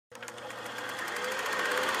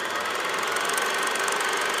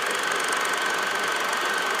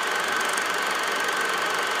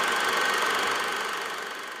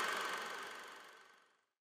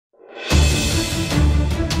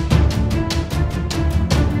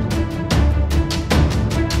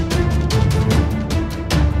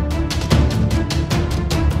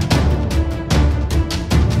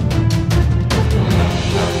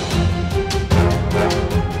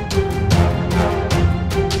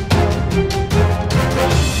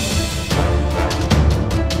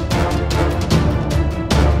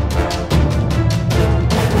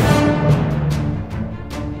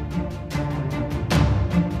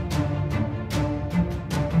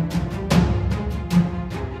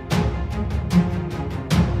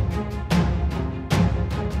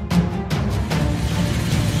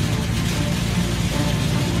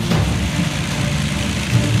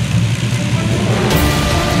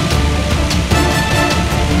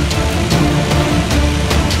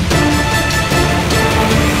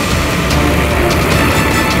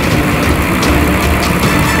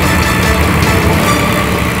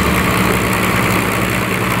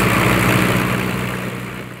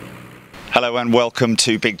Hello and welcome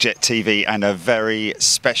to Big Jet TV and a very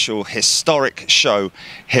special historic show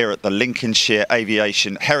here at the Lincolnshire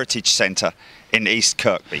Aviation Heritage Centre in East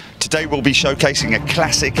Kirkby. Today we'll be showcasing a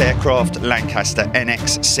classic aircraft, Lancaster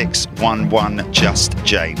NX611 Just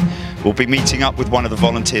Jane. We'll be meeting up with one of the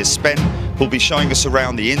volunteers, Spen, who'll be showing us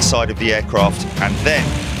around the inside of the aircraft, and then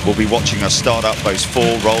we'll be watching her start up those 4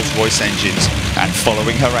 Rolls-Royce engines and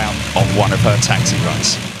following her out on one of her taxi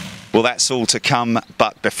runs. Well, that's all to come,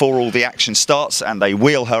 but before all the action starts and they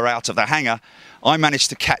wheel her out of the hangar, I managed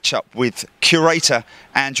to catch up with curator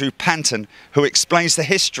Andrew Panton, who explains the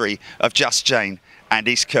history of Just Jane and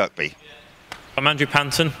East Kirkby. I'm Andrew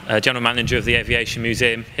Panton, General Manager of the Aviation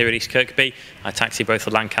Museum here at East Kirkby. I taxi both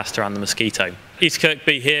the Lancaster and the Mosquito. East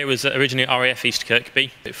Kirkby here was originally RAF East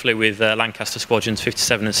Kirkby. It flew with Lancaster Squadrons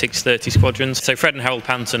 57 and 630 Squadrons. So Fred and Harold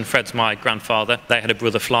Panton, Fred's my grandfather. They had a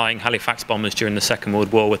brother flying Halifax bombers during the Second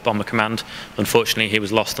World War with Bomber Command. Unfortunately, he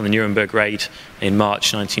was lost on the Nuremberg raid in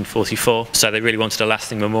March 1944. So they really wanted a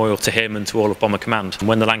lasting memorial to him and to all of Bomber Command. And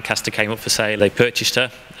when the Lancaster came up for sale, they purchased her,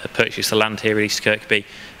 purchased the land here at East Kirkby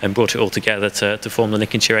and brought it all together to form the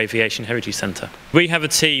Lincolnshire Aviation Heritage Centre. We have a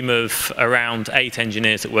team of around 8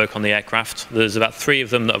 engineers that work on the aircraft. There's about 3 of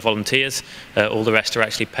them that are volunteers. All the rest are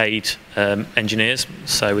actually paid engineers.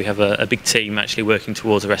 So we have a big team actually working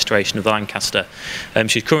towards the restoration of the Lancaster.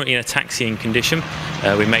 She's currently in a taxiing condition.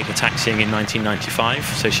 We made her taxiing in 1995,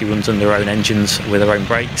 so she runs under her own engines with her own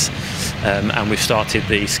brakes. And we've started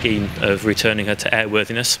the scheme of returning her to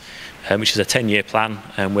airworthiness, which is a 10-year plan,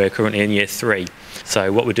 and we're currently in year 3.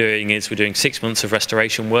 So what we're doing is we're doing 6 months of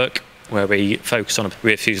restoration work where we focus on a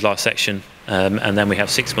rear fuselage section, and then we have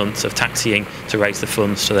 6 months of taxiing to raise the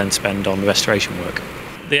funds to then spend on the restoration work.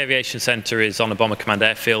 The Aviation Centre is on a Bomber Command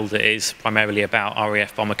airfield that is primarily about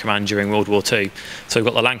RAF Bomber Command during World War II. So we've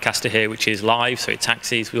got the Lancaster here, which is live, so it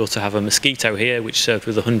taxis. We also have a Mosquito here, which served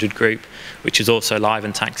with the 100 Group, which is also live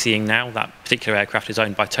and taxiing now. That particular aircraft is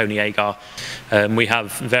owned by Tony Agar. We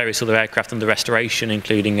have various other aircraft under restoration,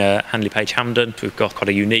 including Handley Page Hendon. We've got quite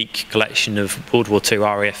a unique collection of World War II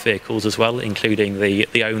RAF vehicles as well, including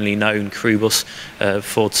the only known crew bus,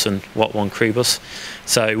 Fordson Watt 1 crew bus.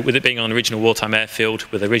 So with it being on an original wartime airfield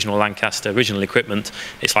with original Lancaster, original equipment,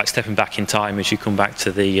 it's like stepping back in time as you come back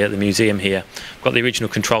to the museum here. We've got the original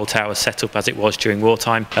control tower set up as it was during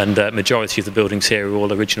wartime, and the majority of the buildings here are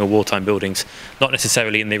all original wartime buildings, not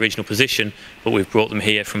necessarily in the original position, but we've brought them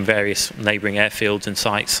here from various neighbouring airfields and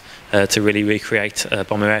sites to really recreate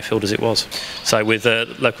Bomber Airfield as it was. So with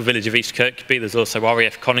the local village of East Kirkby, there's also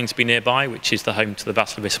RAF Coningsby nearby, which is the home to the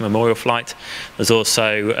Battle of Bicester Memorial Flight. There's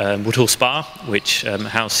also Woodhull Spa, which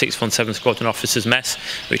housed 617 Squadron Officers Mess,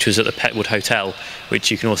 which was at the Petwood Hotel, which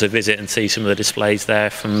you can also visit and see some of the displays there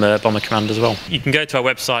from Bomber Command as well. You can go to our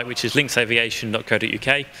website, which is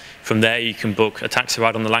linksaviation.co.uk. From there you can book a taxi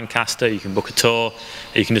ride on the Lancaster, you can book a tour,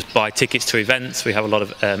 you can just buy tickets to events. We have a lot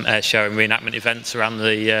of air show and reenactment events around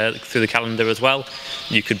through the calendar as well.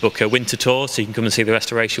 You could book a winter tour, so you can come and see the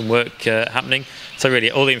restoration work happening. So really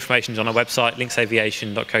all the information is on our website,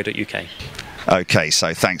 linksaviation.co.uk. Okay,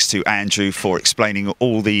 so thanks to Andrew for explaining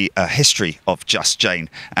all the history of Just Jane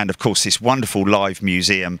and of course this wonderful live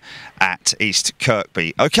museum at East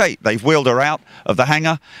Kirkby. Okay, they've wheeled her out of the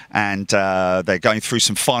hangar and they're going through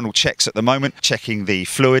some final checks at the moment, checking the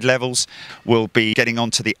fluid levels. We'll be getting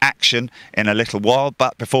on to the action in a little while,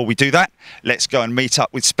 but before we do that, let's go and meet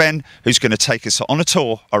up with Spen, who's going to take us on a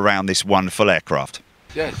tour around this wonderful aircraft.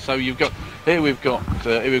 Yeah, so we've got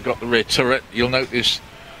the rear turret. You'll notice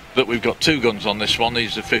that we've got 2 guns on this one.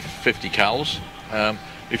 These are 50 cals.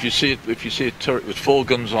 If you see a turret with 4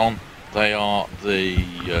 guns on, they are the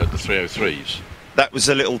 303s. That was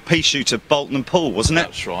a little pea shooter Bolton and Paul, wasn't it?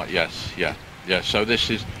 That's right. Yes. Yeah. So this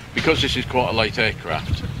is, because this is quite a late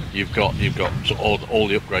aircraft, you've got all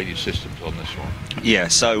the upgraded systems on this one. Yeah,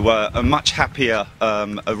 so a much happier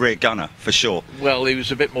a rear gunner for sure. Well, he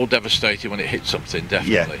was a bit more devastated when it hit something,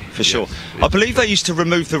 definitely. Yeah, for sure. I believe they used to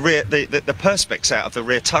remove the perspex out of the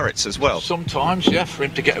rear turrets as well. Sometimes, yeah, for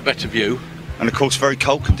him to get a better view. And of course very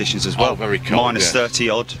cold conditions as well. Oh, very cold. Minus 30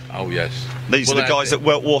 odd. Oh yes. These are the guys that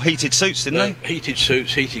wore heated suits, didn't they? Heated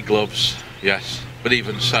suits, heated gloves, yes. But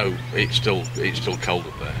even so, it's still cold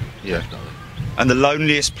up there. Yeah. Definitely. And the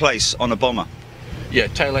loneliest place on a bomber. Yeah,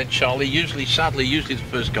 tail end Charlie, sadly usually the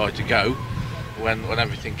first guy to go when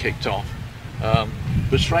everything kicked off.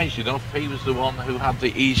 But strangely enough, he was the one who had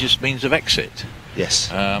the easiest means of exit. Yes.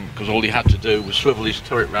 Because all he had to do was swivel his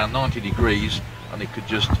turret around 90 degrees and he could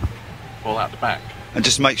just fall out the back. And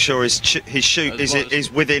just make sure his chute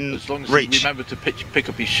is within as long as reach. He remembered to pick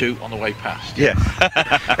up his chute on the way past. Yeah.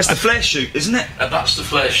 That's the flare chute, isn't it? That's the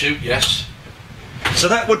flare chute, yes. So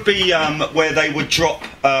that would be where they would drop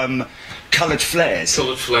coloured flares.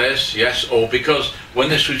 Coloured flares, yes, or because when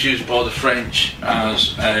this was used by the French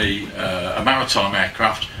as a maritime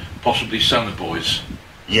aircraft, possibly sonar buoys.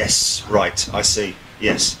 Yes, right, I see,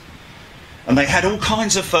 yes. And they had all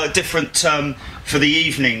kinds of different, for the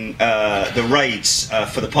evening, the raids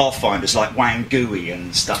for the Pathfinders, like Wangui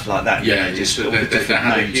and stuff like that. Yeah, you know, just they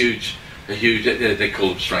had a huge, they call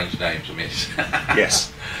them strange names, I mean.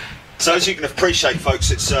 Yes. So as you can appreciate, folks,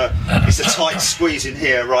 it's a tight squeeze in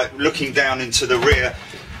here, right, looking down into the rear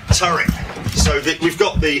turret. So we've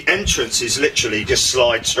got the entrance is literally just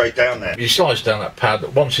slide straight down there. He slides down that pad.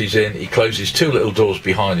 Once he's in, he closes two little doors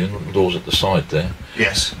behind him, little doors at the side there.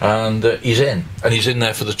 Yes. And he's in,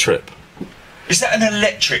 there for the trip. Is that an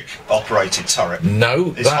electric operated turret?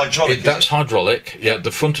 No, it's hydraulic. That's hydraulic. Yeah,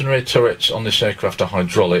 the front and rear turrets on this aircraft are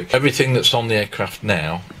hydraulic. Everything that's on the aircraft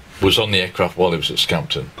now was on the aircraft while it was at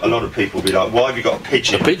Scampton. A lot of people will be like, why have you got a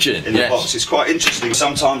pigeon? A pigeon, in the box? It's quite interesting.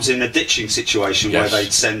 Sometimes in a ditching situation where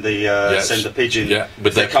they'd send the pigeon,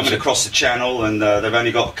 they're coming across the channel and they've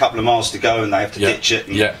only got a couple of miles to go and they have to ditch it.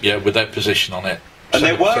 And with their position on it. And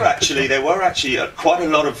there were actually quite a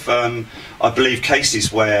lot of, I believe,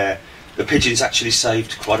 cases where the pigeons actually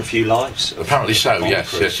saved quite a few lives. Apparently so,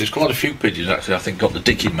 yes. There's quite a few pigeons actually, I think, got the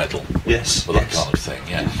Dickie medal. Yes. For that kind of thing,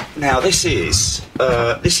 yes. Now this is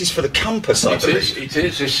for the compass, I believe. It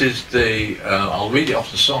is. This is the, I'll read it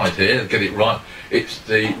off the side here and get it right. It's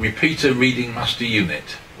the repeater reading master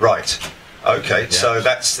unit. Right. Okay, so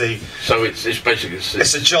that's the... So it's basically...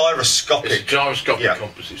 It's a gyroscopic... It's a gyroscopic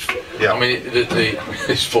compass. I mean,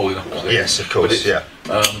 it's falling off. Yes, of course,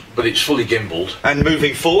 but it's fully gimbaled. And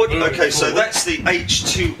moving forward, so that's the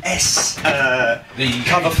H2S, the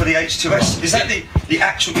cover for the H2S. Is that the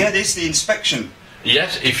actual... Yeah, there's the inspection.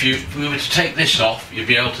 Yes, if we were to take this off, you'd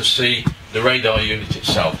be able to see the radar unit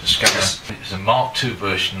itself, the scanner. It's a Mark II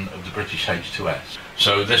version of the British H2S.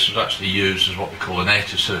 So this was actually used as what we call an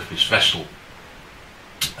air-to-surface vessel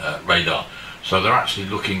radar. So they're actually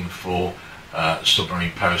looking for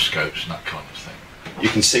submarine periscopes and that kind of thing. You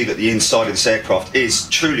can see that the inside of this aircraft is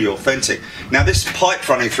truly authentic. Now this pipe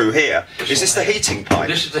running through here, is this the heating pipe?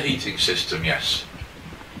 This is the heating system, yes.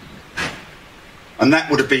 And that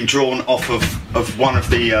would have been drawn off of one of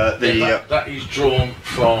the... that is drawn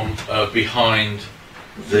from behind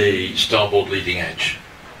the starboard leading edge.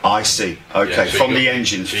 I see. Okay, so from the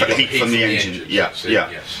engine, heat from the engine. Yes.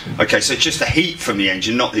 Okay, so it's just the heat from the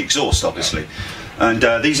engine, not the exhaust, obviously. And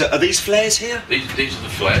are these flares here? These are the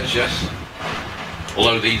flares, yes.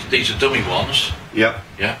 Although these are dummy ones. Yeah.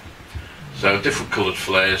 Yeah. So different coloured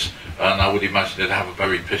flares, and I would imagine they'd have a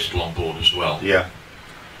buried pistol on board as well. Yeah.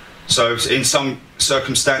 So in some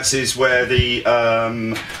circumstances where the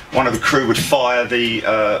one of the crew would fire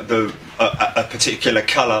a particular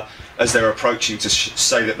colour as they're approaching to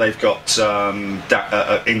say that they've got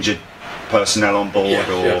injured personnel on board,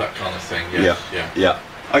 or that kind of thing. Yes. Yeah.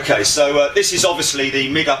 Okay, so this is obviously the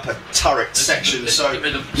mid-upper turret section. So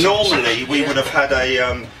normally we would have had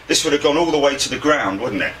a this would have gone all the way to the ground,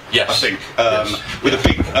 wouldn't it? Yes. I think with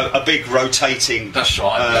a big rotating. That's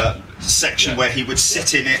right. Section where he would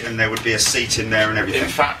sit in it, and there would be a seat in there and everything. In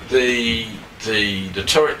fact, the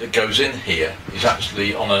turret that goes in here is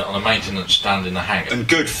actually on a maintenance stand in the hangar. And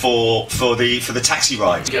good for the taxi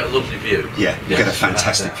ride. You get a lovely view. Yeah, you get a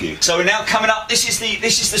fantastic view. So we're now coming up. This is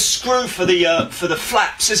the screw for the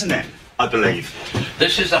flaps, isn't it? I believe.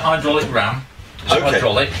 This is the hydraulic ram. It's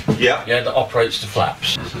hydraulic. Yeah. Yeah, that operates the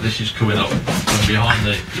flaps. So this is coming up from behind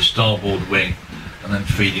the starboard wing, and then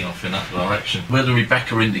feeding off in that direction. Where the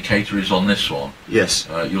Rebecca indicator is on this one, yes,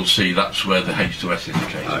 you'll see that's where the H2S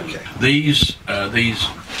indicator is. Okay. These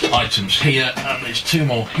items here, and there's two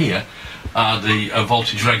more here, are the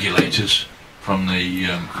voltage regulators from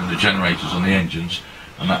the generators on the engines,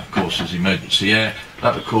 and that of course is emergency air.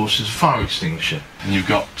 That of course is a fire extinguisher, and you've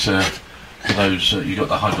got you've got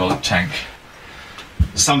the hydraulic tank.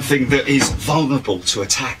 Something that is vulnerable to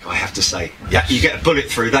attack, I have to say. Yeah, you get a bullet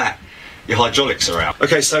through that, your hydraulics are out.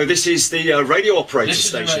 Okay, so this is the radio operator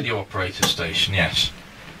station. This is the radio operator station, yes.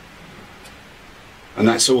 And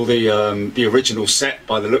that's all the original set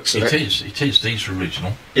by the looks of it. It is. These are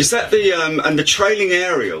original. Is that the and the trailing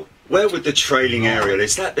aerial? Where would the trailing aerial?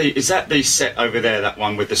 Is that the set over there? That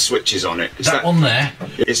one with the switches on it? Is that one there?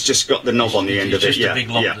 It's just got the knob on the end of it. It's just a big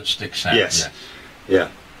lob that sticks out. Yes. Yeah.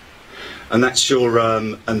 And that's your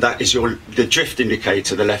and that is the drift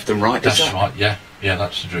indicator, the left and right. That's right. Yeah.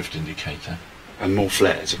 That's the drift indicator. And more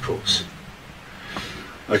flares, of course.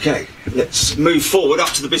 Okay, let's move forward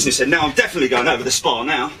up to the business end. Now I'm definitely going over the spar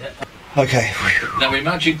now. Yeah. Okay. Now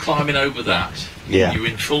imagine climbing over that. Yeah. You're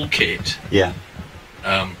in full kit. Yeah.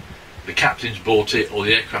 the captain's bought it or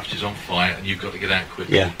the aircraft is on fire and you've got to get out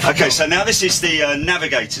quickly. Yeah. Okay, so now this is the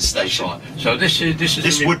navigator station. That's right. So this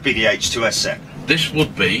would be the H2S set. This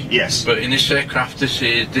would be. Yes. But in this aircraft, this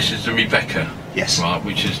is the Rebecca. Yes. Right,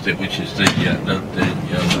 which is the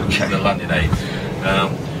landing aid.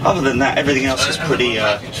 Other than that, everything else is pretty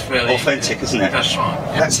fairly authentic, isn't it? That's right.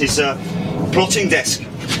 Yeah. That's his plotting desk.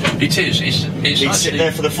 It is. He'd sit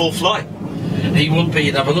there for the full flight. He would be.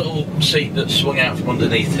 He'd have a little seat that swung out from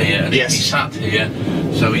underneath here, and yes. he sat here.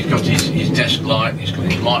 So he's got his desk light. He's got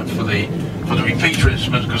his light for the repeater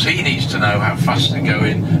instruments, because he needs to know how fast they're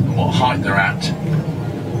going and what height they're at.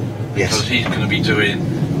 Yes. Because he's going to be doing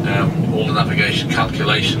all the navigation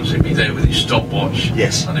calculations. He'd be there with his stopwatch.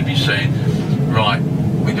 Yes. And he'd be saying, right,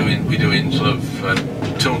 we're doing sort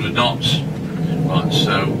of 200 knots. Right.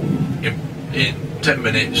 So in 10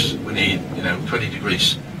 minutes we need 20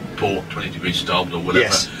 degrees port, 20 degrees starboard or whatever,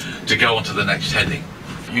 yes. to go on to the next heading.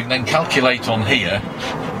 You can then calculate on here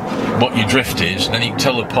what your drift is, and then you can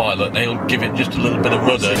tell the pilot, and he'll give it just a little bit of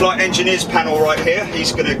rudder. The flight engineer's panel right here.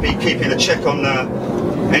 He's going to be keeping a check on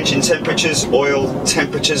engine temperatures, oil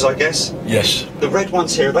temperatures, I guess. Yes. The red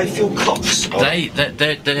ones here, are they fuel cocks? Oh.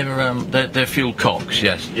 They're fuel cocks.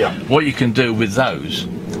 Yes. Yeah. What you can do with those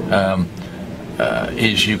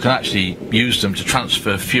is you can actually use them to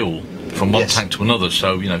transfer fuel from one yes. tank to another.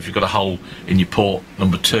 So if you've got a hole in your port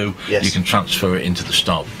number 2, yes. you can transfer it into the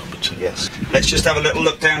starboard number 2. Yes. Let's just have a little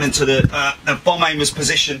look down into the bomb aimer's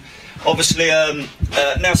position. Obviously,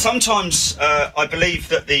 now sometimes I believe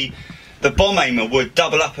that the bomb aimer would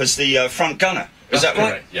double up as the front gunner. Is that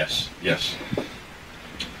right? Yes. Yes.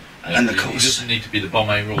 And of He course, doesn't need to be the bomb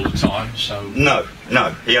aimer all the time. So no,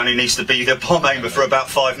 he only needs to be the bomb aimer for about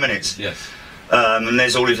 5 minutes. Yes. And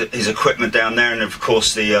there's all his equipment down there, and of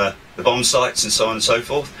course the bomb sights and so on and so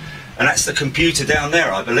forth. And that's the computer down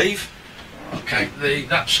there, I believe. Okay,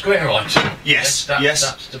 that square item. Yes.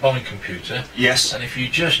 That's the bombing computer. Yes. And if you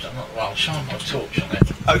just, I'll shine my torch on it.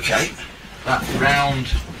 Okay. That round.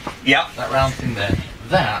 Yeah. That round thing there.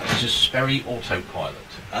 That is a Sperry autopilot.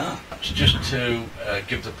 Ah. It's just to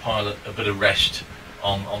give the pilot a bit of rest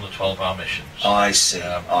on the 12-hour missions. I see.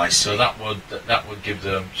 I see. So that would give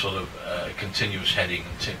them sort of a continuous heading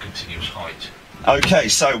and continuous height. Okay,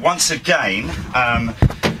 so once again,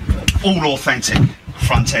 all authentic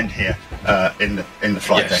front end here in the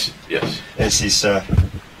flight deck. Yes. There's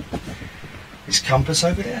his compass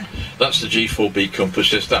over there. That's the G4B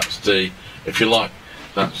compass. Yes, that's the, if you like,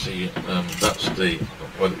 that's the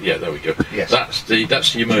well, yeah, there we go. Yes. That's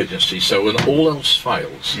the emergency. So when all else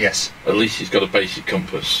fails, yes, at least he's got a basic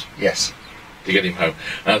compass. Yes. To get him home.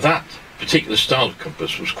 Now that particular style of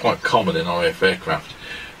compass was quite common in RAF aircraft,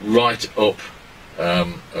 right up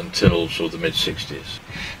until sort of the mid-60s.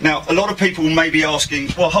 Now, a lot of people may be asking,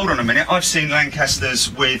 well, hold on a minute, I've seen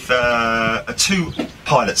Lancasters with 2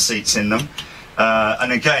 pilot seats in them,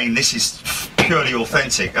 and again, this is purely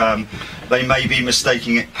authentic. They may be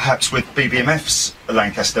mistaking it perhaps with BBMF's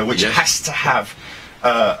Lancaster, which yes. has to have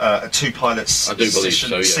a 2 pilots I do believe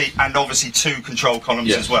so, yes. seat, and obviously 2 control columns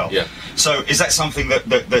yes, as well. Yeah. So is that something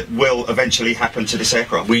that will eventually happen to this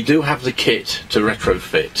aircraft? We do have the kit to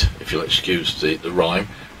retrofit, if you'll excuse the rhyme.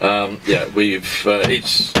 Yeah,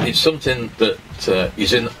 it's something that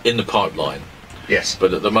is in the pipeline. Yes.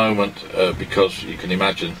 But at the moment, because you can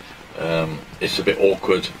imagine, it's a bit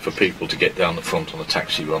awkward for people to get down the front on a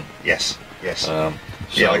taxi run. Yes. Yes.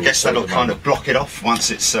 So I guess that'll kind of block it off once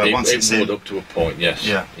it's it would in. up to a point. Yes.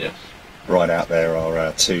 Yeah. Yeah. Right out there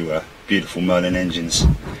are 2 beautiful Merlin engines.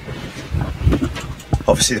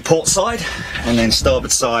 Obviously the port side, and then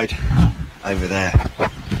starboard side over there.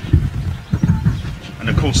 And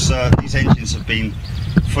of course these engines have been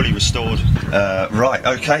fully restored. Right,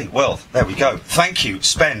 okay, well, there we go. Thank you,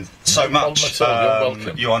 Spen, so much. You're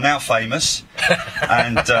welcome. You are now famous,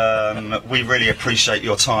 and we really appreciate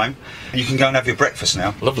your time. You can go and have your breakfast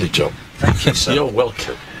now. Lovely job. Thank you, sir. You're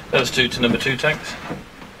welcome. Those 2 to number 2 tanks.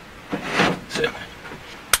 That's it.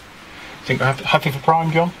 Think we're happy for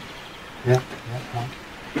prime, John? Yeah.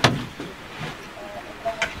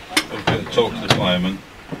 I'm going to talk to the fireman.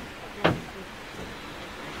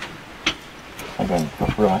 Okay,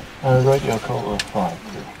 right. Radio call 5.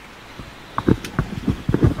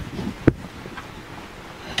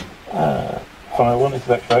 Fire 1 is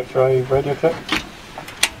vector X-ray radio check.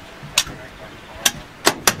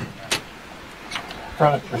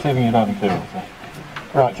 Right, receiving your landing clearance.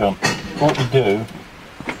 Right, John. What you do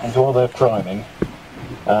is while they're priming,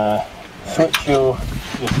 switch your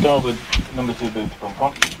starboard number 2 booster pump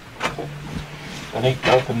on. Then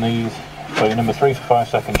you open these. So your number 3 for 5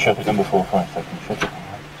 seconds, shut it, number 4 5 seconds, shut it.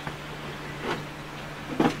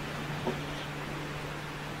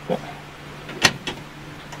 Yeah.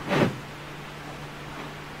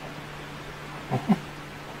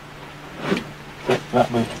 Put that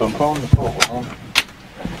boost pump on, the forward on,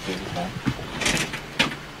 and do the same.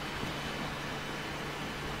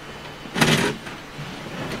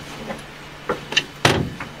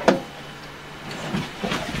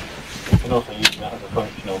 You can also use that as a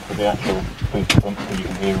functional for the actual booster pump so you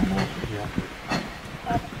can hear them more.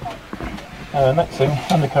 Next thing,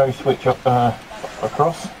 undercarriage switch up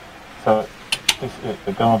across, so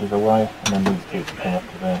the guard is away, and then these two can come up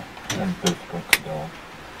to there, and then the booster pump can go on.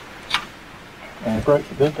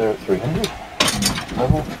 Brakes are good, they're at 300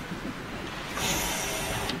 level.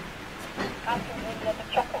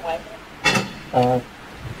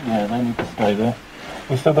 Yeah, they need to stay there.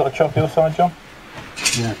 You still got a chop your side, John?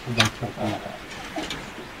 Yeah, we've got chop.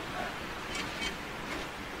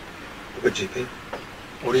 Good GP.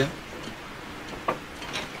 Audio.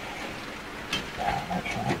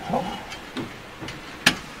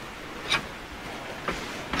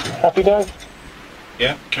 Happy, Dave?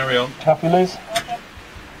 Yeah, carry on. Happy, Liz?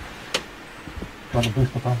 Got the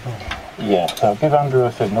booster pump on. Yeah, so give Andrew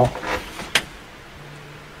a signal.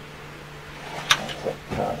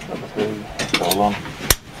 That's number 3, it's all on.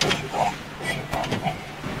 Switch it on.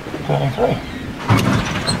 Turning 3.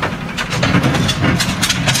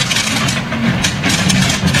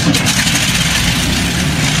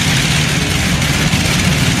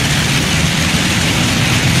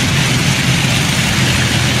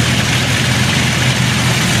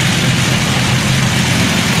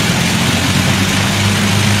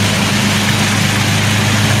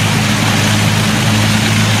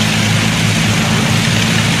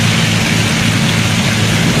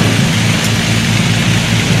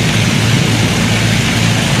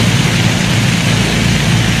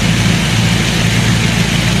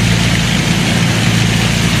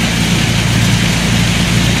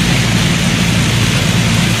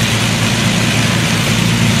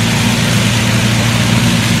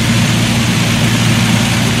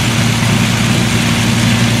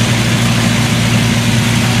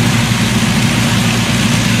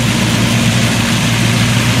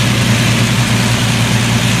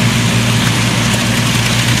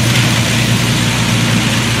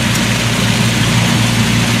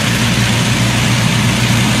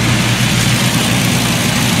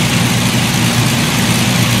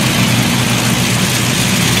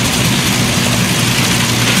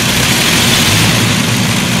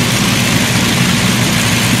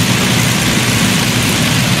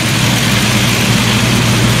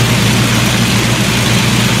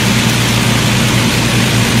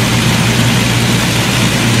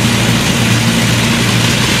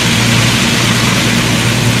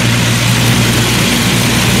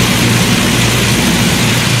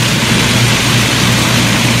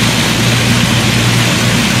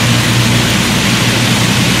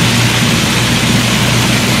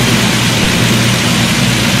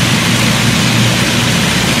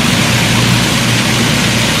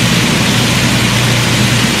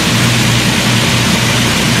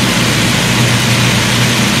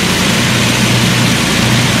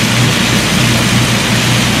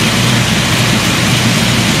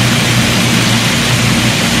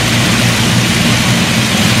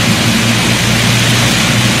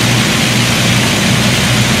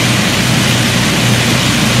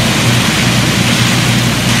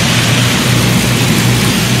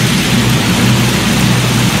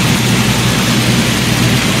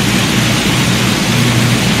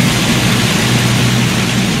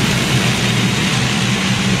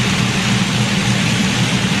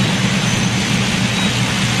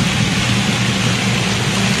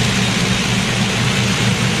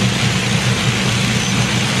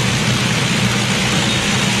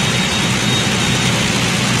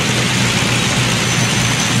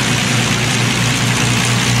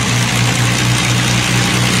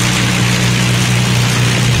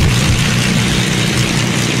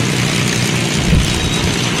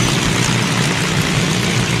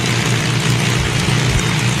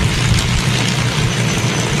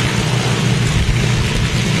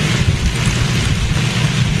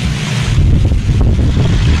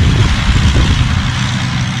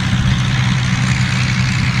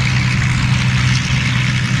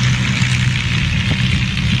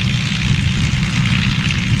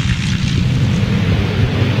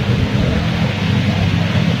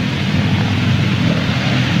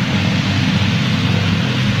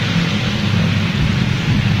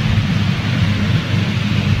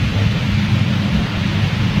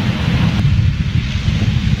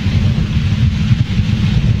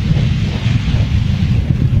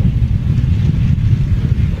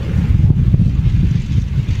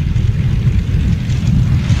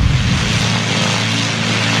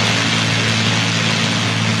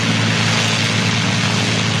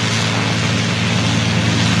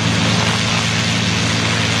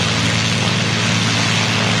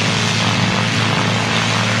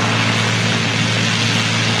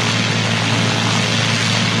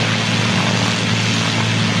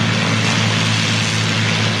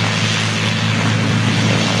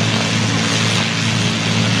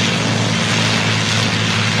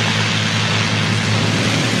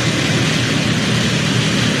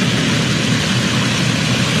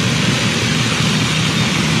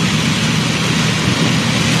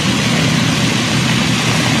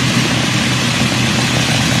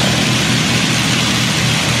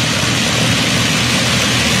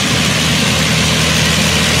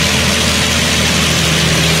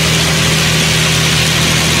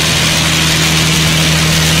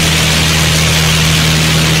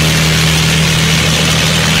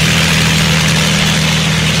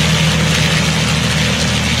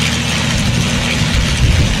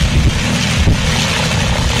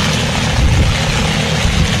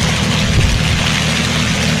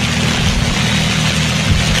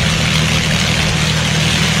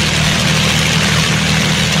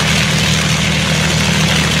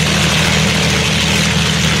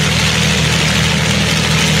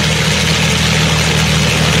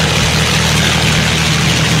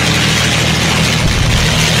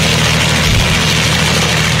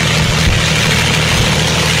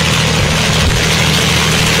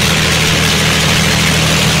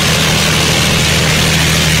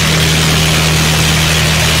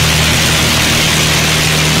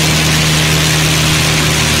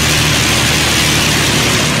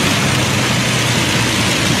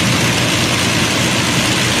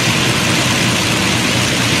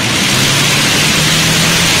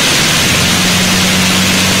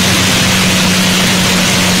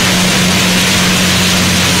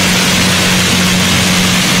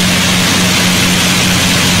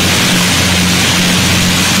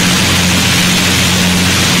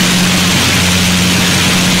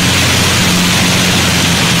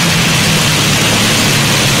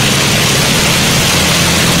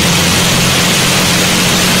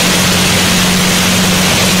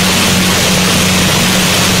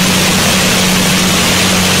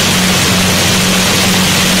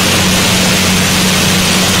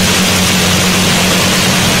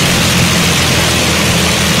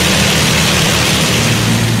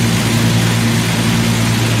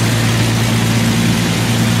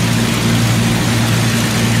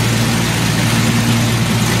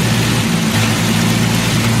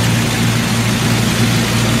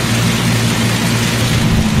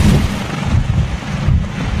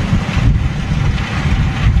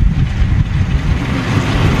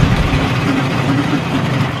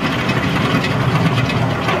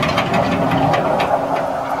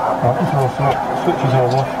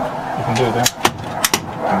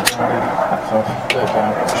 off, they're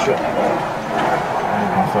down, shut it down.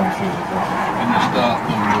 My phone fuses off. In the start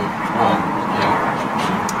number 1,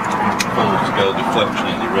 full scale deflection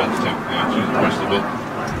in the red tip, choose the rest of it.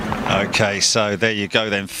 Okay, so there you go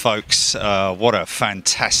then, folks. What a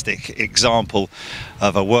fantastic example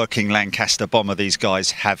of a working Lancaster bomber these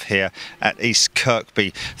guys have here at East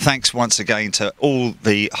Kirkby. Thanks once again to all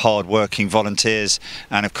the hard-working volunteers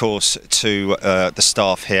and, of course, to the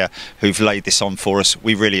staff here who've laid this on for us.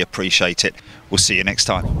 We really appreciate it. We'll see you next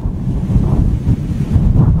time.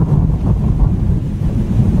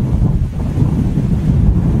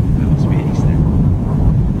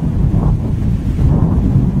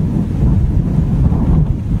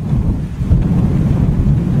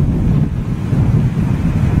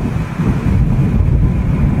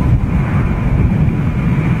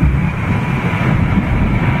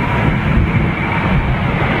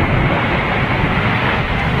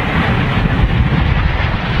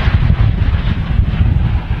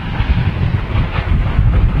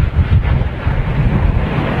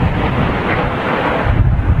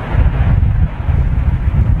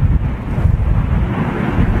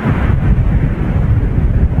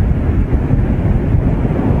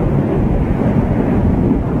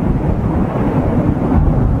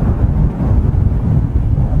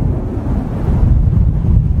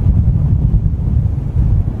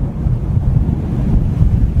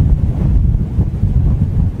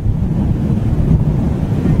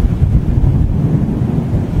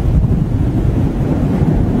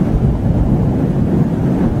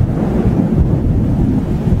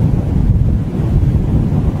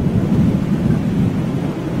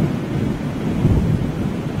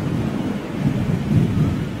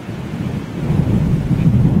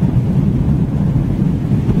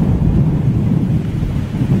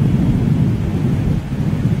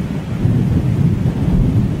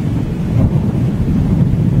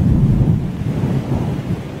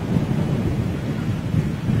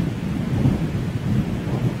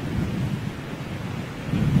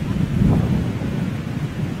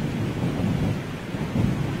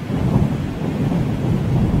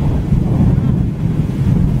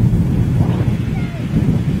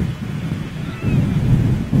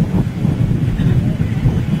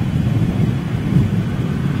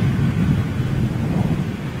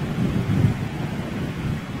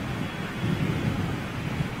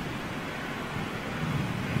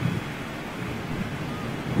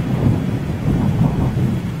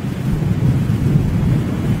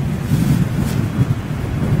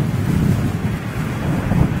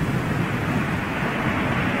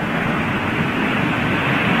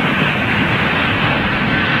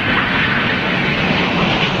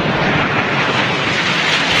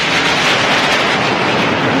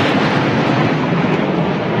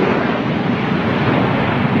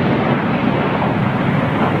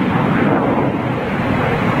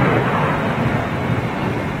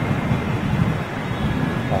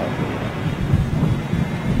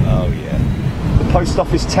 Post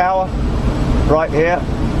office tower right here,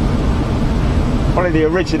 one of the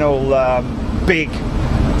original big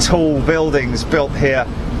tall buildings built here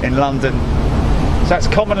in London. So that's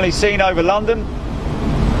commonly seen over London.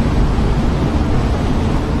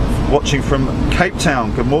 Watching from Cape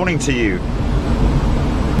Town, good morning to you.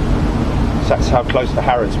 So that's how close to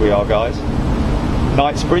Harrods we are, guys.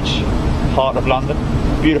 Knightsbridge, heart of London,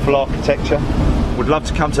 beautiful architecture. Would love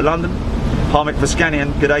to come to London. Harmick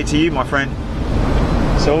Vascanian, good day to you, my friend.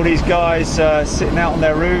 So all these guys sitting out on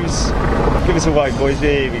their roofs. Give us a wave, boys.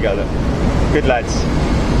 Here we go, look. Good lads.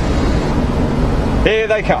 Here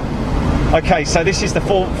they come. Okay, so this is the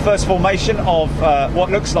first formation of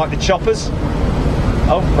what looks like the choppers.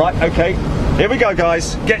 Oh, right, okay. Here we go,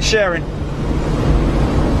 guys. Get sharing.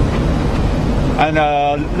 And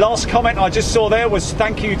last comment I just saw there was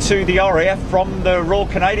thank you to the RAF from the Royal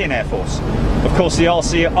Canadian Air Force. Of course, the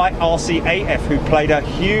RCAF, who played a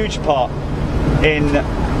huge part in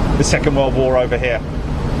the Second World War over here,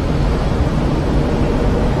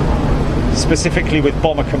 specifically with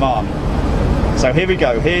Bomber Command. So here we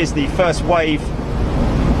go, here's the first wave,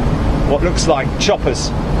 what looks like choppers.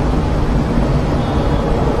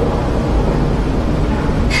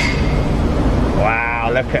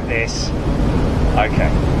 Wow, look at this. Okay.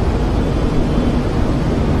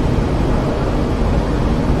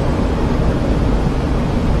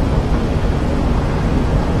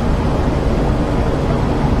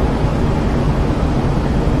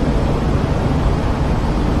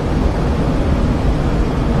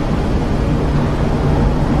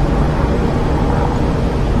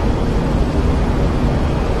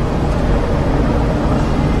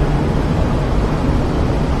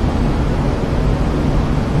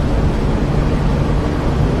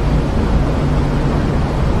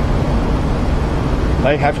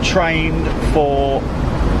 They have trained for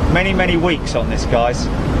many weeks on this, guys.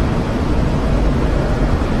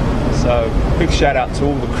 So big shout out to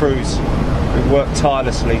all the crews who worked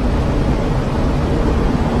tirelessly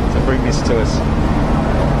to bring this to us.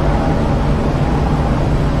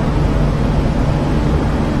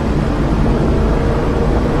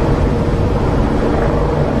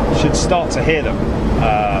 Should start to hear them.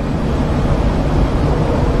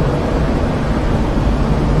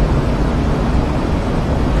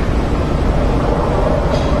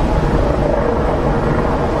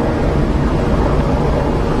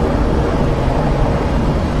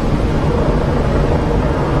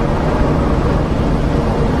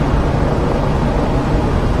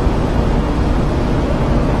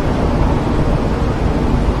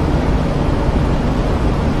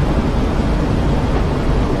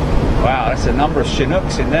 That's a number of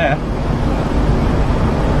Chinooks in there.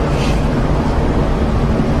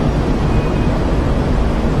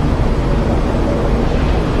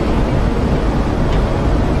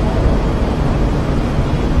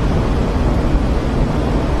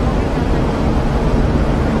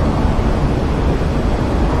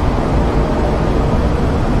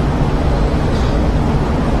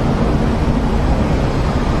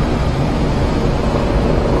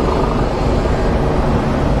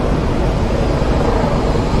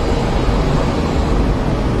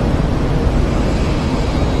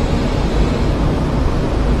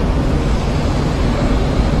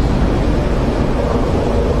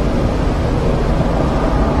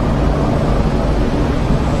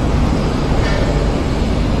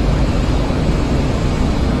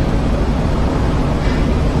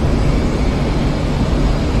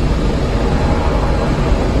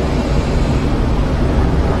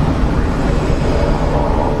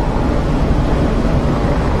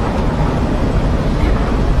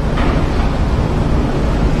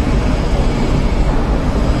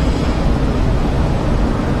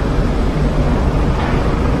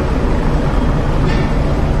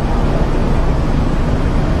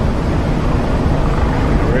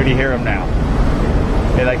 Hear them now.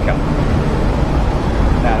 Here they come.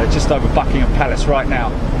 Now they're just over Buckingham Palace right now,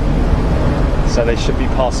 so they should be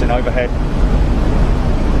passing overhead.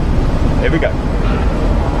 Here we go.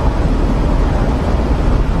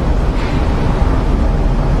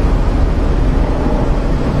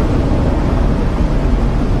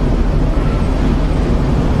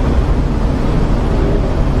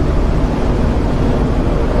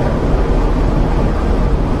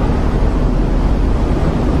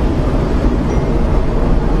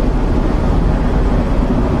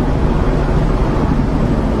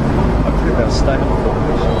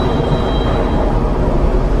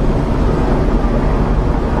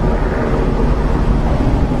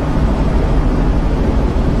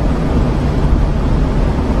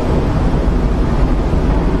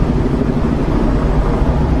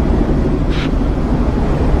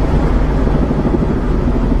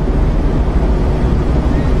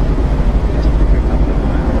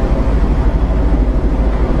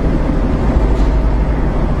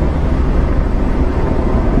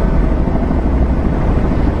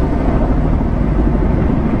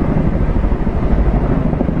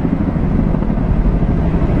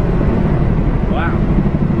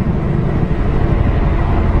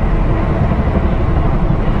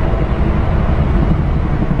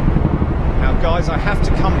 I have to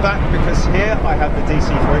come back because here I have the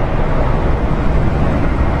DC3.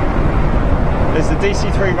 There's the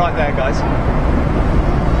DC3 right there, guys,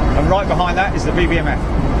 and right behind that is the BBMF.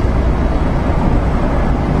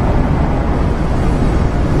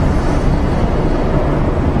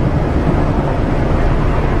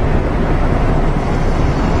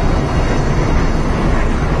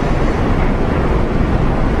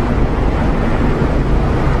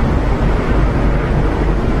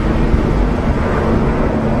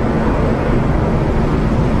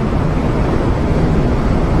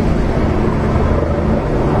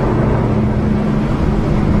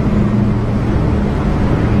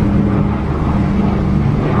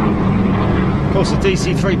 The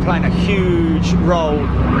DC3 playing a huge role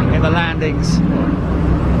in the landings.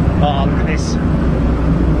 Oh, look at this.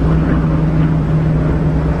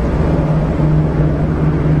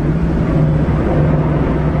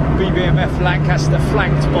 BBMF Lancaster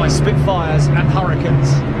flanked by Spitfires and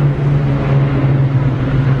Hurricanes.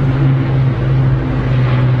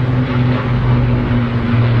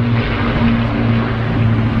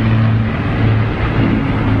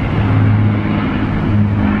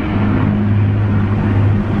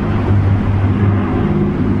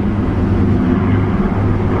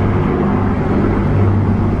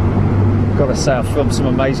 Gotta say, I've filmed some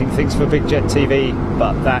amazing things for Big Jet TV,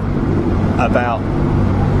 but that about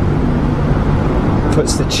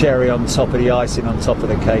Puts the cherry on top of the icing on top of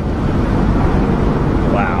the cake.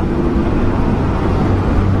 Wow.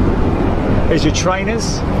 Here's your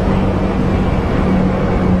trainers.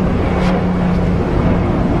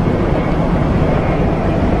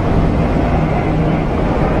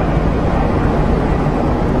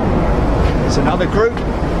 There's another group.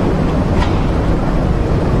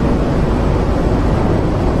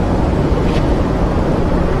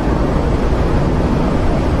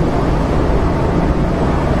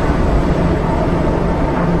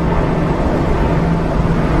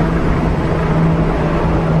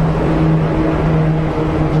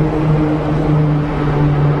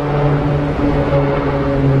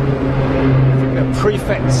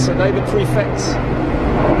 Prefects, are they the prefects?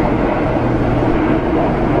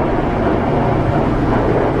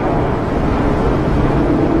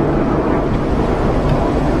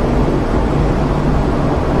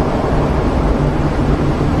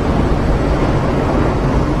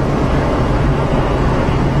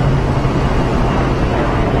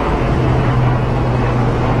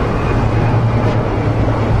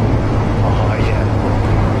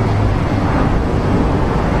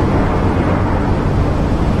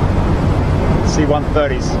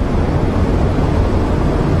 C-130s.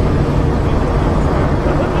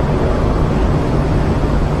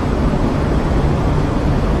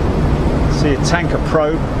 See a tanker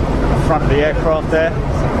probe at the front of the aircraft there.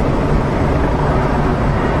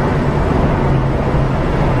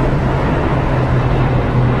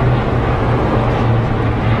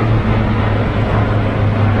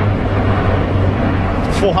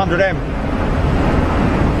 .400M.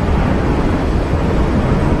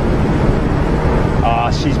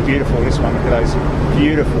 Ah, she's beautiful, this one. Look at those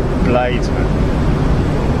beautiful blades, man.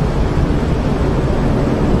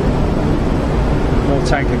 More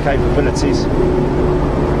tanker capabilities.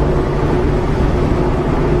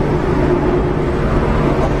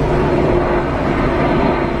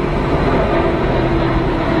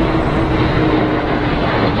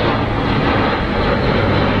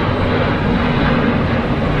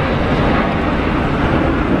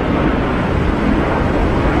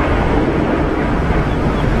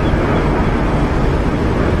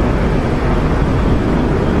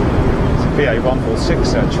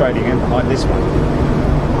 BA-146 trailing in behind this one.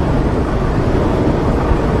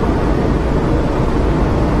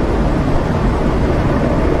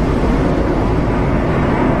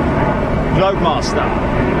 Globemaster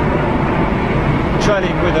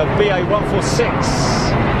trailing with a BA-146.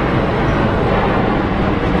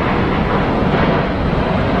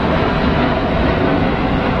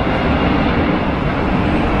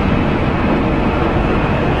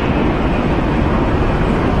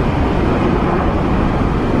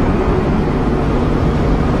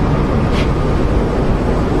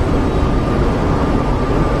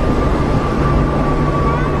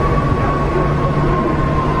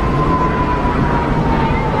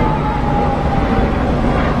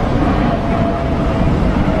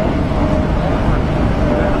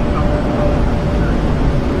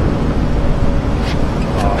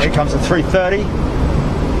 Here comes a 330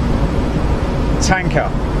 tanker,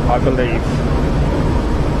 I believe.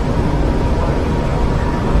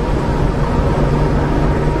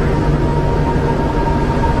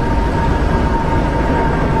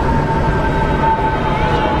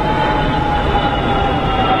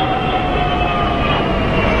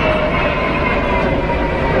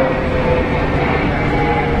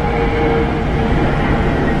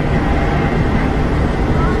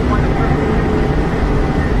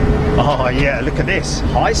 Oh yeah, look at this.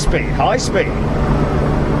 High speed, high speed.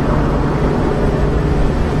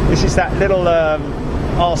 This is that little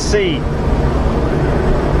RC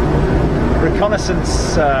reconnaissance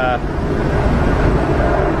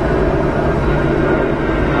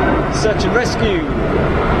search and rescue.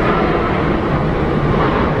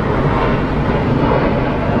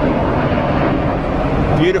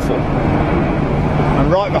 Beautiful.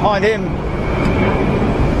 And right behind him,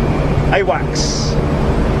 AWACS.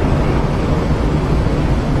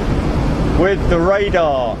 With the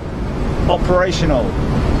radar operational.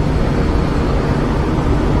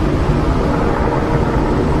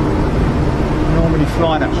 Normally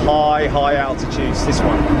flying at high altitudes, this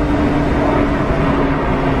one.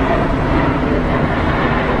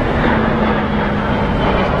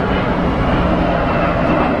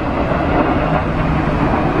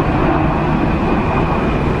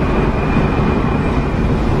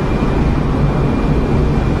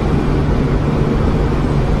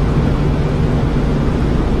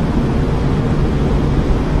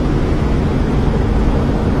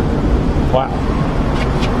 Wow.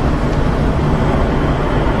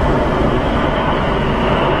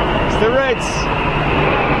 It's the Reds.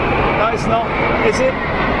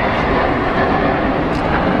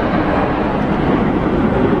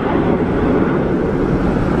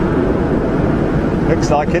 Looks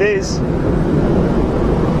like it is.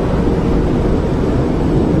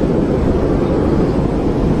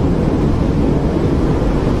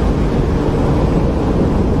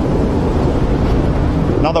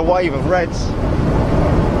 Another wave of reds.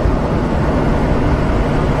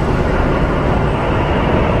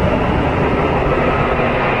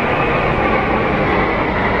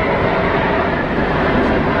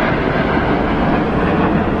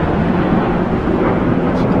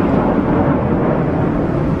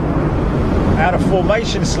 Out of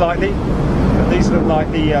formation slightly, but these look like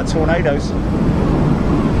the tornadoes.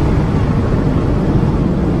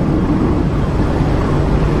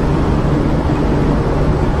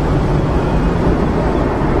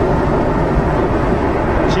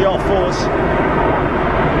 GR4s.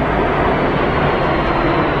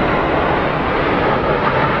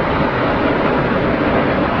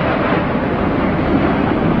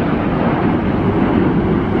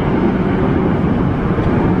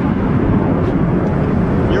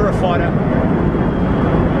 Eurofighter.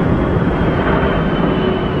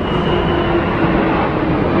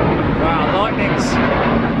 Wow, lightnings.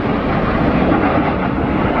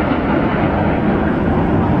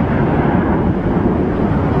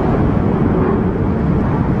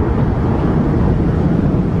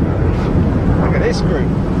 Look at this group.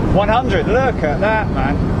 100, look at that,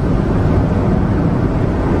 man.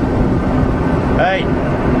 Hey,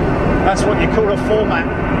 that's what you call a format.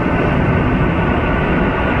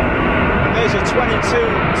 There's your 22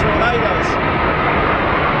 tornadoes.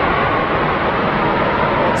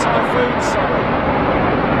 Or typhoons, sorry.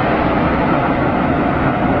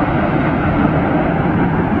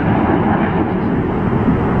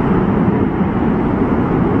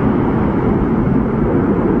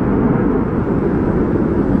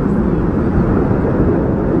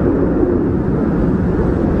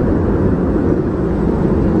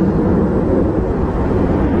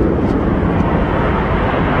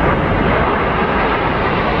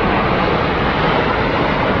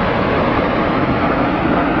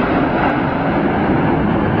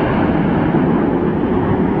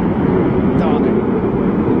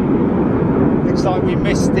 Like we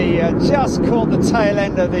missed the just caught the tail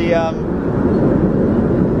end of the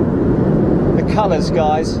colours,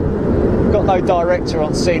 guys. Got no director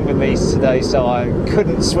on scene with me today, so I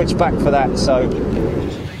couldn't switch back for that. So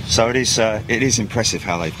it is impressive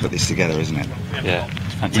how they put this together, isn't it? Yeah,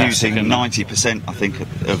 it's fantastic. Using 90%, I think,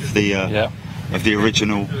 of the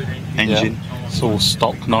original engine. Yeah. It's all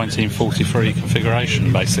stock 1943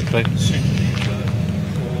 configuration, basically.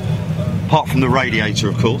 Apart from the radiator,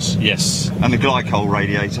 of course. Yes. And the glycol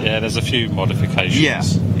radiator. Yeah, there's a few modifications. Yeah,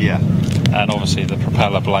 yeah. And obviously the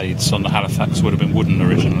propeller blades on the Halifax would have been wooden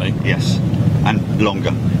originally. Yes. And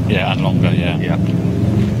longer. Yeah, and longer, yeah. Yeah.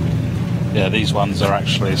 Yeah, these ones are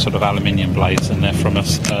actually sort of aluminium blades, and they're from a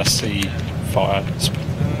sea fire.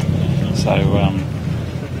 So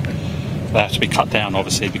they have to be cut down,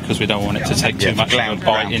 obviously, because we don't want it to take too much of a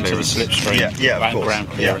bite into the slipstream. And ground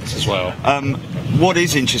clearance as well. What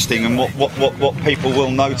is interesting, and what people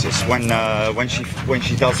will notice when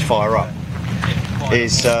she does fire up,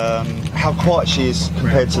 is how quiet she is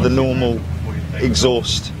compared to the normal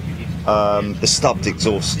exhaust, the stubbed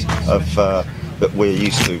exhaust of that we're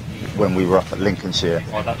used to when we were up at Lincolnshire.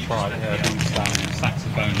 Oh, that's right. Yeah, these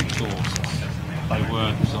saxophone exhausts, they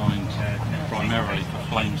were designed primarily for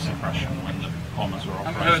flame suppression when the bombers were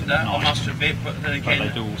operating. I've heard that, I must admit, but then again, but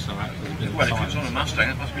they do also act as a bit of well, if it's on a Mustang,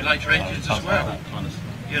 it must be later engines as well. Kind of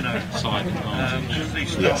you know, side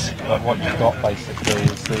advantage. Yes. But what you've got basically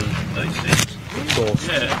is the exhaust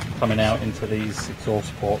coming out into these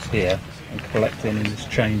exhaust ports here and collecting in this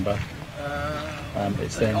chamber.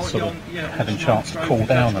 It's then sort of having a chance to cool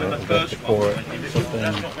down a little bit before it sort of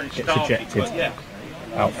then gets ejected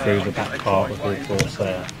out through the back part of the exhaust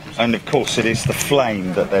there. And of course it is the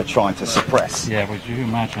flame that they're trying to suppress. Yeah, would you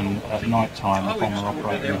imagine at night time a bomber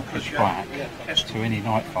operating on pitch black, to any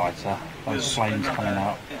night fighter, those flames coming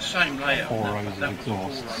out, 4 rows of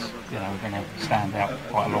exhausts, you know, are going to stand out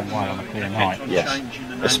quite a long way on a clear night. Yes,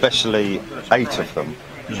 especially 8 of them.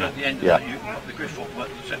 Yeah.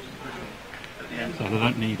 So they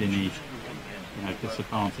don't need any, you know,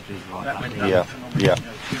 disadvantages like that. Yeah.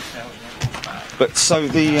 But so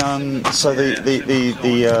the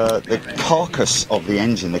carcass of the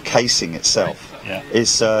engine, the casing itself,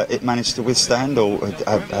 is it managed to withstand, or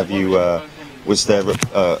have you was there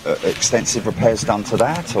extensive repairs done to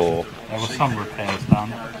that, or? There were some repairs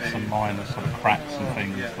done, some minor sort of cracks and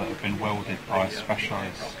things that have been welded by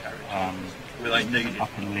specialists up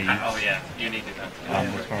in Leeds. Oh yeah, you needed that.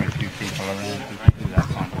 There's very few people around who can do that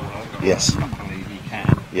kind of work. Yes. Luckily he can.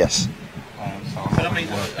 Yes. So a lot of the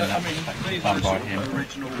work in that respect was done by him.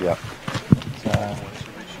 Yeah.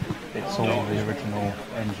 It's all the original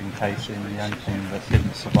engine casing. The only thing that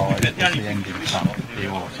didn't survive was the engine pump, the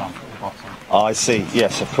oil tank at the bottom. I see.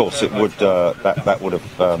 Yes, of course it would. That would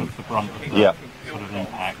have. Took the brunt of that Yeah. sort of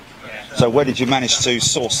impact. So where did you manage to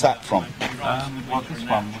source that from? Well, this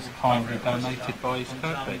one was kindly donated by East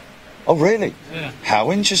Kirkby. Oh, really? Yeah.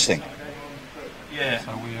 How interesting.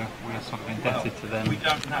 So we're sort of indebted to them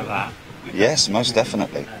for that. Yes, most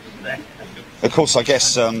definitely. Of course, I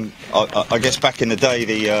guess back in the day,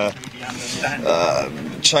 the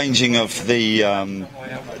changing of the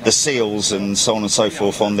seals and so on and so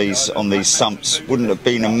forth on these sumps wouldn't have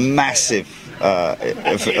been a massive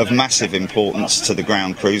of massive importance to the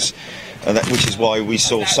ground crews, which is why we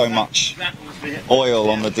saw so much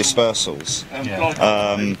oil on the dispersals.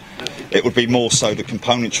 Yeah. It would be more so the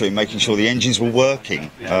componentry, making sure the engines were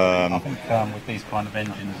working. I think with these kind of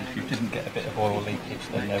engines, if you didn't get a bit of oil leakage,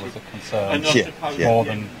 then there was a concern. Yeah. More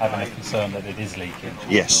than having a concern that it is leaking.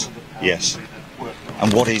 Yes.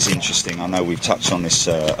 And what is interesting, I know we've touched on this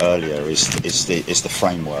earlier, is the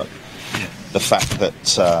framework. Yes. The fact that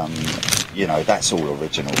that's all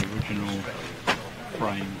original. The original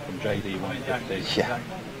frame from JD 150. Yeah.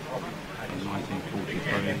 In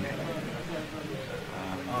 1943.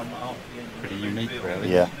 Pretty unique, really.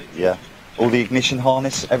 Yeah. All the ignition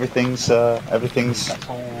harness, everything's That's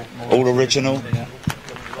all original. Yeah.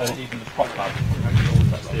 Even the prop hub.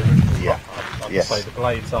 That's the original Yeah. prop hub. Yes. So the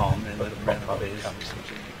blades aren't, but the prop hub is.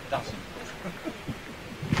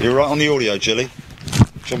 You're right on the audio, Gilly. Do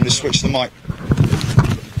you want me to switch the mic?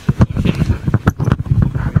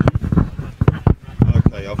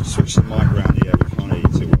 Okay, I've switched the mic round here. We can't hear you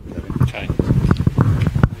too well, Kevin.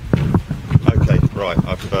 Okay. Okay, right.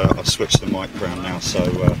 I've switched the mic round now, so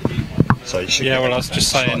you should. Yeah, get well, I was just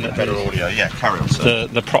saying slightly that better audio. Yeah, carry on, sir.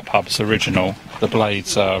 The prop hub's original. The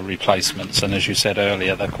blades are replacements, and as you said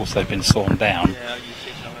earlier, of course they've been sawn down.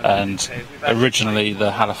 And originally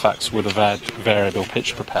the Halifax would have had variable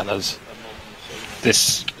pitch propellers.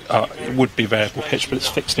 This would be variable pitch, but it's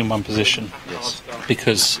fixed in one position. Yes.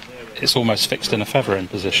 Because it's almost fixed in a feathering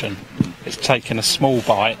position. It's taken a small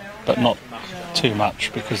bite, but not too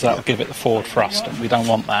much, because that will give it the forward thrust, and we don't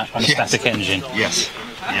want that on a static engine. Yes.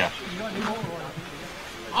 Yeah.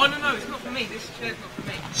 Oh no, it's not for me. This chair's not for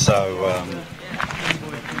me. So.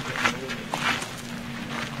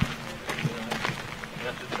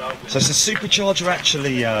 So is the supercharger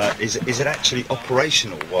actually is it actually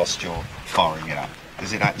operational whilst you're firing it up?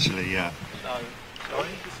 Is it actually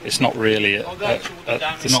It's not really at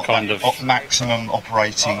this not kind of maximum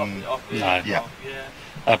operating? no. Yeah.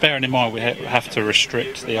 Bearing in mind we have to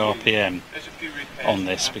restrict the RPM on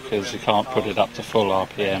this, because you can't put it up to full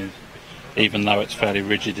RPM, even though it's fairly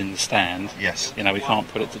rigid in the stand. Yes. We can't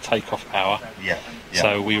put it to takeoff power. Yeah.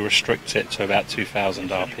 So we restrict it to about 2,000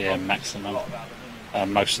 RPM maximum.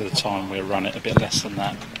 Most of the time we'll run it a bit less than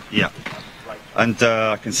that. Yeah. And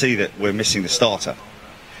I can see that we're missing the starter.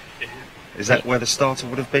 Is that where the starter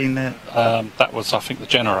would have been there? That was, I think, the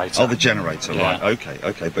generator. Oh, the generator, Yeah. right.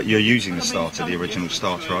 Okay. But you're using the starter, the original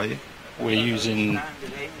starter, are you? We're using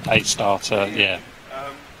 8 starter, yeah.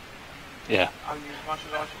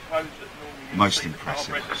 Most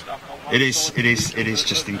impressive. It is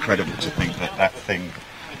just incredible to think that thing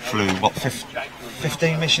flew,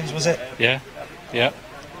 15 missions, was it? Yeah.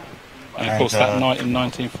 And of course that night in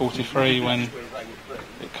 1943, when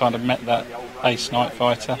it kind of met that ace night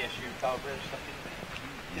fighter.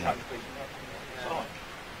 Yeah.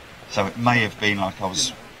 So it may have been, like I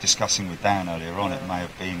was discussing with Dan earlier on, it may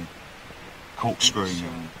have been corkscrewing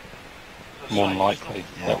and More than likely.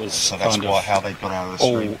 yeah. That was So that's kind why of how they got out of the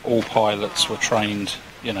stream. all pilots were trained.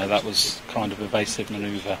 That was kind of evasive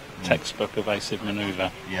manoeuvre, textbook evasive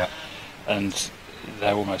manoeuvre, Yeah. and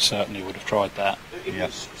they almost certainly would have tried that.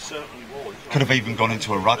 Yes. Could have even gone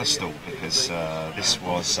into a rudder stall, because this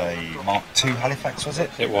was a Mark II Halifax, was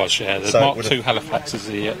it? It was, yeah. The So it Mark would II Halifax is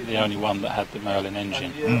the only one that had the Merlin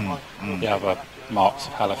engine. The other Marks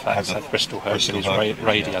of Halifax Had the had Bristol Bristol Hercules Hercules,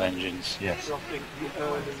 radial engines. Yes.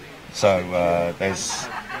 So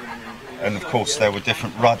and of course there were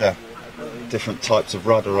different types of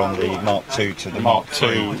rudder on the Mark II to the Mark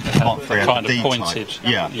III. Mark III had kind the of D pointed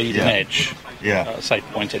type. leading edge. Yeah. I say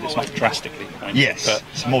pointed, it's not drastically pointed. Yes. But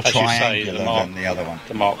It's more as you say, triangular than the other one.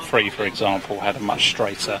 The Mark III, for example, had a much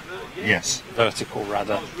straighter Yes. vertical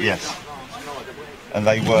rudder. Yes. And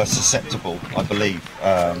they were susceptible, I believe,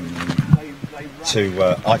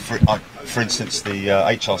 to for instance, the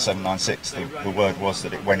HR796. The word was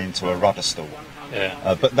that it went into a rudder stall.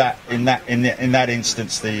 Yeah. But that in that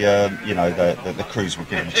instance, the crews were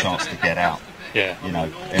given a chance to get out. Yeah. You know,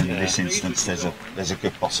 in this instance, there's a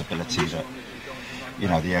good possibility that, you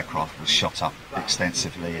know, the aircraft was shot up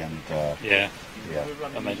extensively, and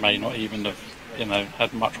and they may not even have, you know,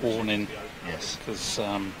 had much warning. Yes. Because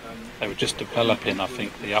they were just developing, I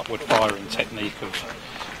think, the upward firing technique of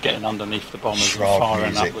getting underneath the bombers and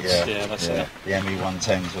firing upwards. Yeah, that's it. The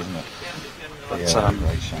ME-110s, wasn't it?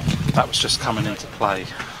 But that was just coming into play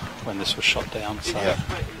when this was shot down. So. Yeah.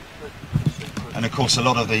 And of course, a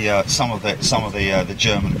lot of the some of the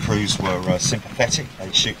German crews were sympathetic.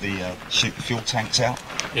 They'd shoot the fuel tanks out.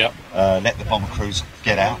 Yep. Let the bomber crews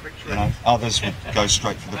get out. You know, others would go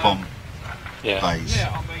straight for the bomb bays.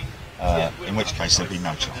 In which case there'd be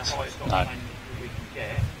no chance. No.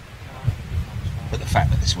 But the fact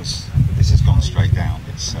that this has gone straight down,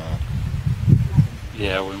 it's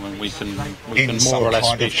when we can more or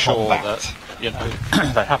less be sure that, you know,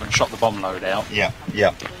 they haven't shot the bomb load out. Yeah,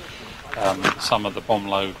 yeah. Some of the bomb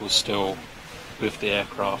load was still with the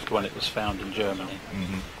aircraft when it was found in Germany,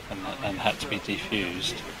 and had to be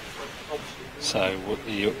defused. So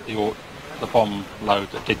the bomb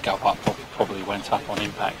load that did go up probably went up on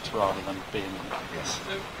impact rather than being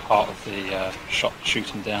part of the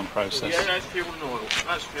shooting down process. Yeah, that's fuel and oil.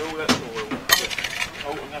 That's fuel, that's oil.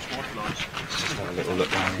 Oh, and that's modernised. Just have a little look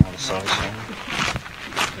down the other side.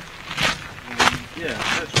 Yeah,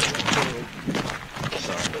 that's oil.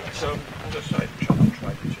 So, as I say, the truck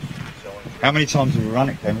trade is just designed. How many times have we run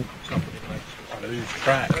it, Kevin? I lose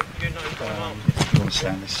track. You want to stay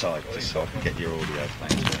on this side just so I can get your audio,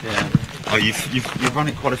 thanks. Yeah. Oh, you've run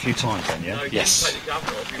it quite a few times then, yeah? Yes. Yeah,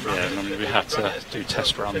 and I mean, we had to do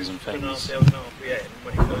test runs and things.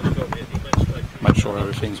 Make sure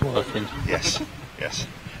everything's working. Yes, yes.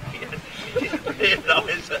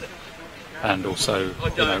 And also,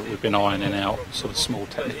 you know, we've been ironing out sort of small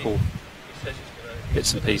technical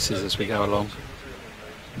bits and pieces as we go along.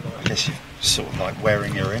 I guess you're sort of like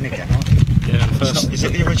wearing her in again, aren't you? Yeah, first, is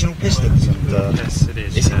it the original pistons? And, yes, it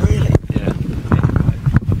is. Is it really? Yeah.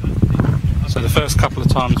 So the first couple of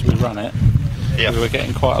times we run it, we were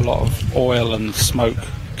getting quite a lot of oil and smoke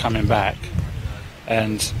coming back,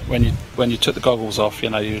 and when you took the goggles off, you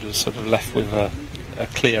know, you were sort of left with a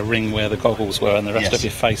clear ring where the goggles were, and the rest of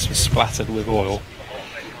your face was splattered with oil.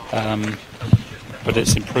 But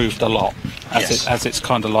it's improved a lot as it's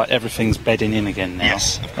kind of like everything's bedding in again now.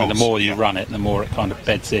 Yes, of course. And the more you run it, the more it kind of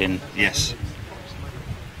beds in. Yes.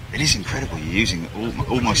 It is incredible. You're using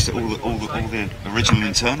almost all the original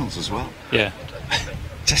internals as well. Yeah.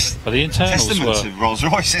 Just but the internals testament to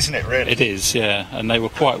Rolls-Royce, isn't it? Really. It is, yeah. And they were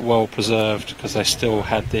quite well preserved because they still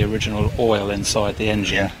had the original oil inside the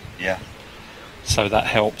engine. Yeah. Yeah. So that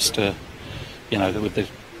helps to, you know,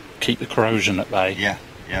 keep the corrosion at bay. Yeah.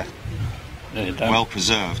 Yeah. Well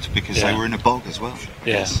preserved because they were in a bog as well.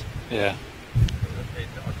 Yeah. Yes. Yeah.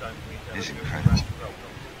 It's incredible.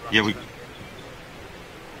 Yeah, we.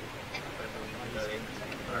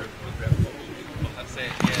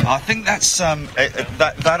 I think that's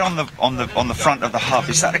that on the front of the hub.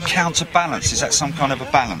 Is that a counterbalance? Is that some kind of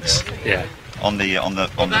a balance? Yeah. On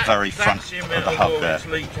the very front of the hub there.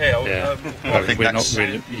 Yeah. I think we're not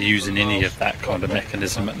really using any of that kind of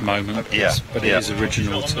mechanism at the moment. But it is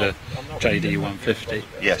original to JD 150.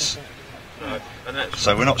 Yes.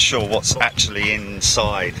 So we're not sure what's actually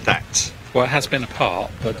inside that. Well, it has been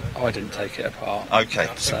apart, but I didn't take it apart. Okay.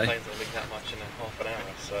 So.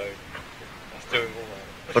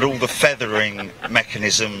 But all the feathering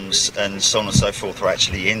mechanisms and so on and so forth are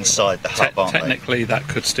actually inside the hub, aren't technically, that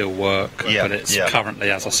could still work, but it's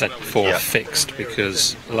currently, as I said before, fixed,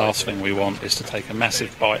 because the last thing we want is to take a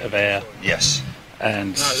massive bite of air. Yes.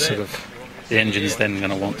 And sort of the engine's then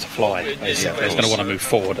going to want to fly. It's going to want to move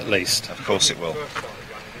forward at least. Of course it will.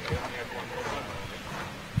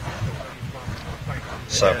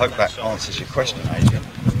 So I hope that answers your question, Adrian.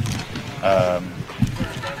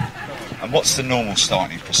 And what's the normal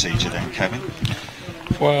starting procedure then, Kevin?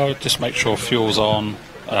 Well, just make sure fuel's on.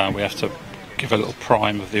 We have to give a little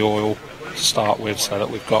prime of the oil to start with, so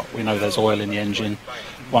that we know there's oil in the engine.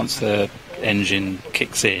 Once the engine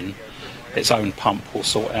kicks in, its own pump will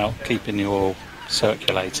sort out keeping the oil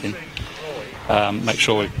circulating. Make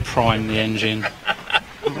sure we prime the engine,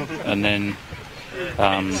 and then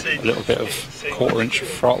a little bit of 1/4 inch of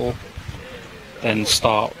throttle. Then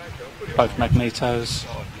start both magnetos.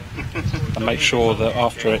 And make sure that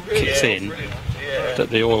after it kicks in, that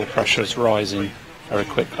the oil pressure is rising very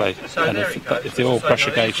quickly. And if the oil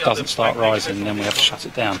pressure gauge doesn't start rising, then we have to shut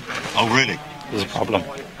it down. Oh, really? There's a problem.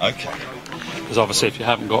 Okay. Because obviously, if you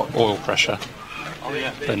haven't got oil pressure,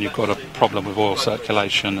 then you've got a problem with oil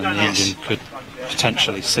circulation, and the engine could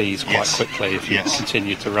potentially seize quite quickly if you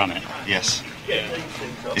continue to run it. Yes.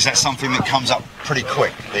 Is that something that comes up pretty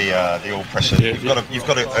quick? The oil pressure. Yeah, you've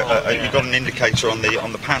got an indicator on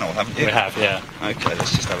the panel, haven't you? We have, yeah. Okay,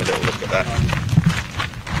 let's just have a little look at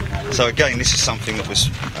that. So again, this is something that was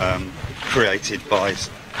created by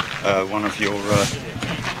one of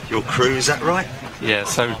your crew. Is that right? Yeah,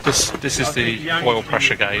 so this is the oil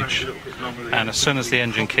pressure gauge, and as soon as the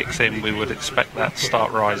engine kicks in, we would expect that to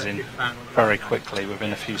start rising very quickly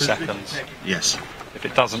within a few seconds. Yes. If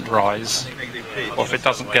it doesn't rise, or if it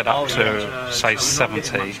doesn't get up to, say,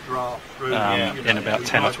 70 in about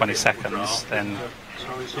 10 or 20 seconds, then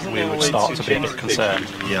we would start to be a bit concerned.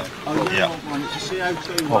 Yeah, yeah.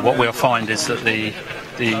 Well, what we'll find is that the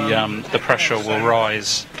pressure will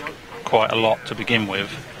rise quite a lot to begin with,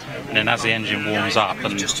 and then as the engine warms up,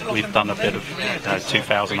 and we've done a bit of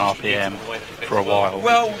 2,000 RPM for a while,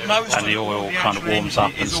 and the oil kind of warms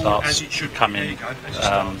up and starts becoming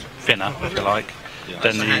thinner, if you like,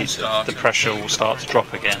 then the pressure will start to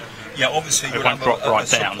drop again. Yeah, obviously it won't drop right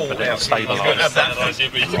down, but it'll stabilise.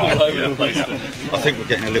 I think we're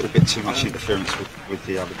getting a little bit too much interference with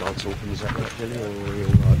the other guy talking. Is that right, Billy? Or are we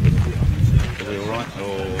all right? Are we all right?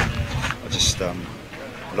 Or I just a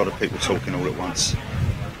lot of people talking all at once.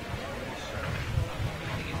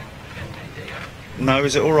 No,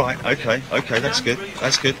 is it all right? Okay, okay, that's good.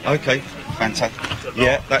 That's good. Okay, fantastic.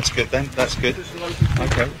 Yeah, that's good then. That's good.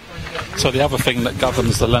 Okay. So the other thing that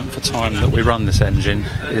governs the length of time that we run this engine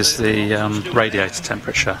is the radiator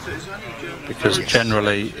temperature, because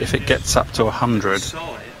generally if it gets up to 100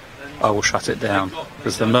 I will shut it down,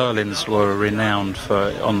 because the Merlins were renowned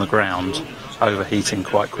for, on the ground, overheating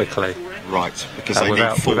quite quickly. Right, because they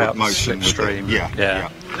need forward motion. Slipstream. Yeah.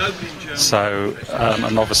 So,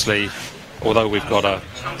 and obviously, although we've got a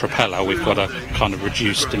propeller, we've got a kind of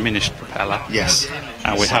reduced, diminished propeller. Yes.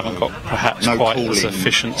 And we haven't got perhaps quite as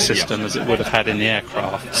efficient system as it would have had in the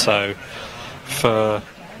aircraft. So, for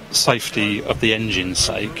safety of the engine's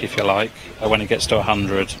sake, if you like, when it gets to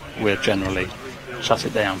 100, we'll generally shut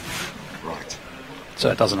it down. Right. So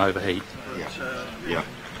it doesn't overheat. Yeah.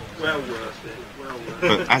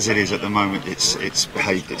 But as it is at the moment, it's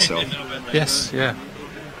behaved itself. Yes, yeah.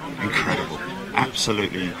 Incredible.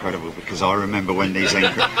 Absolutely incredible, because I remember when these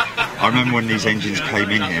engines came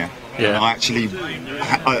in here, and I actually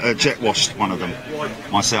jet washed one of them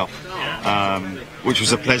myself, which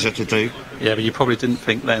was a pleasure to do. Yeah, but you probably didn't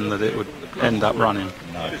think then that it would end up running.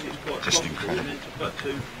 No, just incredible.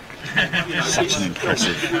 Such an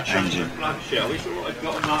impressive engine.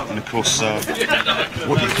 And of course,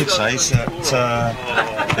 what you could say is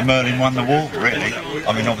that the Merlin won the war, really.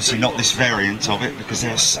 I mean, obviously not this variant of it, because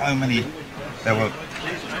there were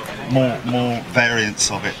more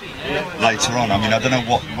variants of it later on. I mean, I don't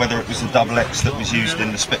know whether it was the double X that was used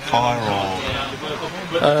in the Spitfire,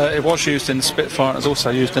 or... it was used in the Spitfire, and it was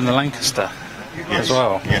also used in the Lancaster as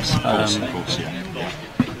well. Yes, of course, yeah.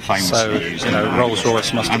 So,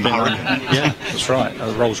 Rolls-Royce must have been... Yeah, that's right.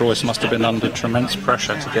 Rolls-Royce must have been under tremendous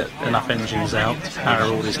pressure to get enough engines out to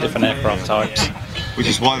power all these different aircraft types. Which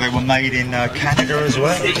is why they were made in Canada as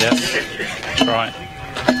well. Yes, that's right.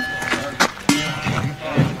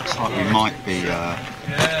 Looks like we might be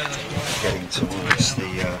getting towards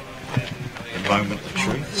the moment of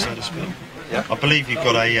truth, so to speak. Yeah. I believe you've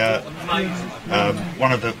got a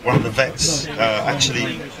one of the vets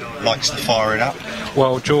actually likes to fire it up.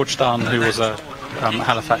 Well, George Dunn, who was a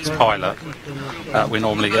Halifax pilot, we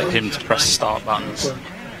normally get him to press the start buttons.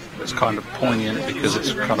 It's kind of poignant because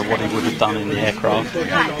it's kind of what he would have done in the aircraft.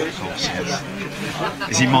 Yeah, of course, yes.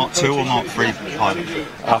 Is he Mark II or Mark III pilot?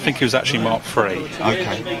 I think he was actually Mark III.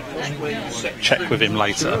 Okay. Check with him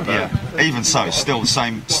later. But yeah. Even so, still the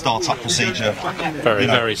same start-up procedure.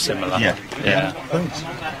 Very similar. Yeah.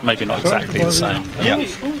 Maybe not exactly the same. Yeah.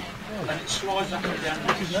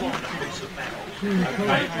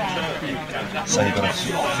 So you've got a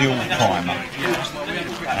fuel primer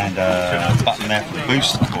and a button there for the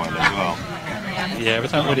booster coil as well. Yeah, we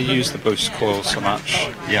don't really use the booster coil so much.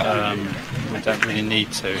 Yeah. We don't really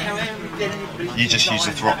need to. You just use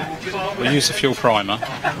the throttle? We use the fuel primer.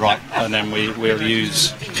 Right. And then we'll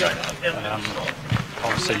use,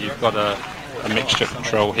 obviously you've got a mixture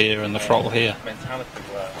control here and the throttle here.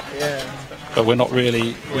 But we're not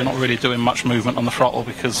really doing much movement on the throttle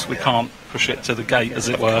because we can't push it to the gate, as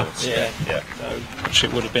it were. Which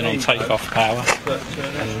it would have been on takeoff power.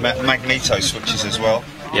 And magneto switches as well.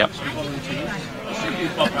 Yep.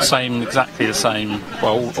 Exactly the same.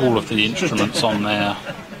 Well, all of the instruments on there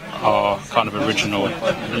are kind of original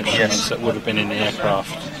instruments that would have been in the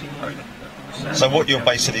aircraft. So what you're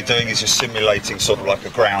basically doing is you're simulating sort of like a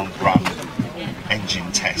ground run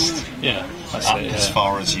engine test. Yeah, that's Up it. as Yeah.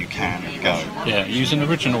 far as you can go. Yeah, using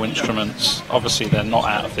original instruments. Obviously, they're not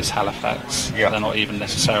out of this Halifax. Yeah. They're not even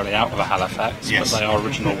necessarily out of a Halifax, Yes. but they are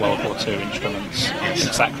original World War II instruments. Yes.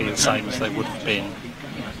 Exactly the same as they would have been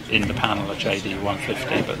in the panel of JD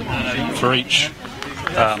 150. But for each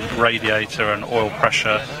radiator and oil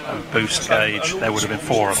pressure and boost gauge, there would have been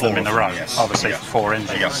four of them in a row. Yes. Obviously, Yeah. for four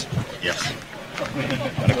engines. Yes, yes.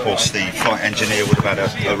 And of course the flight engineer would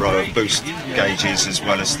have had a row of boost gauges, as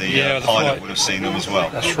well as the the pilot flight- would have seen them as well.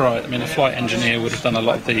 That's right. I mean, the flight engineer would have done a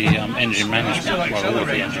lot of the engine management, well, all of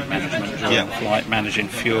the engine management during Yeah. the flight, managing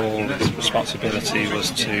fuel. His responsibility was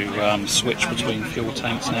to switch between fuel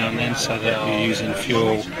tanks now and then, so that you're using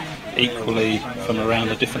fuel equally from around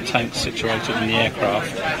the different tanks situated in the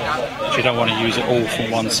aircraft. So you don't want to use it all from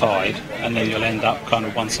one side, and then you'll end up kind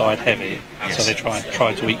of one side heavy. Yes. So they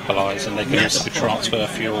try to equalise, and they can Yes. also transfer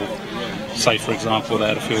fuel. Say, for example, they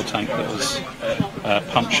had a fuel tank that was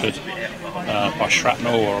punctured by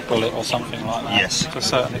shrapnel or a bullet or something like that. Yes. To a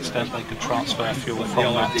certain extent, they could transfer fuel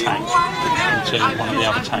from that tank into one of the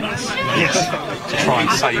other tanks. Yes. To try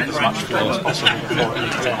and save as much fuel as possible before it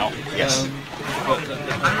leaks out. Yes.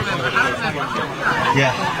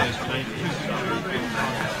 Yeah.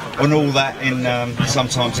 And all that in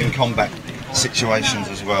sometimes in combat situations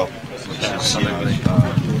as well. Which is, you know,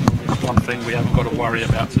 One thing we haven't got to worry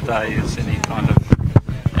about today is any kind of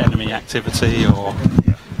enemy activity,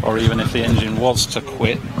 or even if the engine was to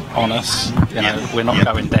quit on us, you know, we're not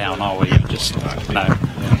going down, are we? Just no.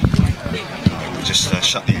 just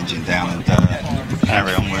shut the engine down and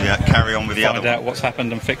carry on with the other Find out what's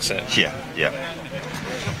happened and fix it. Yeah, yeah.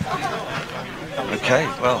 Okay,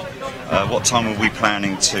 well, what time are we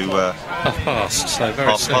planning to... 1:30, so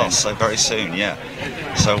very soon. 1:30, so very soon, yeah.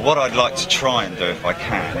 So what I'd like to try and do, if I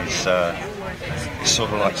can, is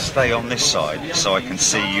sort of like stay on this side so I can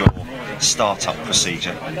see your start-up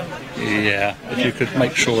procedure. Yeah, if you could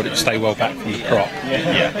make sure that you stay well back from the prop.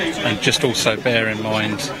 Yeah. And just also bear in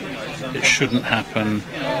mind, it shouldn't happen,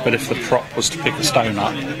 but if the prop was to pick a stone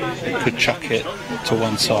up, it could chuck it to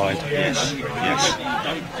one side. Yes, yes.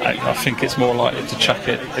 I think it's more likely to chuck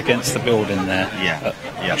it against the building there. Yeah,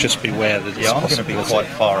 yeah. Just beware that it's Yeah, I'm going to be quite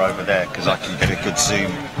far over there because I can get a good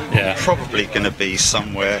zoom. Yeah. Probably going to be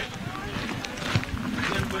somewhere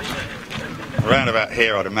around about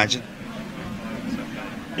here, I'd imagine.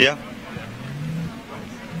 Yeah.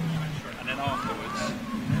 And then afterwards,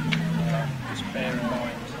 just bear in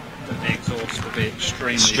mind that the exhaust will be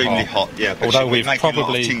extremely hot. Yeah. But Although she'll be we've making probably a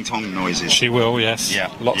lot of ting-tong noises. She will, yes. Yeah,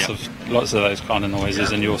 Lots yeah. of those kind of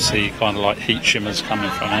noises, and you'll see kind of like heat shimmers coming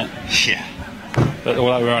from it. Yeah. But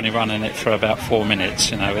although we're only running it for about 4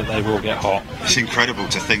 minutes, you know, they will get hot. It's incredible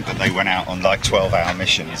to think that they went out on like 12-hour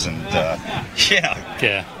missions and, you know,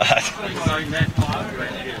 Yeah.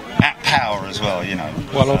 at power as well, you know.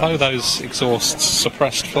 Well, although those exhausts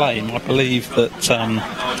suppressed flame, I believe that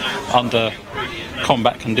under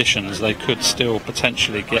combat conditions they could still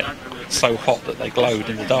potentially get so hot that they glowed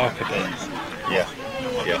in the dark a bit. Yeah,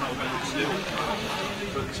 yeah.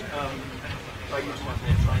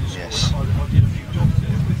 Yes.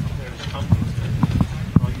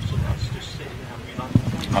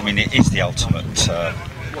 I mean, it is the ultimate, I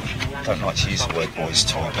don't like to use the word boys'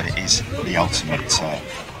 toy, but it is the ultimate,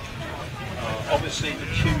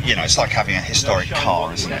 you know, it's like having a historic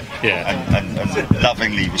car, isn't it? Yeah. And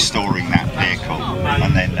lovingly restoring that vehicle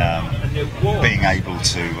and then being able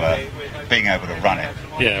to run it.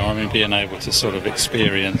 Yeah, I mean, being able to sort of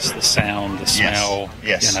experience the sound, the smell,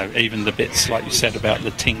 yes. you know, even the bits like you said about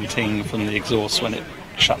the ting-ting from the exhaust when it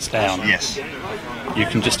shuts down. Yes. You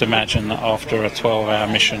can just imagine that after a 12-hour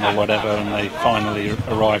mission or whatever, and they finally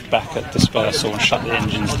arrived back at dispersal and shut the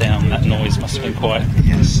engines down, that noise must have been quite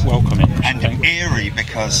welcoming. I And think. eerie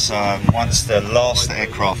because once the last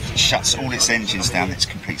aircraft shuts all its engines down, it's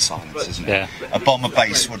complete silence, isn't it? Yeah. A bomber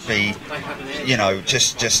base would be, you know,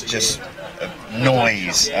 just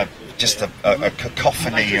noise, just a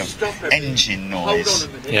cacophony of engine noise,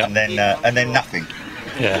 Yeah. and then nothing.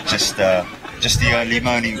 Yeah. Just the early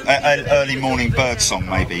morning bird song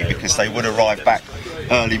maybe, because they would arrive back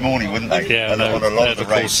early morning, wouldn't they? Yeah, on a lot of the they'd, of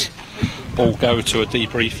race. course, all go to a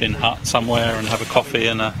debriefing hut somewhere and have a coffee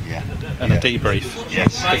and a debrief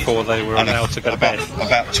Yes. before they were And allowed to go to bed.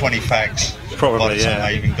 About 20 fags. Probably, by the time yeah.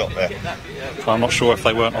 they even got there. I'm not sure if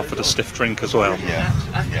they weren't offered a stiff drink as well. Yeah,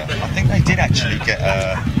 yeah. I think they did actually get.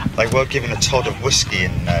 They were given a Todd of whiskey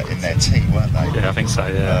in their tea, weren't they? Yeah, I think so.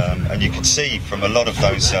 Yeah. And you can see from a lot of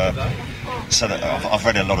those. So that I've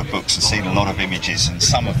read a lot of books and seen a lot of images, and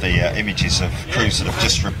some of the images of crews that have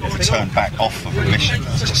just returned back off of a mission.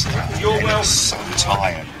 It's just they look so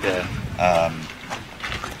tired. Yeah.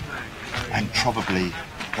 and probably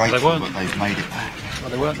grateful that they've made it back. Well,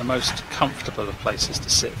 they weren't the most comfortable of places to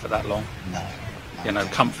sit for that long. No. You know,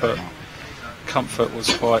 comfort was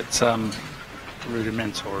quite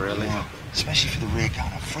rudimental, really. Yeah. Especially for the rear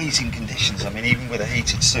gunner, freezing conditions. I mean, even with a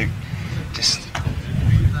heated suit, just.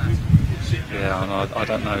 Yeah, and I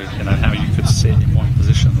don't know, you know, how you could sit in one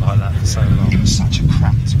position like that for so long. It was such a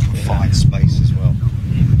cramped, confined space as well.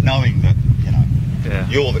 Knowing that, you know,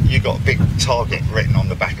 you got a big target written on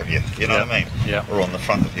the back of you. You know what I mean? Yeah. Or on the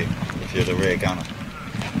front of you, if you're the rear gunner.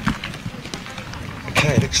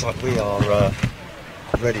 Okay, it looks like we are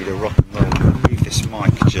ready to rock and roll. Move this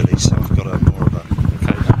mic, Julie, so I've got more of a.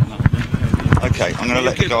 Okay, I'm going to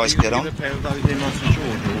let the guys get on.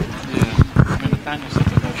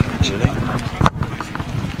 Julie.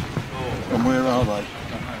 And where are they?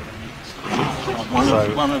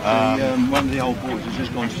 One of the old boys has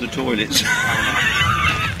just gone to the toilets.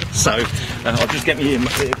 So I'll just get me in.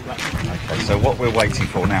 Okay, so what we're waiting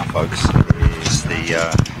for now, folks,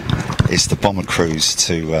 is the bomber crews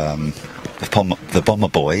to the bomber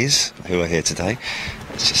boys who are here today.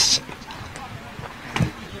 Let's just.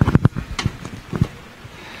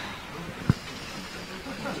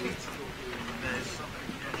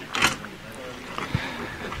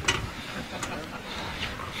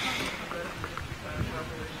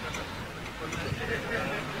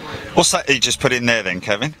 What's that you just put in there then,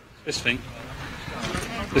 Kevin? This thing.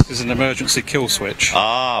 This is an emergency kill switch.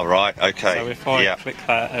 Ah, right, okay. So if I click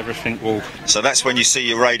that, everything will... So that's when you see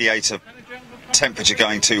your radiator temperature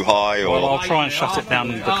going too high, or... Well, I'll try and shut it down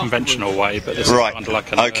the conventional way, but this is kind of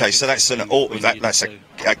like an... Okay, so that's a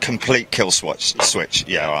complete kill switch.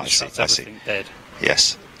 Yeah, right, I see. Everything dead.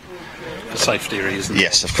 Yes. For safety reasons.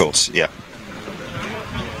 Yes, of course, yeah.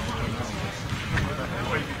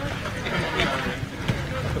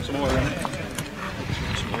 Put some oil in it.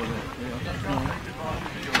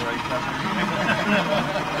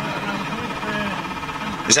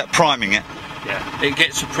 Is that priming it? Yeah. It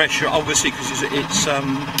gets the pressure, obviously, because it's a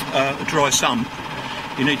dry sump.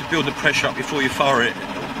 You need to build the pressure up before you fire it.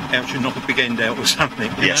 Else you knock a big end out or something.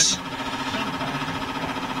 Yes. You know?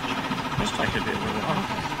 Let's take a bit of it.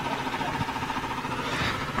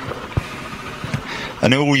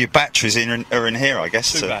 And all your batteries are in here, I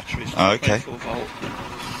guess. Two batteries. Oh, okay. 24 volt.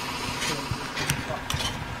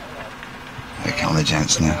 Okay, on the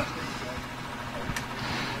gents now.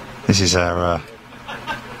 This is our.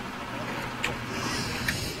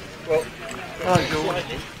 Well, hi George.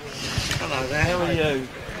 Hello there, how are you?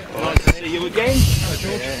 Nice to see you again. Hello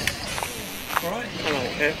George. Yeah. All right. Hello.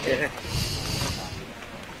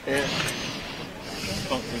 Yeah.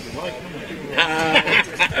 Can't think of life.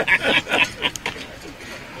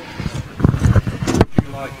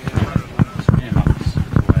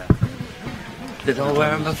 Did I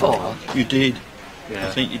wear them before? You did. Yeah.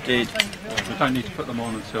 I think you did. We don't need to put them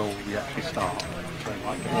on until we actually start.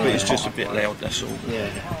 But it's just a bit loud, that's all. Yeah.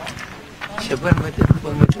 So when we do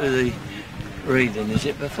the reading, is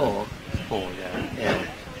it before? Before, yeah. Yeah.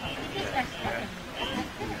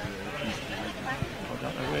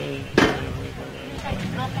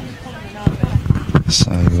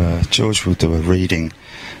 So George will do a reading,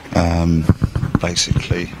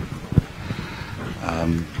 basically.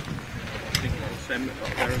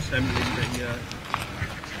 They're assembling the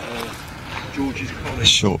George's A College.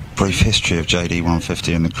 short, brief history of JD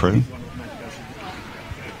 150 and the crew. I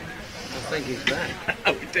think he's back.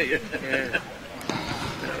 Oh, do you? Yeah.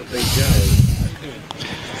 That would be Joe.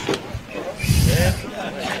 Yeah.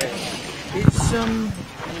 It's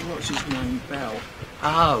what's his name? Bell.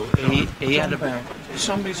 Oh, he had a.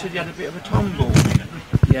 Somebody said he had a bit of a tumble.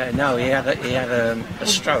 Yeah, no, he had a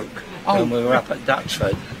stroke when we were up at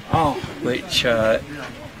Duxford. Oh. Which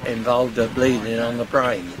involved a bleeding on the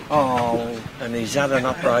brain. Oh. And he's had an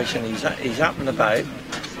operation. He's up and about,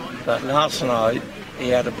 but last night he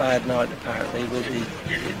had a bad night apparently.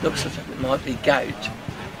 It looks as if it might be gout.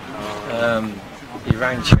 He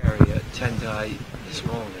rang Cherry at 10 to 8 this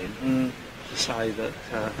morning to say that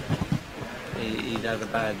he'd had a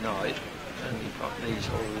bad night, and he got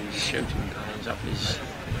all these shooting pains up his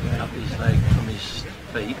leg from his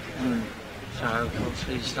feet. So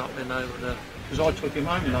obviously he's not been able to. Because I took him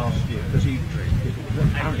home last year because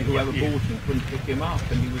apparently whoever bought him couldn't pick him up,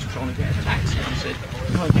 and he was trying to get a taxi. I said,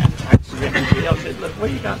 "No, I get a taxi." I said, "Look, where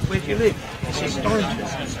do you live?" He said,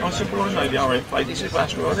 "Storrington." I said, "Well, I know the RF place." He said, "Well,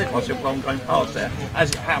 that's where I live." I said, "Well, I'm going past there." As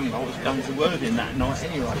it happened, I was going to Worthing that night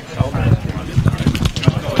anyway. So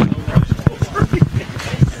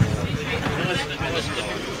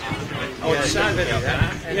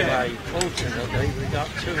Anyway, fortunately we got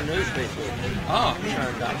 2 new people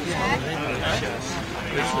turned up this morning,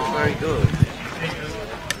 which was very good.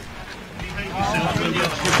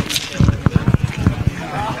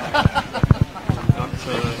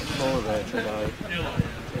 Four there today.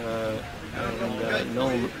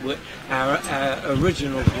 Our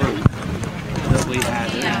original group that we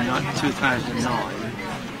had in 2009,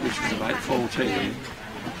 which was about 14,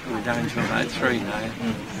 we're down to about 3 now.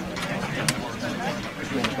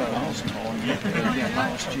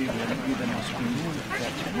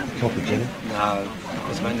 No, not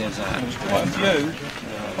as many as that. Quite a few.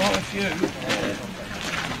 Quite a few.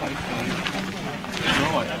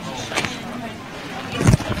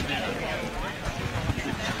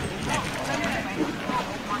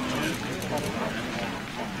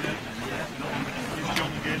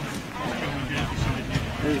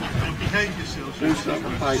 Who's got the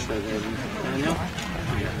paper then, Daniel?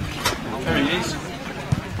 There he is. A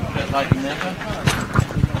bit late in there.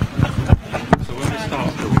 So when we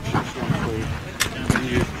start, when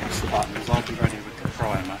you press the buttons, I'll be ready with the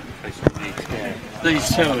primer in case we need to. Yeah. These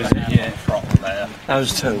two, is it? Yeah. Throttle there.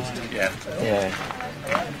 Those two. Yeah. Yeah.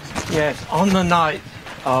 Yes, on the night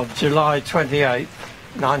of July 28,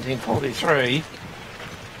 1943,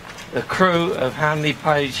 the crew of Hanley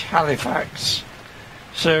Page Halifax,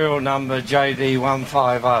 serial number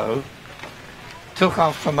JD150, took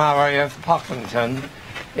off from RAF Pocklington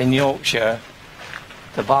in Yorkshire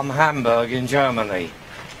to bomb Hamburg in Germany.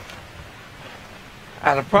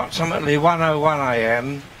 At approximately 1:01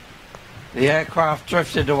 a.m, the aircraft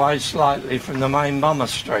drifted away slightly from the main bomber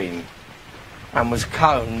stream and was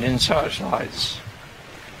coned in searchlights.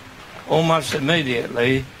 Almost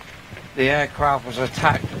immediately, the aircraft was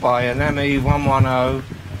attacked by an Me-110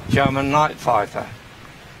 German night fighter,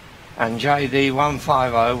 and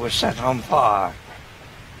JD150 was set on fire.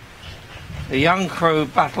 The young crew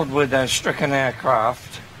battled with their stricken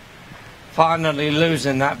aircraft, finally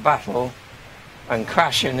losing that battle and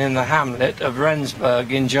crashing in the hamlet of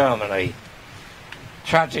Rendsburg in Germany.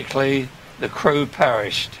 Tragically, the crew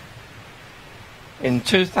perished. In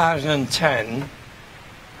 2010,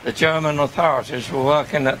 the German authorities were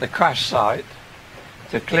working at the crash site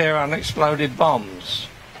to clear unexploded bombs.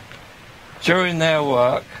 During their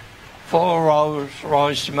work, 4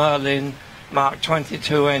 Rolls-Royce Merlin Mark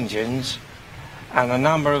 22 engines and a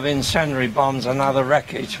number of incendiary bombs and other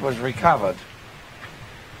wreckage was recovered.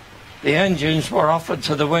 The engines were offered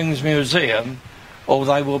to the Wings Museum, or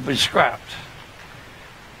they will be scrapped.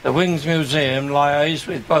 The Wings Museum liaised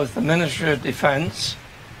with both the Ministry of Defence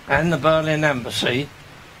and the Berlin Embassy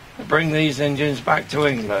to bring these engines back to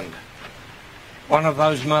England. One of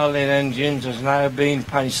those Merlin engines has now been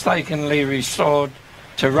painstakingly restored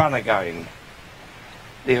to run again.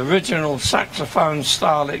 The original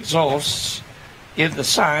saxophone-style exhausts give the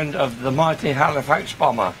sound of the mighty Halifax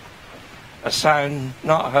bomber, a sound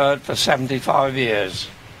not heard for 75 years.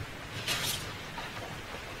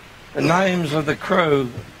 The names of the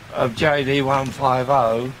crew of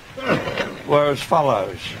JD150 were as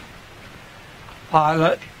follows: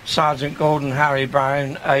 pilot Sergeant Gordon Harry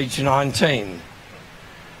Brown, age 19.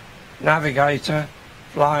 Navigator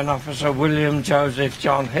Flying Officer William Joseph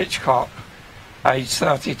John Hitchcock, age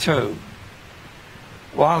 32.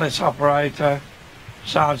 Wireless Operator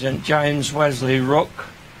Sergeant James Wesley Rook,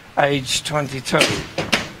 age 22.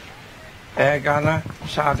 Air Gunner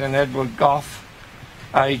Sergeant Edward Goff,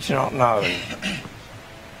 age not known.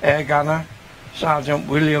 Air Gunner Sergeant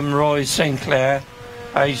William Roy Sinclair,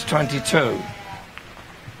 age 22.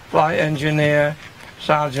 Flight Engineer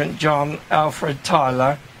Sergeant John Alfred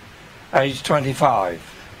Tyler, age 25.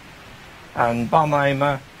 And Bomb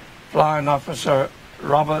Aimer Flying Officer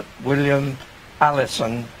Robert William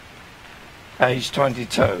Allison, age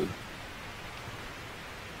 22.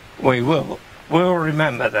 We'll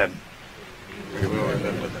remember them. We will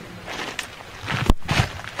remember them.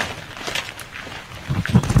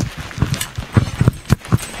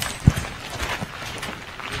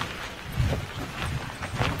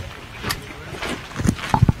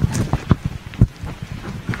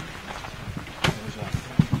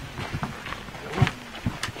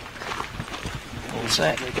 All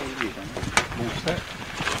set. All set.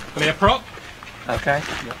 Clear prop. Okay.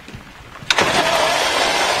 Yep.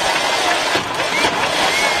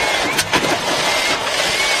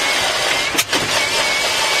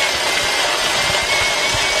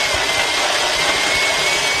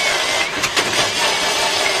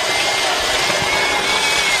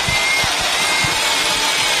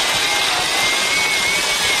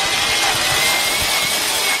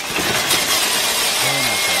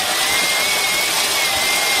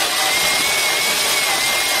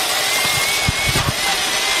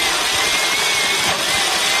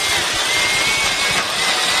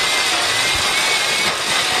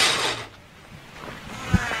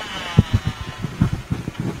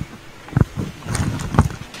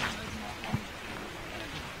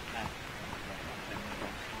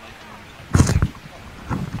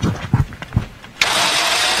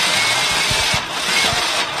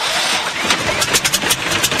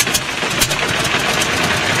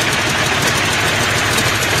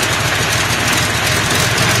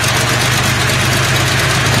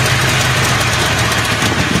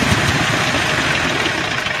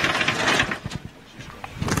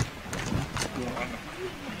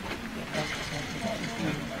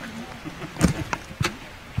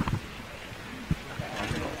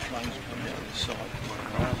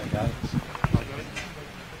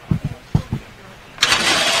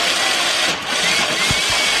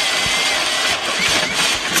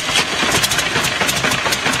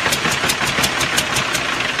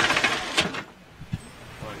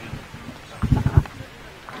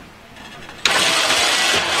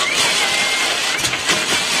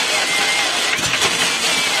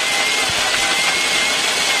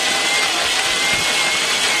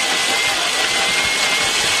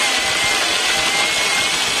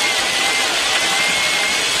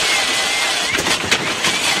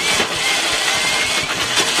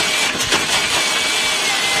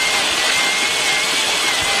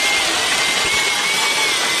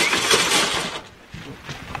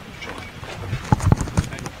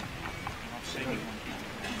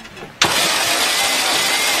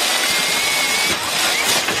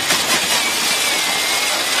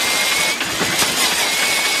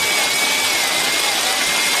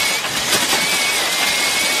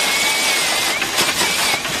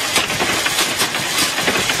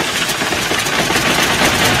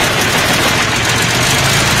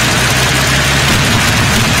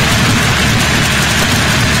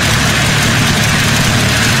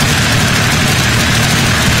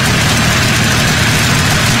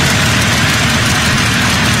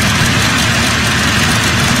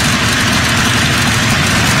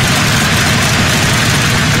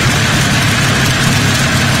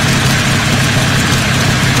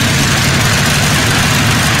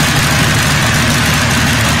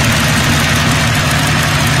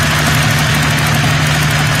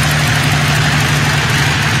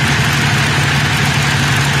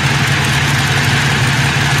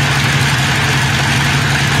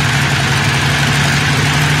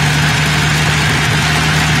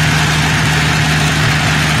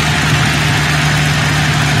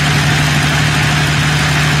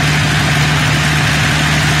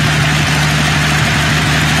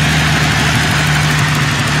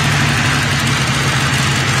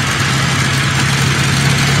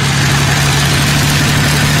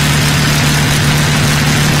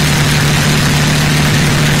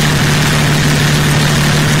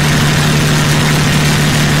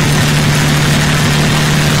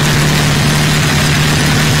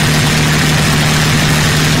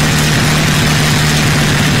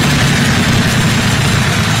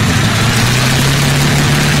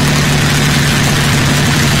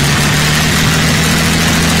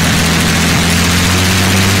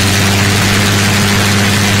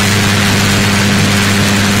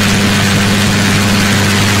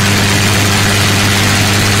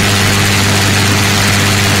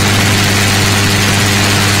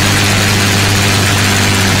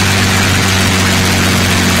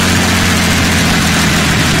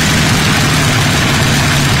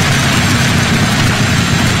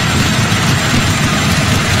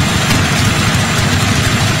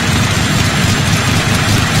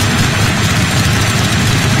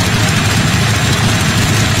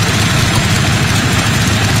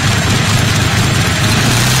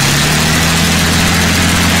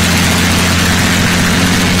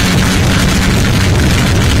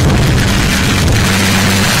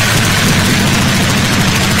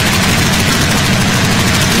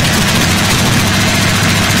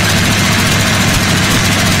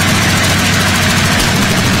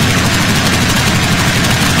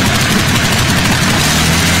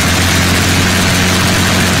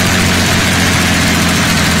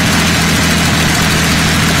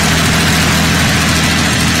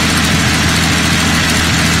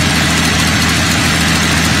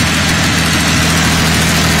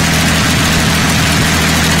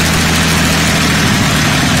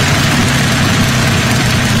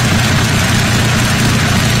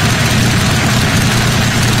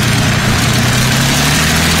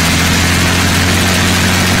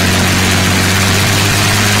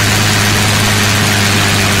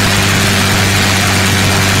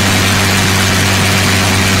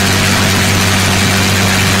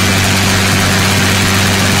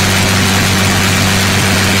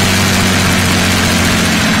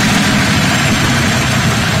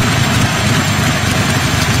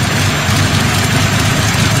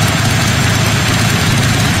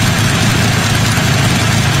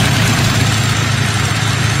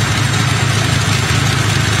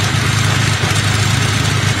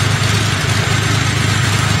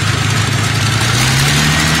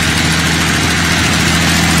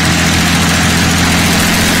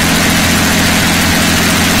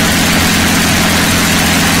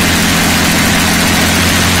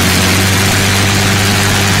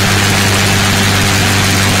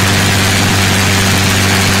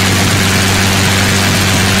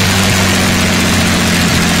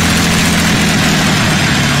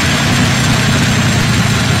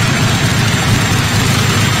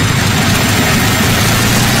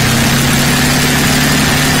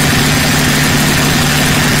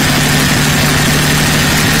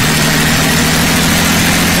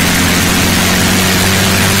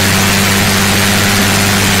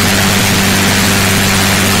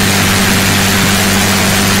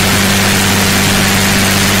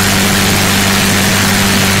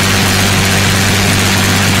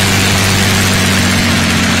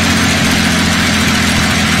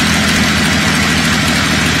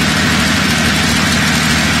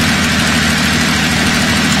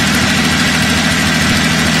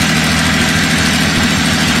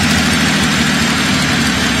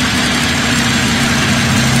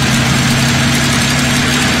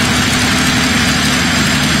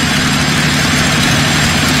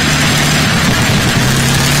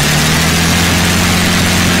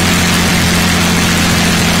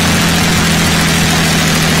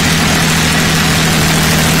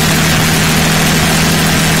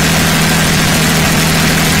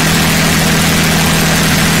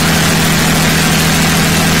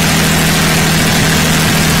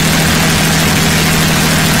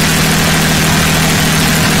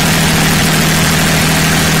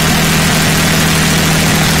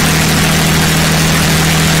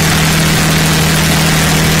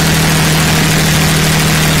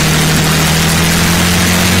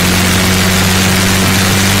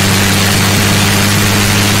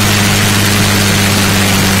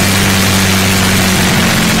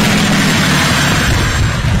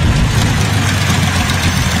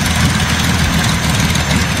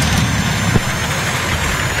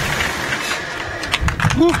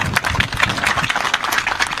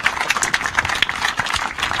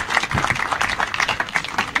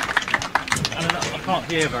 can't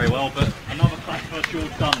hear very well, but another clap for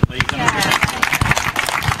George Dunn, please.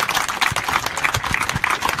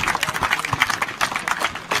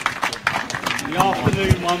 The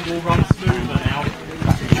afternoon one will run smoother now.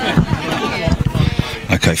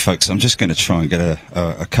 Okay, folks, I'm just going to try and get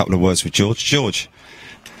a couple of words with George. George,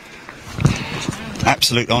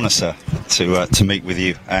 absolute honour, sir, to meet with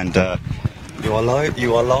you, and you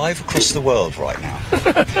are live across the world right now.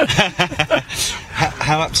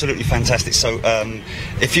 How absolutely fantastic! So,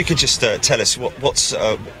 if you could just tell us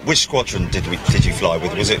which squadron did you fly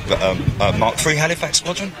with? Was it Mark III Halifax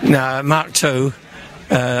Squadron? No, Mark II.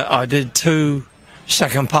 I did 2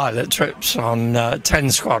 second pilot trips on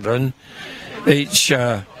 10 Squadron.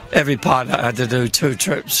 Every pilot had to do 2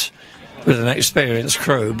 trips with an experienced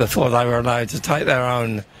crew before they were allowed to take their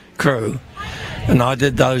own crew. And I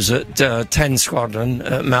did those at 10 Squadron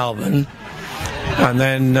at Merlin. And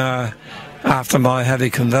then after my heavy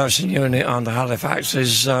conversion unit on the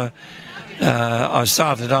Halifaxes, I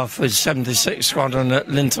started off with 76 Squadron at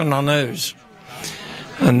Linton-on-Ouse.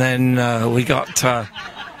 And then we got,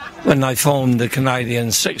 when they formed the Canadian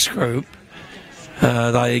 6th Group,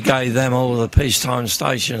 they gave them all the peacetime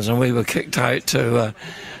stations, and we were kicked out to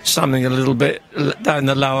something a little bit down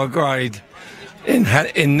the lower grade in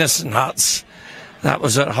Nissen huts. That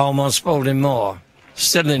was at Holme on Spalding Moor,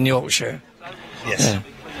 still in Yorkshire. Yes. Yeah.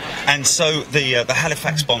 And so the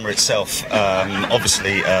Halifax bomber itself,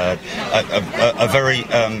 obviously a very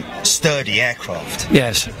sturdy aircraft.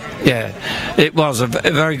 Yes, yeah, it was a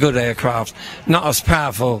very good aircraft. Not as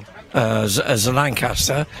powerful as a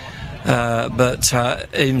Lancaster, but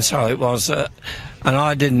even so, it was. And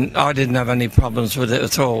I didn't have any problems with it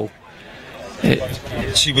at all.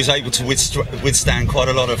 She was able to withstand quite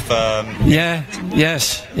a lot of.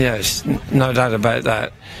 Yes, no doubt about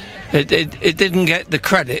that. It didn't get the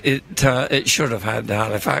credit it should have had, the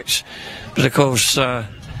Halifax, but of course there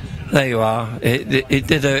you are. It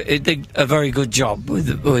did a very good job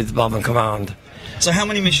with Bomber Command. So how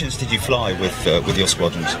many missions did you fly with your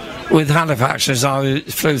squadrons? With Halifaxes, I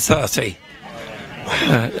flew 30.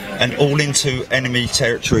 And all into enemy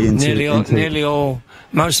territory? Nearly all.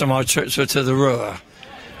 Most of my trips were to the Ruhr.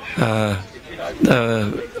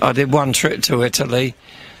 I did 1 trip to Italy,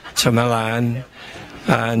 to Milan,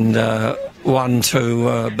 and 1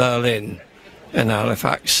 to Berlin in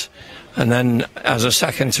Halifax. And then as a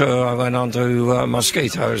second tour I went on to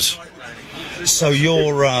Mosquitoes. So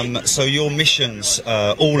your missions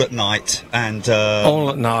all at night, and all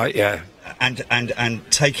at night, yeah. And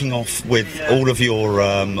taking off with all of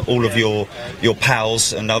your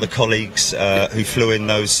pals and other colleagues who flew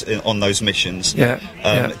on those missions. Yeah,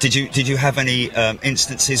 yeah. Did you have any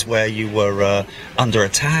instances where you were under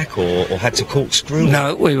attack or had to corkscrew?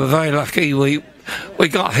 No, we were very lucky. We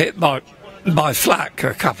got hit by flak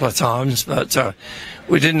a couple of times, but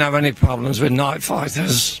we didn't have any problems with night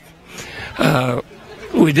fighters.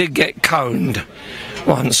 We did get coned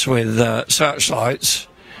once with searchlights,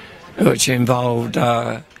 which involved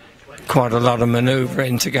quite a lot of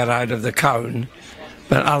manoeuvring to get out of the cone.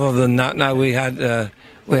 But other than that, no, we had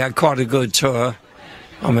quite a good tour.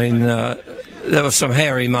 I mean, there were some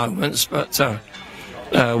hairy moments, but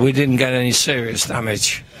we didn't get any serious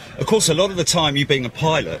damage. Of course, a lot of the time, you being a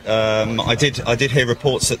pilot, I did hear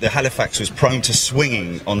reports that the Halifax was prone to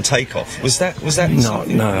swinging on takeoff. Was that? No.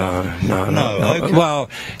 Okay. Well,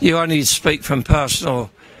 you only speak from personal.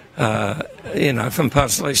 From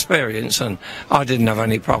personal experience, and I didn't have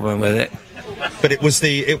any problem with it. But it was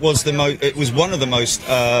one of the most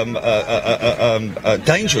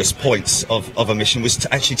dangerous points of a mission, was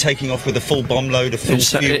actually taking off with a full bomb load, a full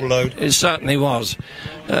fuel load. It certainly was.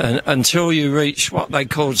 Until you reach what they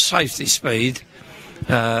called safety speed,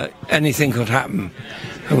 anything could happen,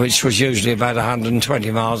 which was usually about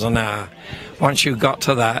 120 miles an hour. Once you got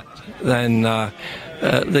to that, then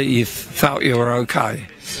you felt you were okay.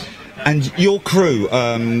 And your crew,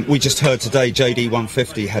 we just heard today, JD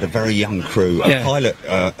 150 had a very young crew, a pilot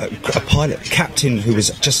captain who was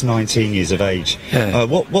just 19 years of age. Yeah.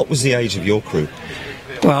 What was the age of your crew?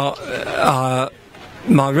 Well,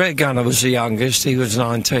 my rear gunner was the youngest, he was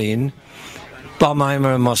 19. Bomb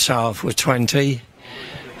aimer and myself were 20.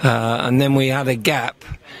 And then we had a gap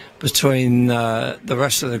between the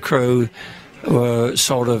rest of the crew, were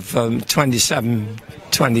sort of 27,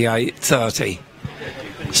 28, 30.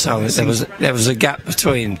 So there was a gap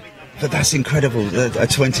between. But that's incredible, a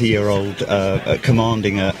 20-year-old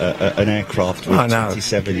commanding an aircraft with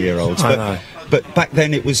 27-year-olds. I know. But back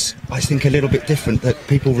then it was, I think, a little bit different, that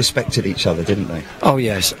people respected each other, didn't they? Oh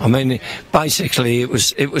yes, I mean, basically it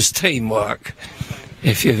was teamwork.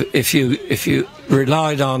 if you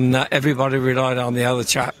relied on everybody relied on the other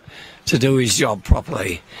chap to do his job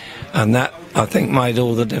properly, and that I think made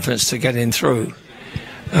all the difference to getting through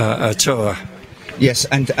a tour. Yes,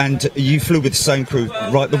 and you flew with the same crew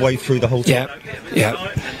right the way through the whole tour? Yeah.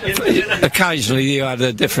 Occasionally you had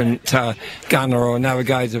a different gunner or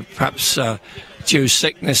navigator, perhaps due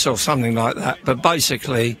sickness or something like that, but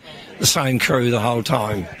basically the same crew the whole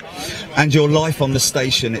time. And your life on the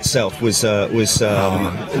station itself was I've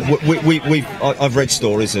read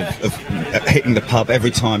stories of hitting the pub every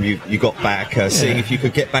time you got back, seeing if you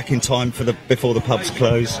could get back in time for before the pubs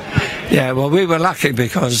close. Yeah, well, we were lucky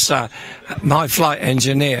because my flight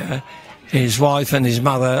engineer, his wife and his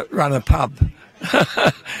mother ran a pub.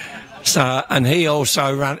 So, and he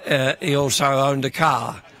also owned a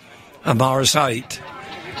car, a Morris 8.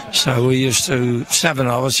 So we used to, 7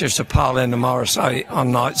 of us used to pile in the Morris 8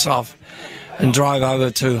 on nights off and drive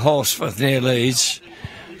over to Horsforth near Leeds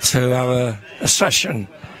to have a session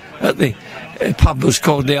at the pub was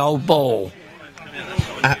called the Old Ball.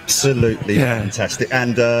 Absolutely fantastic.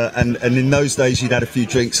 And in those days you'd had a few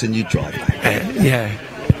drinks and you'd drive back.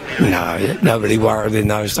 No, nobody worried in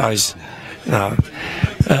those days. No.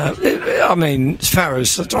 I mean,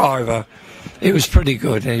 Farrow's the driver. He was pretty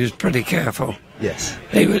good. He was pretty careful. Yes.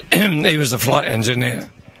 He was the flight engineer.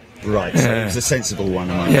 Right, so he was a sensible one.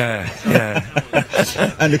 Yeah.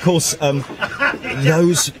 And of course, the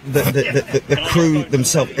crew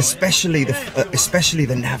themselves, especially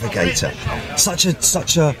the navigator, such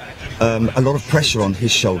a lot of pressure on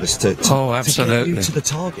his shoulders to get you to the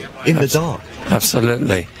target in the dark.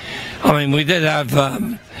 Absolutely. I mean, we did have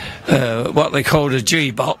what they called a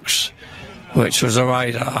G box, which was a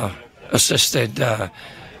radar assisted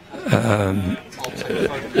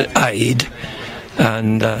aid,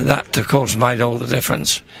 and that of course made all the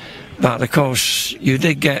difference. But of course you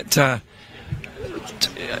did get that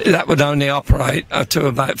would only operate to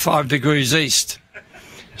about 5 degrees east,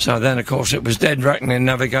 so then of course it was dead reckoning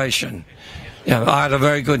navigation. I had a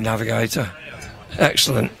very good navigator,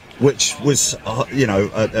 excellent. Which was,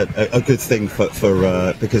 a good thing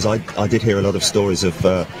for because I did hear a lot of stories of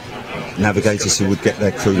navigators who would get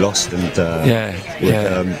their crew lost and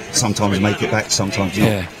would sometimes make it back, sometimes not.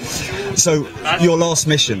 Yeah. So, your last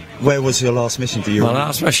mission, where was your last mission? Do you remember? My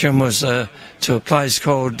last mission was to a place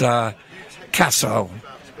called Cassel,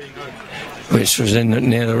 which was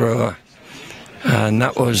near the Ruhr, and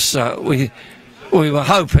that was we were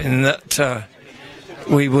hoping that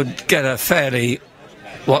we would get a fairly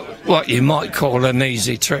what you might call an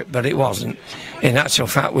easy trip, but it wasn't. In actual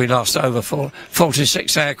fact, we lost over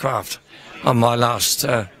 46 aircraft on my last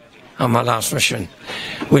mission.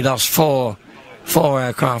 We lost four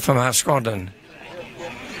aircraft from our squadron.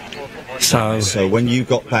 So when you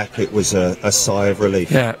got back, it was a sigh of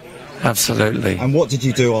relief. Yeah, absolutely. And what did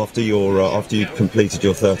you do after you completed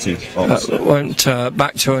your 30 ops? Went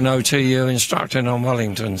back to an OTU instructing on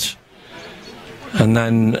Wellingtons, and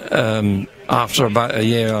then after about a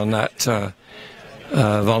year on that,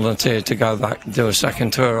 volunteered to go back and do a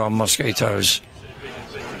second tour on Mosquitoes.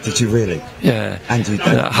 Did you really? Yeah. And you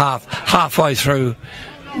halfway through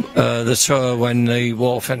the tour when the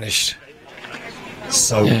war finished.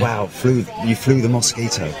 So wow, you flew the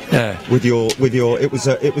Mosquito. Yeah. With your it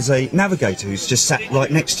was a navigator who's just sat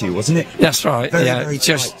right next to you, wasn't it? That's right. Very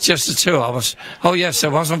just the two of us. Oh yes,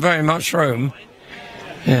 there wasn't very much room.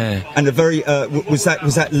 Yeah. And a very was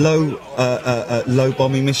that low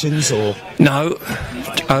bombing missions or no?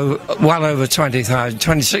 Well over 20,000,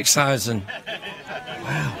 26,000.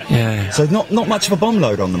 Wow. Yeah. So not much of a bomb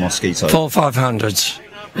load on the Mosquito. 4 500s.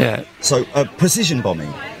 Yeah. So precision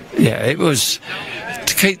bombing. Yeah, it was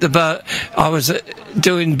to keep I was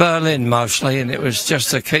doing Berlin mostly, and it was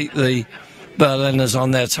just to keep the Berliners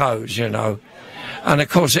on their toes, And of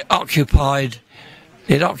course, it occupied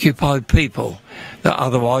people that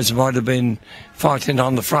otherwise might have been fighting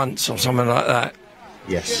on the fronts or something like that.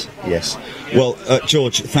 Yes. Well,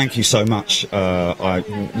 George, thank you so much.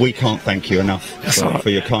 We can't thank you enough for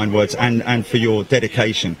your kind words and for your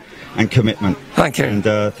dedication and commitment. Thank you. And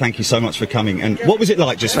thank you so much for coming. And what was it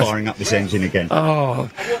like just firing up this engine again? Oh,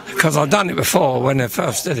 because I've done it before when I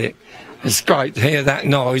first did it. It's great to hear that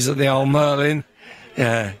noise of the old Merlin.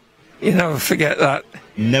 Yeah, you never forget that.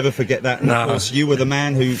 Never forget that. And no. Of course, you were the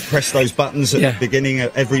man who pressed those buttons at the beginning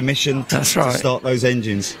of every mission to start those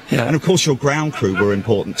engines. Yeah. And of course, your ground crew were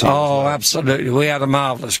important too. Oh, absolutely. We had a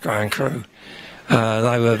marvellous ground crew.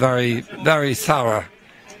 They were very, very thorough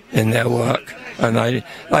in their work, and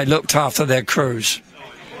they looked after their crews.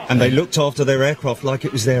 And they looked after their aircraft like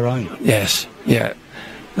it was their own. Yes, yeah.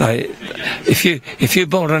 If you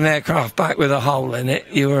brought an aircraft back with a hole in it,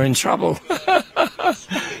 you were in trouble.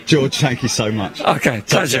 George, thank you so much. Okay,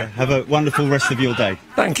 pleasure. Have a wonderful rest of your day.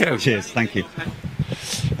 Thank you. Cheers, thank you.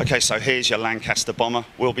 Okay, so here's your Lancaster bomber.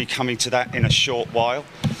 We'll be coming to that in a short while.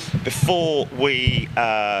 Before we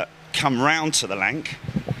come round to the Lanc,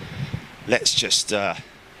 let's just have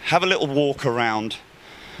a little walk around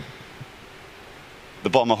the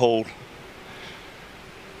bomber hall.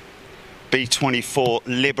 B-24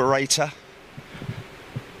 Liberator,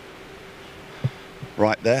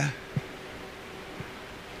 right there.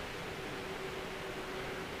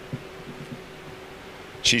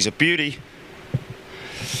 She's a beauty.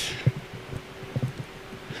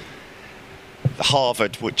 The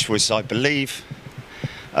Harvard, which was, I believe,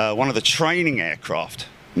 one of the training aircraft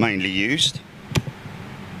mainly used.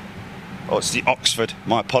 Oh, it's the Oxford,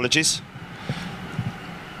 my apologies.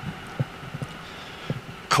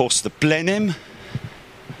 Of course, the Blenheim,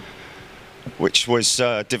 which was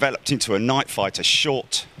developed into a night fighter,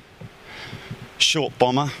 short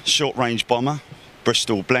bomber, short-range bomber,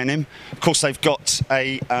 Bristol Blenheim. Of course, they've got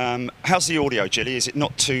a. How's the audio, Gilly? Is it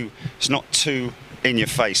not too? It's not too in your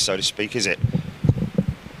face, so to speak, is it?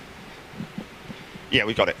 Yeah,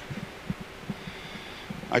 we got it.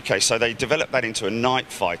 Okay, so they developed that into a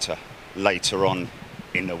night fighter later on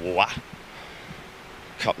in the war.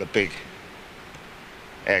 A couple of big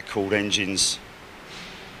air-cooled engines.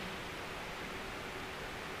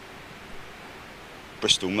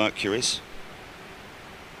 Bristol Mercuries.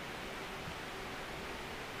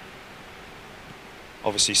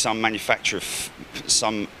 Obviously, some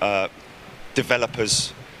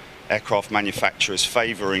developers, aircraft manufacturers,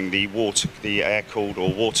 favouring the air-cooled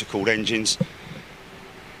or water-cooled engines.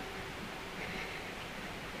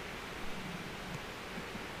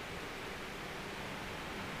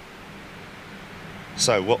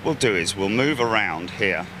 So what we'll do is we'll move around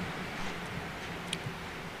here.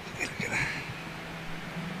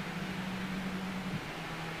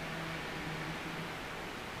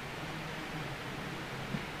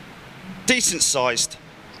 Decent sized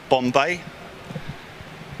bomb bay.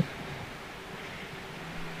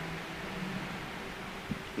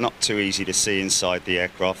 Not too easy to see inside the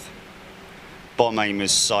aircraft. Bomb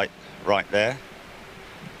aimer's sight right there.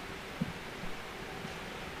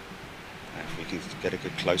 If we can get a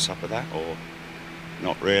good close up of that, or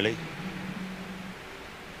not really.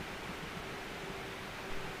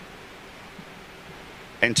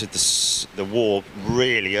 Entered the war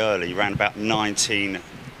really early, around about 19.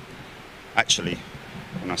 Actually,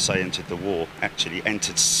 when I say entered the war, actually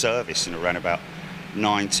entered service in around about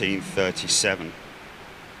 1937.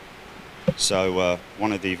 So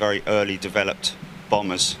one of the very early developed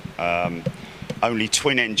bombers, only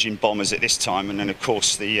twin engine bombers at this time, and then of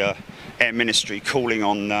course the Air Ministry calling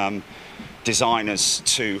on designers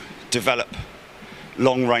to develop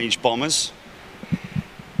long range bombers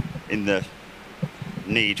in the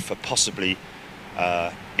need for possibly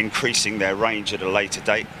increasing their range at a later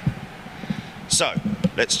date. So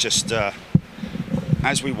let's just,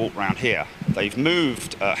 as we walk around here, they've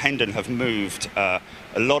moved, Hendon have moved a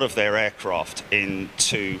lot of their aircraft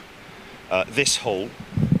into this hall,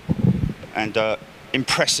 and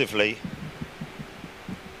impressively,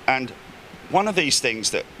 and one of these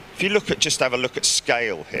things that, if you look at, just have a look at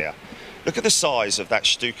scale here, look at the size of that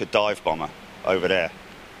Stuka dive bomber over there.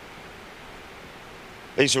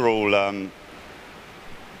 These are all,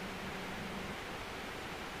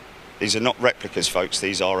 these are not replicas, folks,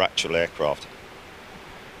 these are actual aircraft.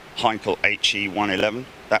 Heinkel HE-111,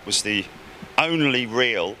 that was the only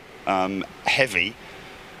real heavy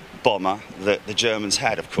bomber that the Germans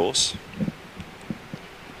had, of course.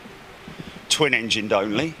 Twin-engined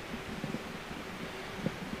only.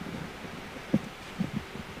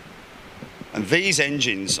 And these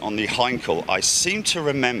engines on the Heinkel, I seem to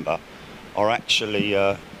remember, are actually,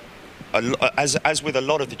 as with a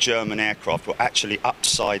lot of the German aircraft, were actually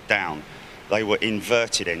upside down. They were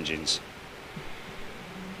inverted engines.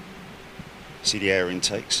 See the air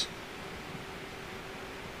intakes?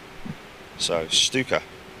 So Stuka,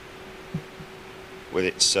 with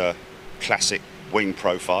its classic wing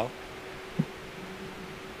profile.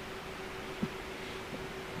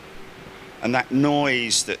 And that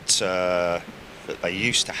noise that, that they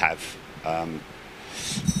used to have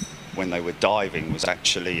when they were diving was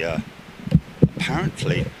actually,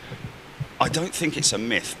 apparently, I don't think it's a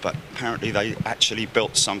myth, but apparently they actually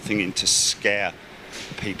built something in to scare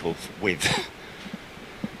people with.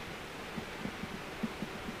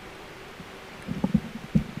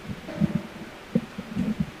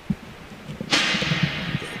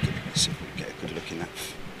 See if we can get a good look in that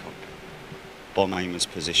bomb aimer's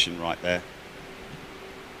position right there.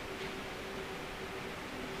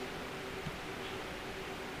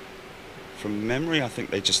 From memory, I think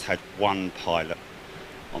they just had one pilot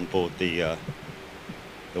on board the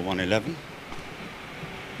 111.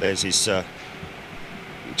 There's his. You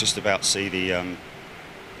can just about see the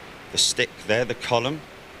stick there, the column.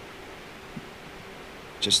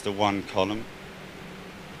 Just the one column.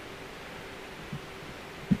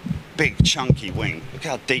 Big chunky wing. Look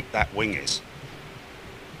how deep that wing is.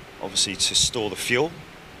 Obviously to store the fuel.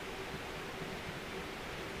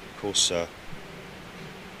 Of course,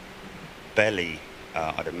 belly.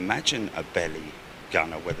 I'd imagine a belly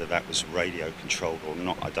gunner. Whether that was radio controlled or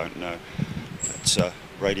not, I don't know. But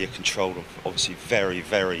radio controlled, obviously very,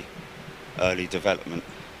 very early development.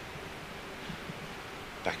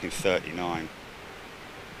 Back in '39.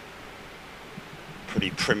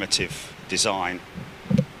 Pretty primitive design,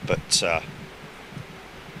 but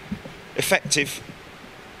effective.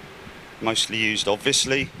 Mostly used,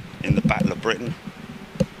 obviously, in the Battle of Britain.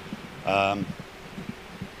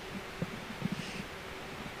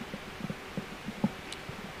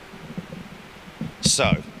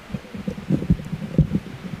 So,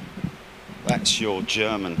 that's your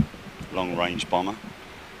German long-range bomber.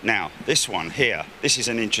 Now, this one here, this is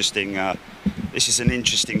an interesting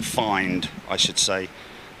find, I should say.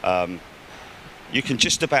 You can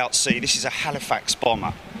just about see, this is a Halifax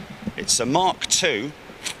bomber. It's a Mark II.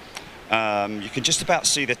 You can just about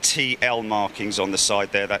see the TL markings on the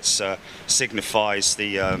side there. That signifies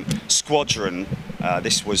the Squadron.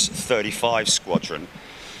 This was 35 Squadron.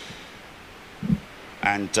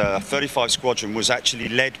 And 35 Squadron was actually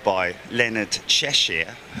led by Leonard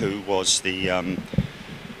Cheshire, who was the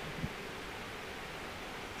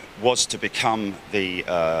was to become the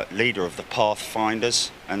leader of the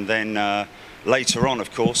Pathfinders. And then later on,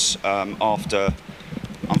 of course, after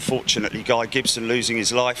unfortunately Guy Gibson losing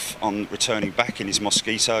his life on returning back in his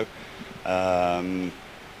Mosquito, Leonard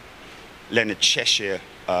Cheshire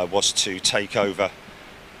was to take over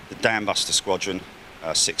the Dambuster Squadron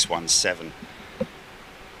 617.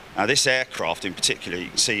 Now this aircraft in particular, you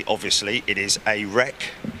can see obviously it is a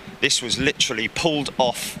wreck. This was literally pulled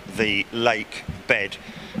off the lake bed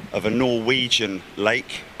of a Norwegian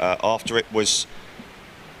lake after it was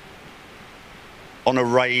on a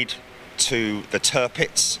raid to the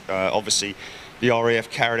Tirpitz. Obviously the RAF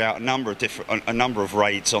carried out a number of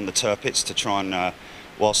raids on the Tirpitz to try and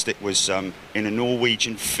whilst it was in a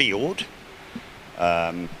Norwegian field.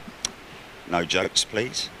 No jokes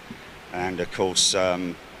please. And of course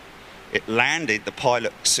it landed, the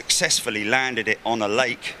pilot successfully landed it on a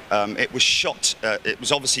lake. It was shot, it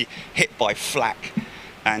was obviously hit by flak.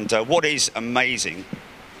 And what is amazing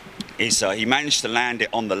is he managed to land it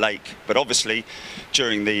on the lake. But obviously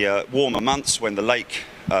during the warmer months when the lake,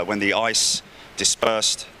 when the ice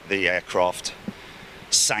dispersed, the aircraft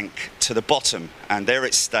sank to the bottom. And there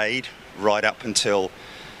it stayed right up until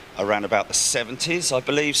around about the 70s, I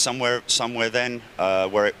believe, somewhere then,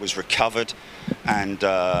 where it was recovered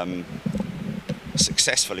and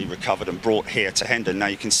successfully recovered and brought here to Hendon. Now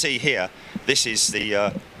you can see here, this is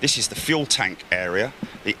the fuel tank area,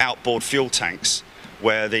 the outboard fuel tanks,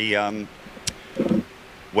 where the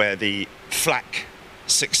flak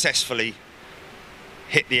successfully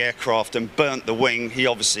hit the aircraft and burnt the wing. He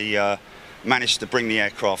obviously managed to bring the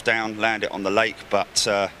aircraft down, land it on the lake, but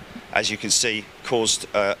as you can see, caused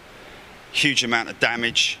a huge amount of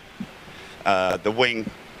damage. The wing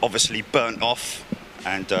obviously burnt off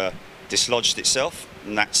and dislodged itself,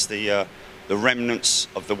 and that's the remnants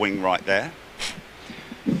of the wing right there.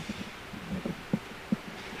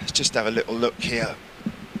 Let's just have a little look here.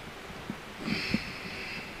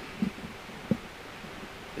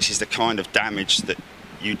 This is the kind of damage that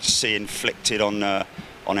you'd see inflicted on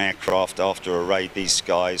aircraft after a raid. These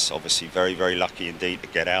guys obviously very, very lucky indeed to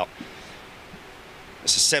get out.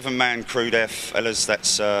 It's a 7-man crew there, fellas.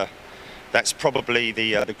 That's probably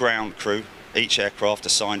the ground crew. Each aircraft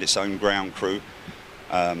assigned its own ground crew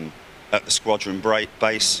at the squadron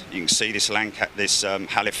base. You can see this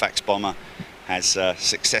Halifax bomber has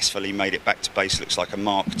successfully made it back to base. Looks like a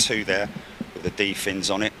Mark II there with the D fins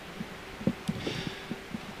on it.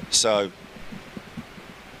 So,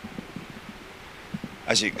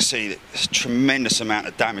 as you can see, there's a tremendous amount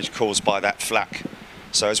of damage caused by that flak.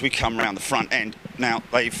 So as we come around the front end, now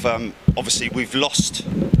they've obviously we've lost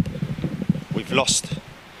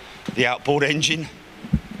the outboard engine,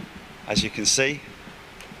 as you can see.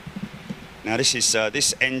 Now this is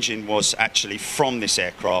this engine was actually from this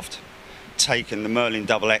aircraft, taken, the Merlin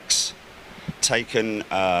XX, taken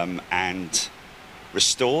and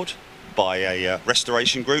restored by a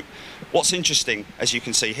restoration group. What's interesting, as you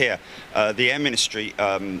can see here, the Air Ministry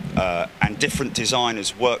and different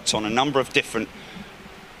designers worked on a number of different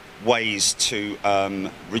ways to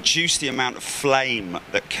reduce the amount of flame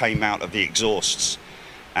that came out of the exhausts.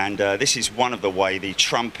 And this is one of the way, the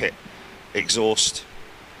trumpet exhaust,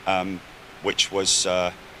 which was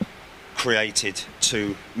created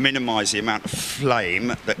to minimize the amount of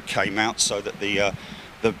flame that came out, so that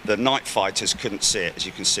the night fighters couldn't see it, as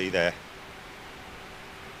you can see there.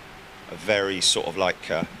 A very sort of like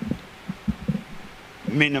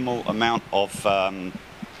minimal amount of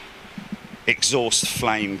exhaust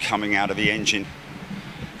flame coming out of the engine,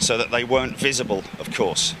 so that they weren't visible, of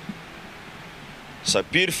course. So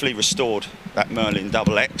beautifully restored, that Merlin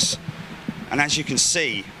XX. And as you can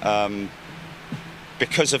see,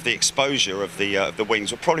 because of the exposure of the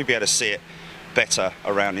wings, we'll probably be able to see it better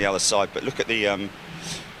around the other side. But look at the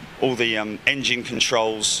all the engine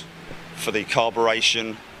controls for the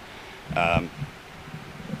carburation,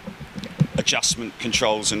 adjustment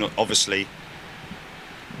controls, and obviously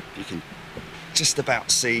you can just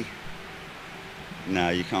about see. No,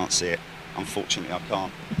 you can't see it. Unfortunately, I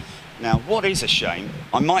can't. Now, what is a shame,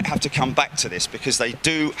 I might have to come back to this, because they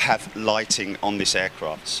do have lighting on this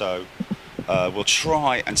aircraft. So we'll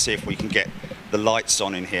try and see if we can get the lights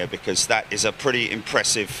on in here, because that is a pretty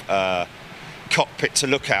impressive cockpit to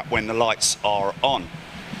look at when the lights are on.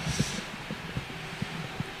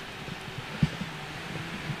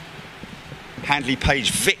 Handley Page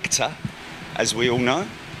Victor, as we all know.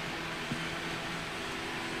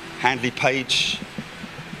 Handley Page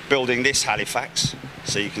building this Halifax.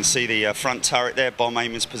 So you can see the front turret there, bomb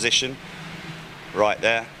aimer's position, right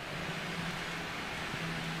there.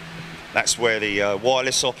 That's where the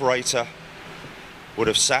wireless operator would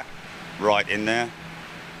have sat, right in there. You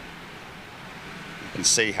can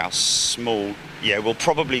see how small. Yeah, we'll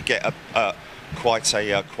probably get quite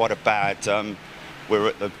a bad. We're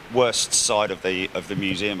at the worst side of the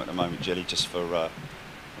museum at the moment, Jelly, just for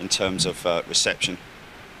in terms of reception.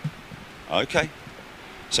 Okay,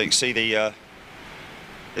 so you can see the.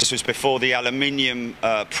 This was before the aluminium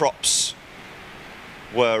props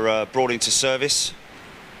were brought into service.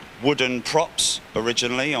 Wooden props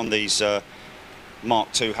originally on these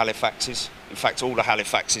Mark II Halifaxes. In fact, all the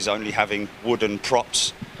Halifaxes only having wooden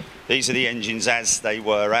props. These are the engines as they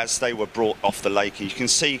were brought off the lake. You can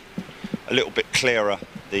see a little bit clearer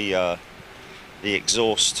the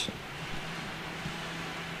exhaust.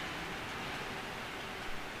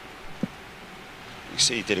 You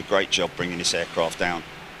see, he did a great job bringing this aircraft down.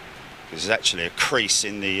 There's actually a crease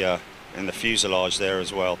in the fuselage there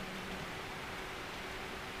as well.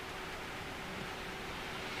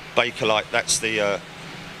 Bakelite, that's the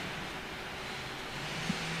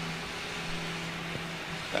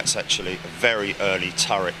that's actually a very early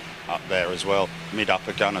turret up there as well,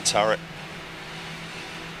 mid-upper gunner turret.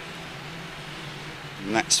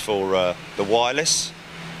 And that's for the wireless.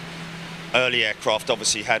 Early aircraft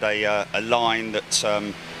obviously had a line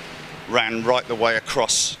that ran right the way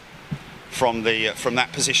across from that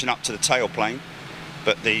position up to the tailplane,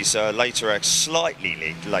 but these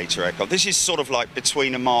slightly later aircraft. This is sort of like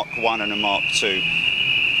between a Mark I and a Mark II.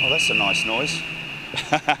 Oh, that's a nice noise.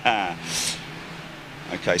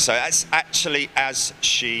 Okay, so that's actually as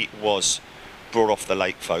she was brought off the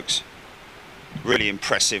lake, folks. Really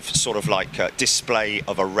impressive, sort of like display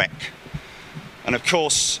of a wreck. And of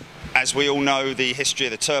course, as we all know, the history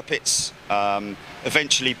of the Tirpitz,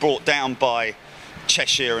 eventually brought down by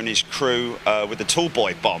Cheshire and his crew with the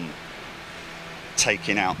Tallboy bomb,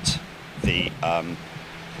 taking out the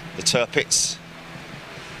Tirpitz.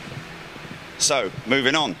 So,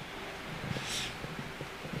 moving on.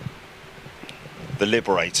 The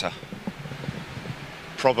Liberator.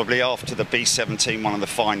 Probably after the B-17, one of the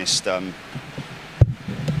finest and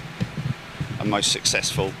most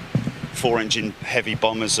successful four-engine heavy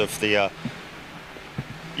bombers of the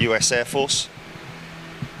US Air Force.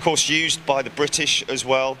 Of course, used by the British as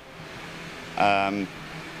well. And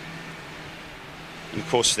of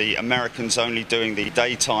course, the Americans only doing the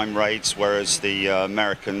daytime raids, whereas the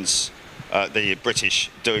the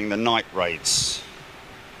British doing the night raids.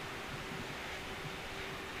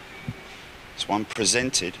 It's one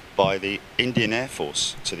presented by the Indian Air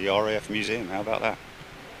Force to the RAF Museum. How about that?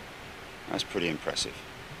 That's pretty impressive.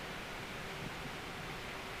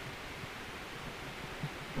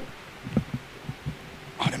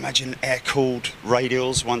 I'd imagine air-cooled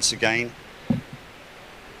radials once again.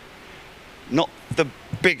 Not the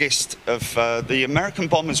biggest of the American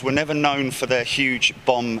bombers were never known for their huge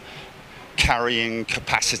bomb carrying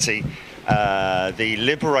capacity. The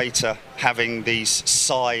Liberator having these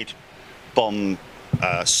side bomb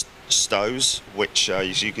stows, which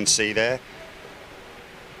as you can see there,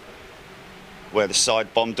 where the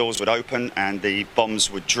side bomb doors would open and the bombs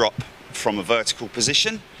would drop from a vertical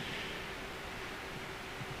position.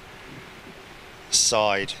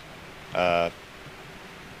 side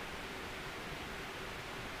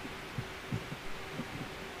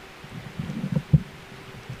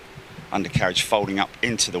undercarriage folding up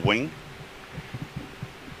into the wing,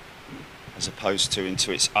 as opposed to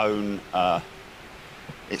into its own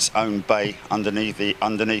bay underneath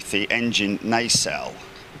the engine nacelle.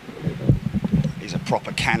 These are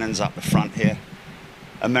proper cannons up the front here.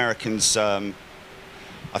 Americans, I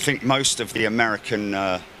think most of the American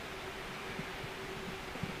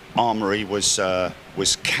armory was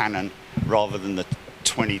cannon rather than the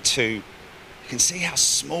 22. You can see how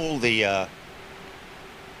small the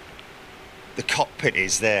cockpit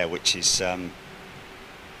is there, which is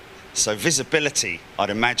so visibility, I'd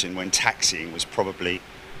imagine, when taxiing was probably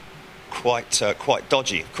quite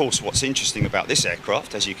dodgy. Of course, what's interesting about this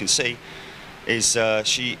aircraft, as you can see, is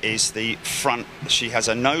she is the front. She has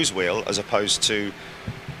a nose wheel, as opposed to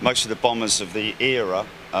most of the bombers of the era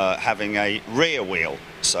having a rear wheel.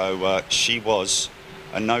 So she was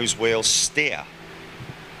a nose wheel steer.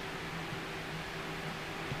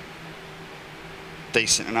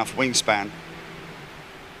 Decent enough wingspan.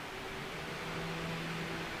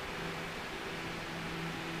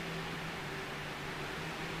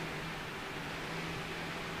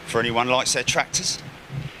 For anyone who likes their tractors,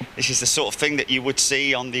 this is the sort of thing that you would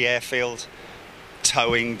see on the airfield,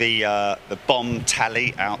 towing the bomb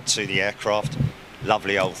tally out to the aircraft.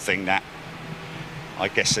 Lovely old thing, that. I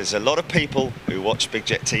guess there's a lot of people who watch Big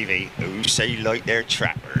Jet TV who say like their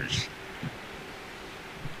tractors.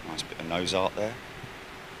 Nice bit of nose art there.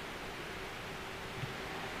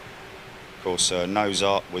 Of course, nose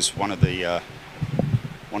art was one of the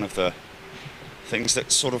things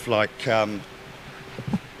that sort of like the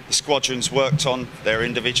squadrons worked on their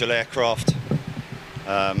individual aircraft.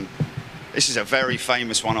 This is a very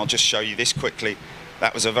famous one. I'll just show you this quickly.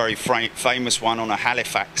 That was a very famous one on a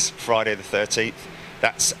Halifax, Friday the 13th.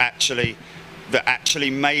 That actually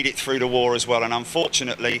made it through the war as well. And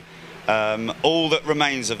unfortunately, all that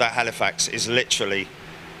remains of that Halifax is literally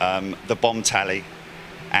the bomb tally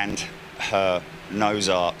and her nose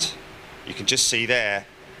art. You can just see there.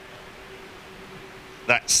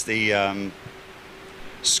 That's the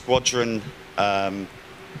Squadron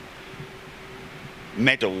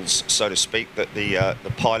medals, so to speak, that the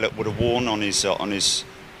pilot would have worn on his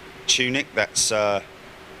tunic. That's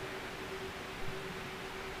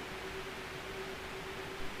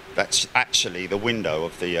actually the window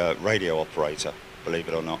of the radio operator, believe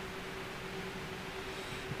it or not.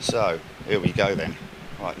 So here we go then.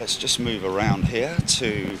 Right, let's just move around here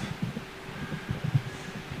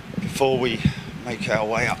before we make our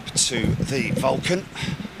way up to the Vulcan.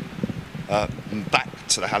 Back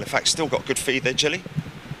to the Halifax. Still got good feed there, Jilly.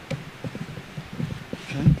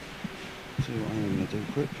 Okay. See what I'm going to do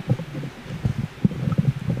quick.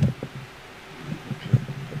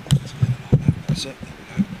 That's it.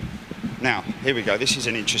 There we go. Now, here we go. This is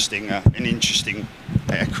an interesting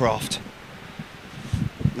aircraft.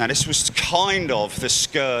 Now, this was kind of the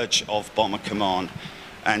scourge of Bomber Command,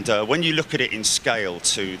 and when you look at it in scale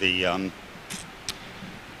to the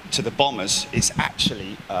bombers, it's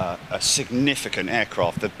actually a significant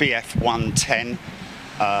aircraft. The BF-110.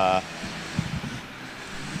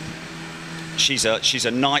 She's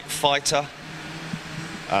a night fighter,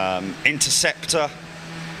 interceptor,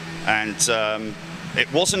 and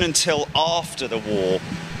it wasn't until after the war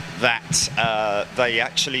that they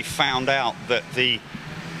actually found out that the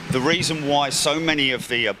reason why so many of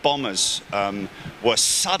the bombers were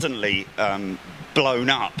suddenly blown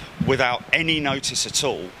up without any notice at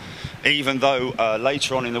all, even though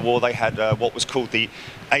later on in the war they had what was called the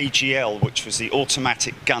AGL, which was the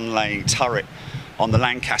automatic gun laying turret on the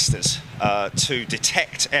Lancasters to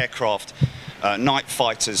detect aircraft, night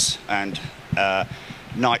fighters and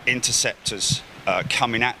night interceptors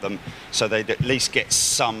coming at them, so they'd at least get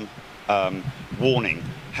some warning.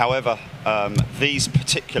 However, these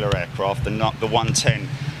particular aircraft, the 110,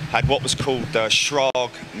 had what was called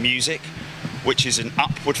Schrag music, which is an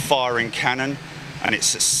upward firing cannon, and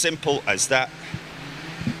it's as simple as that.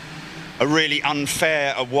 A really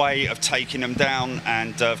unfair way of taking them down,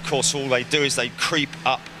 and of course all they do is they creep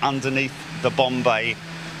up underneath the bomb bay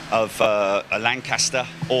of a Lancaster,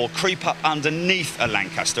 or creep up underneath a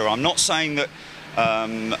Lancaster. I'm not saying that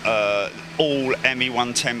all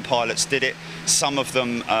Me-110 pilots did it. Some of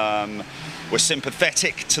them were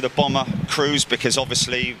sympathetic to the bomber crews, because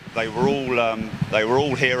obviously they were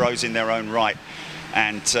all heroes in their own right,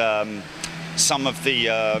 and some of these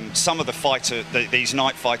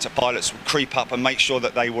night fighter pilots would creep up and make sure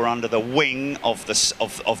that they were under the wing of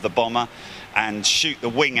the bomber and shoot the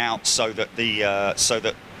wing out, so that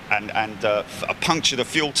puncture the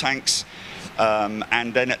fuel tanks,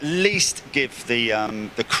 and then at least give the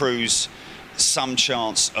crews some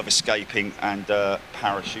chance of escaping and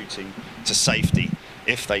parachuting to safety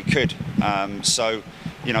if they could. So,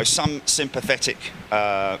 you know, some sympathetic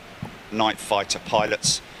night fighter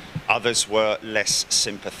pilots, others were less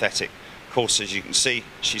sympathetic. Of course, as you can see,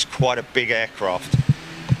 she's quite a big aircraft,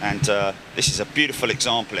 and this is a beautiful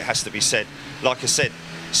example, it has to be said. Like I said,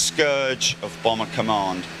 scourge of bomber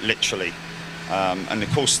command, literally. And of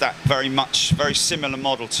course, that very similar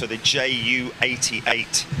model to the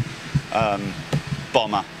Ju-88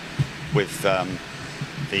 bomber with the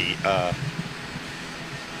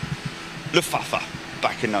Luftwaffe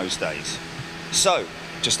back in those days. So,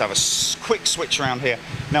 just have a quick switch around here.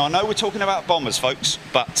 Now, I know we're talking about bombers, folks,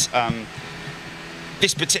 but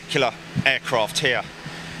this particular aircraft here,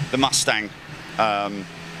 the Mustang, the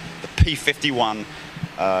P-51,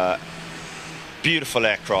 beautiful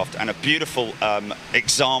aircraft and a beautiful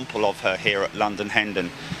example of her here at London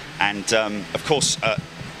Hendon. And of course,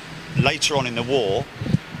 later on in the war,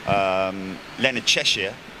 Leonard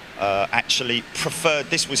Cheshire actually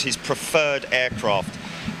preferred, this was his preferred aircraft,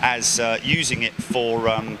 as using it for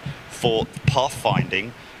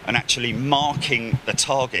pathfinding and actually marking the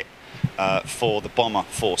target for the bomber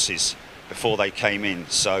forces before they came in.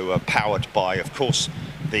 So powered by, of course,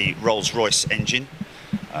 the Rolls-Royce engine,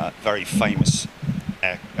 very famous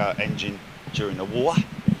engine during the war.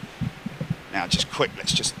 Now, just quick,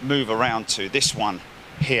 let's just move around to this one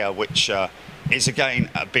here, which is again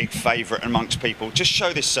a big favourite amongst people. Just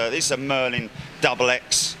show this. This is a Merlin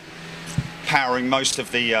XX, powering most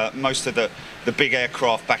of the big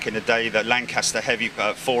aircraft back in the day. The Lancaster heavy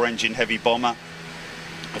 4-engine heavy bomber,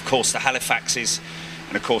 of course the Halifaxes,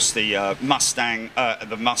 and of course the Mustang,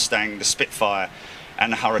 the Spitfire,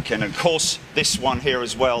 and the Hurricane. And of course, this one here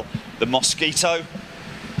as well, the Mosquito.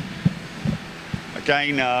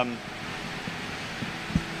 Again,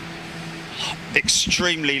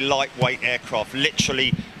 extremely lightweight aircraft,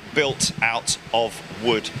 literally built out of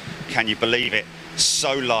wood. Can you believe it?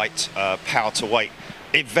 So light, power to weight.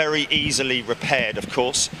 It very easily repaired, of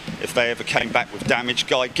course, if they ever came back with damage.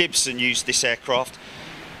 Guy Gibson used this aircraft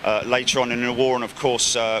later on in the war, and of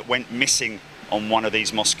course went missing on one of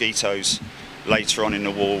these Mosquitoes later on in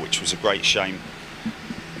the war, which was a great shame.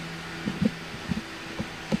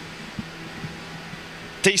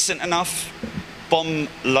 Decent enough bomb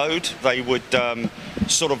load. They would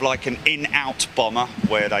sort of like an in-out bomber,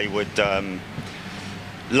 where they would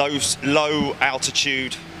low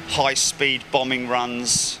altitude, high speed bombing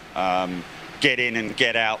runs, get in and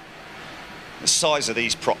get out. The size of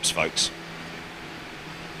these props, folks.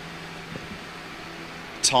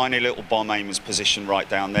 Tiny little bomb aimer's position right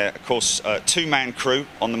down there. Of course, two-man crew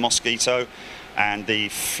on the Mosquito, and the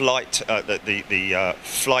flight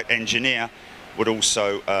flight engineer would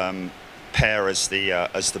also pair as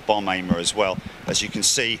the bomb aimer as well. As you can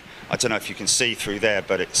see, I don't know if you can see through there,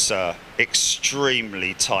 but it's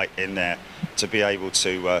extremely tight in there to be able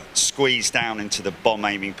to squeeze down into the bomb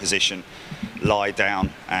aiming position, lie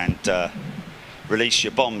down, and release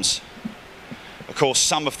your bombs. Of course,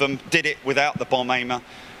 some of them did it without the bomb aimer,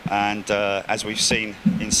 and as we've seen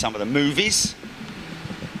in some of the movies,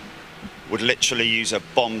 would literally use a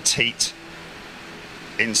bomb teat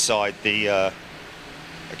inside the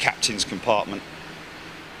captain's compartment.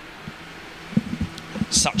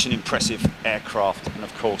 Such an impressive aircraft, and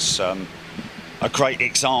of course a great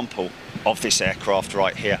example of this aircraft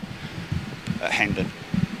right here at Hendon.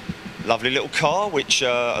 Lovely little car, which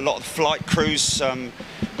a lot of flight crews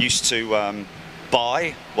used to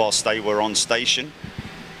buy whilst they were on station.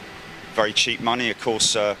 Very cheap money, of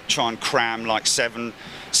course. Try and cram like seven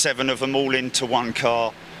of them all into one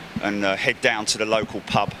car and head down to the local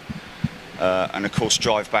pub, and of course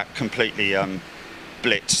drive back completely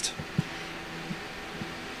blitzed.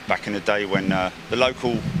 Back in the day when the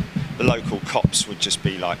local cops would just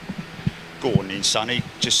be like, "Go on in, Sonny,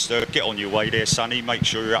 just get on your way there, Sonny, make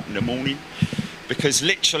sure you're up in the morning," because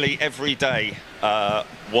literally every day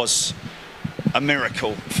was a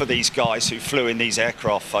miracle for these guys who flew in these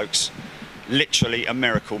aircraft, folks. Literally a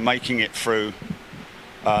miracle, making it through.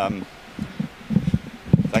 They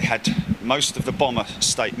had most of the bomber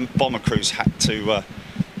crews had to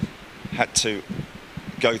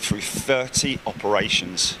go through 30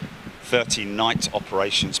 operations, 30 night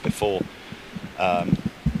operations before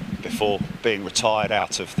being retired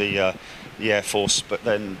out of the Air Force. But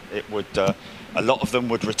then it would a lot of them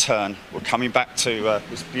would return. We're coming back to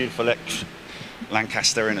this beautiful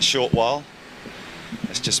Lancaster in a short while.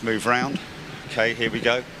 Let's just move round. Okay, here we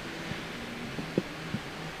go.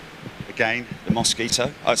 Again, the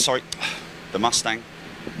Mosquito. Oh, sorry, the Mustang.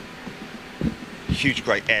 huge,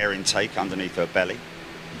 great air intake underneath her belly.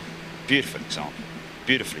 Beautiful example,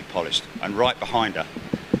 beautifully polished. And right behind her,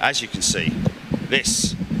 as you can see,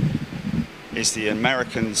 this is the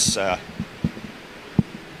Americans'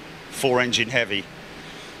 4-engine heavy,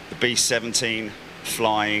 the B-17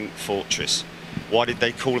 Flying Fortress. Why did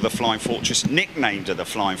they call her the Flying Fortress? Nicknamed her the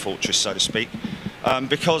Flying Fortress, so to speak,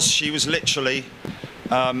 because she was literally,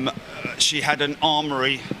 she had an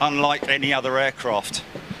armory unlike any other aircraft.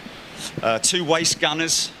 2 waist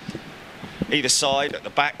gunners either side at the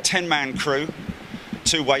back, 10-man crew,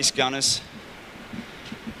 2 waist gunners.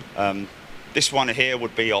 This one here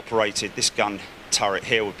would be operated, this gun turret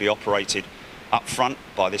here would be operated up front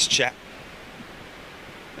by this chap.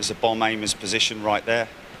 There's a bomb aimer's position right there.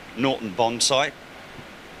 Norton bomb sight.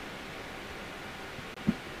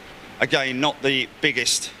 Again, not the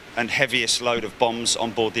biggest and heaviest load of bombs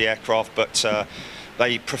on board the aircraft, but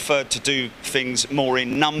they preferred to do things more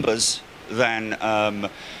in numbers than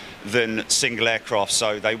single aircraft.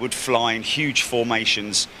 So they would fly in huge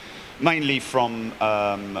formations, mainly from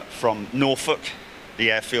Norfolk, the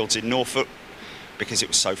airfields in Norfolk, because it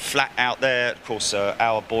was so flat out there. Of course,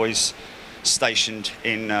 our boys stationed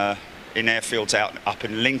in airfields up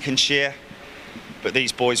in Lincolnshire, but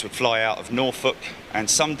these boys would fly out of Norfolk, and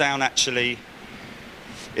some down actually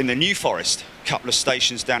in the New Forest, a couple of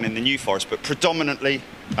stations down in the New Forest, but predominantly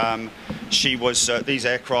she was these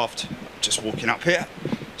aircraft, just walking up here,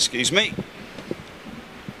 excuse me,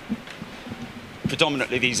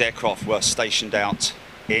 predominantly these aircraft were stationed out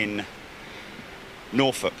in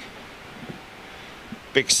Norfolk.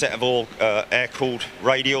 Big set of all air-cooled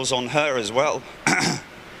radials on her as well.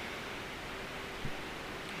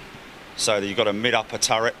 So you've got a mid-upper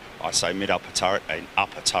turret. I say mid-upper turret, an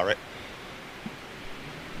upper turret.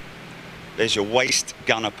 There's your waist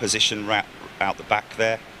gunner position out the back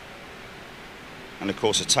there. And of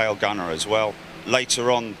course a tail gunner as well.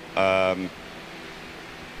 Later on,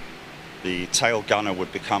 the tail gunner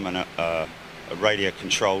would become a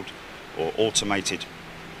radio-controlled or automated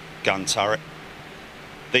gun turret.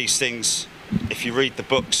 These things, if you read the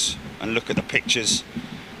books and look at the pictures,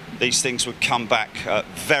 these things would come back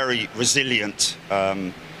very resilient,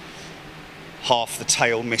 half the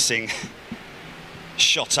tail missing,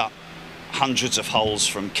 shot up, hundreds of holes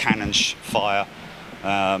from cannon fire.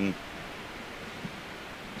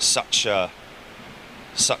 Such an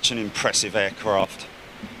impressive aircraft,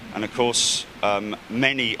 and of course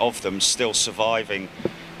many of them still surviving,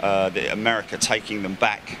 America taking them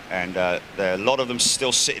back, and a lot of them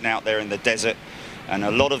still sitting out there in the desert, and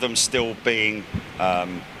a lot of them still being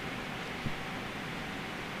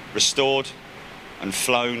restored and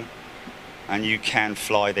flown, and you can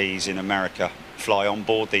fly these in America, fly on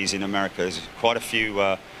board these in America. There's quite a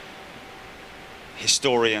few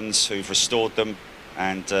historians who've restored them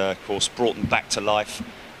and of course brought them back to life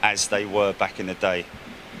as they were back in the day.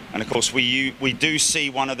 And of course we do see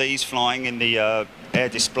one of these flying in the air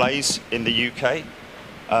displays in the UK.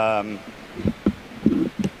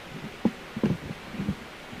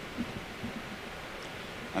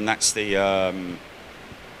 And that's the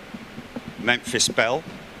Memphis Belle,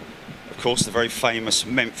 of course, the very famous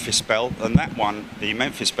Memphis Belle. And that one, the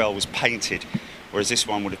Memphis Belle, was painted, whereas this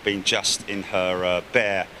one would have been just in her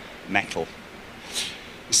bare metal.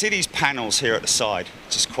 You see these panels here at the side,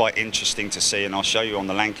 just quite interesting to see, and I'll show you on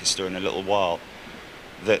the Lancaster in a little while,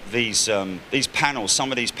 that these panels,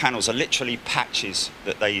 some of these panels are literally patches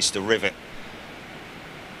that they used to rivet.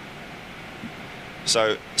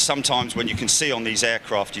 So sometimes when you can see on these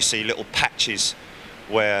aircraft, you see little patches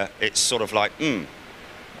where it's sort of like,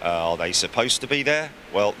 are they supposed to be there?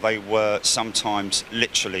 Well, they were sometimes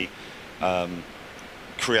literally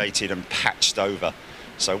created and patched over.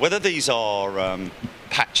 So whether these are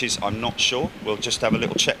patches, I'm not sure. We'll just have a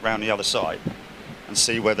little check round the other side and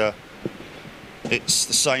see whether it's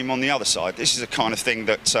the same on the other side. This is the kind of thing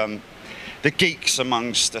that the geeks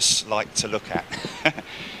amongst us like to look at.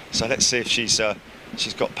 So let's see if she's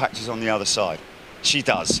got patches on the other side. She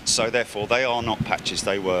does, so therefore they are not patches,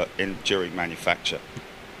 they were during manufacture.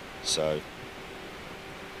 So,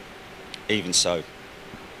 even so,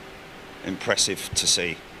 impressive to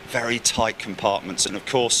see. Very tight compartments, and of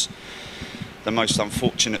course, the most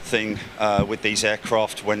unfortunate thing with these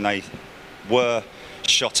aircraft when they were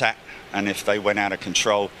shot at, and if they went out of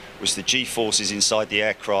control, was the G-forces inside the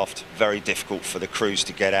aircraft. Very difficult for the crews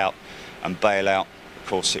to get out and bail out. Of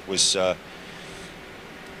course, it was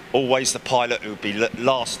always the pilot who would be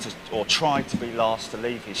last to, or tried to be last to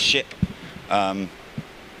leave his ship. But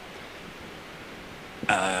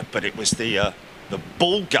it was the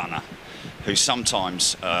ball gunner who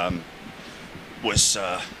sometimes was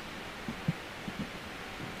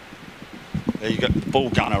There you go, the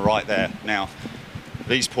ball gunner right there. Now,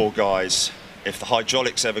 these poor guys, if the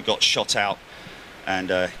hydraulics ever got shot out, and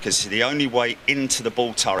because the only way into the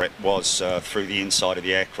ball turret was through the inside of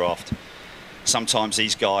the aircraft, sometimes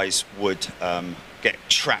these guys would get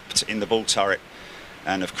trapped in the ball turret,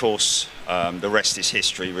 and of course the rest is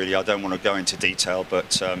history really. I don't want to go into detail,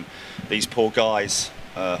 but these poor guys,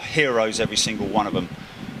 heroes every single one of them,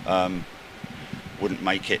 wouldn't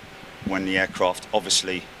make it when the aircraft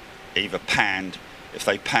obviously either panned. If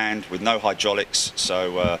they panned with no hydraulics,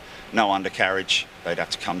 so no undercarriage, they'd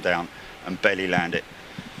have to come down and belly land it.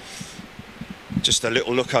 Just a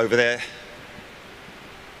little look over there.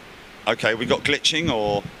 Okay, we got glitching,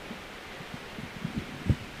 or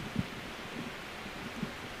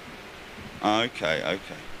okay.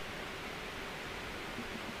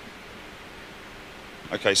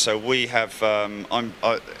 Okay, so we have.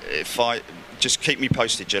 If I just keep me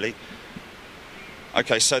posted, Jilly.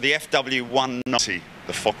 Okay, so the FW190,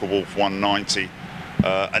 the Focke-Wulf 190.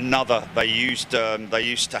 Another they used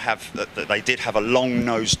to have. They did have a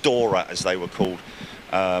long-nosed Dora, as they were called,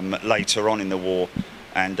 later on in the war.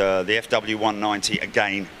 And the FW190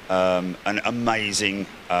 again, an amazing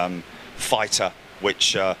fighter,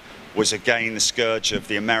 which was again the scourge of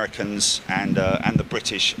the Americans and the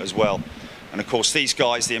British as well. And of course, these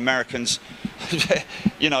guys, the Americans,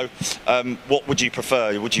 you know, what would you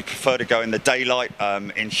prefer? Would you prefer to go in the daylight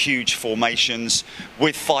in huge formations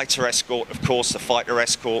with fighter escort? Of course, the fighter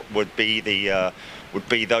escort would be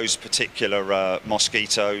those particular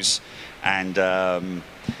mosquitoes, and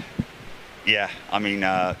yeah, I mean,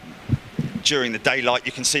 during the daylight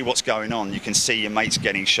you can see what's going on. You can see your mates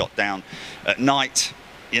getting shot down. At night,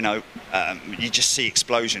 you know, you just see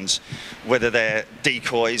explosions, whether they're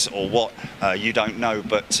decoys or what, you don't know.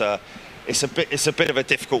 But it's a bit of a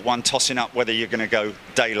difficult one, tossing up whether you're going to go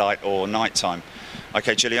daylight or nighttime.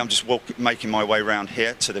 Okay, Gilly, I'm just making my way around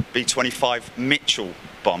here to the B-25 Mitchell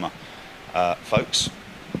bomber, folks.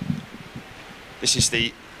 This is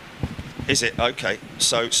the. Is it? Okay.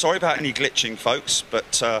 So sorry about any glitching, folks,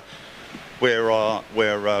 but we're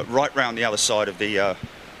right round the other side of the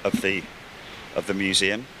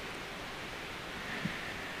museum.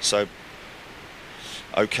 So,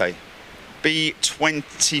 okay,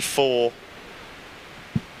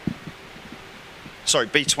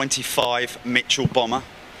 B-25 Mitchell bomber.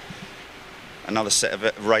 Another set of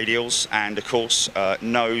radials, and of course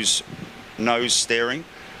nose steering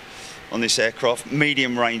on this aircraft.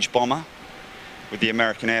 Medium range bomber with the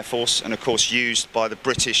American Air Force, and of course used by the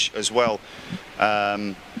British as well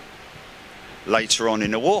later on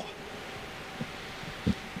in the war.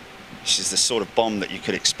 This is the sort of bomb that you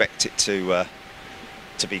could expect it to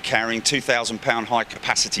be carrying. 2,000-pound high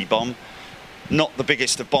capacity bomb. Not the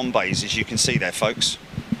biggest of bomb bays, as you can see there, folks.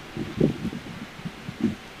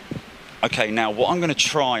 Okay, now what I'm going to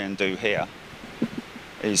try and do here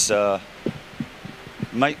is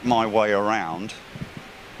make my way around.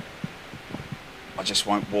 I just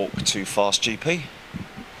won't walk too fast, GP.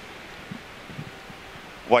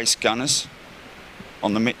 Waist gunners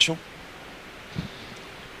on the Mitchell.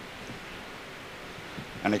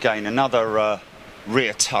 And again, another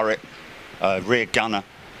rear turret, rear gunner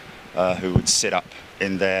who would sit up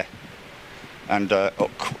in there and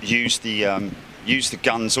use the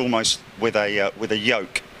guns almost with a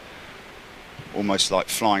yoke, almost like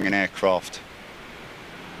flying an aircraft.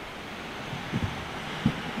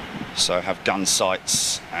 So have gun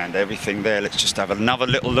sights and everything there. Let's just have another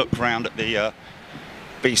little look round at the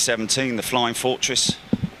B-17, the Flying Fortress.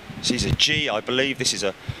 This is a G, I believe. This is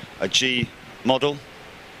a G model.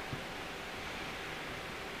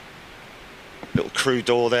 Little crew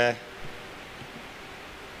door there,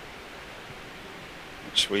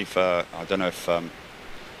 which we've I don't know if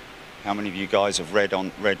how many of you guys have read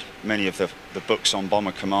many of the books on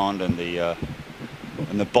Bomber Command and the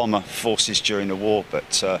bomber forces during the war,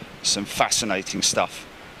 but some fascinating stuff,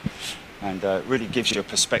 and really gives you a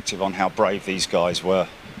perspective on how brave these guys were.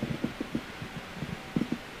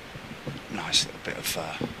 Nice little bit of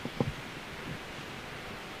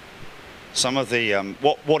some of the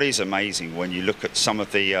what is amazing when you look at some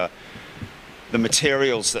of the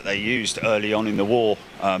materials that they used early on in the war.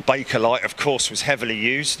 Bakelite, of course, was heavily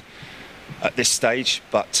used at this stage,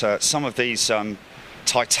 but some of these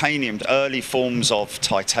titanium, early forms of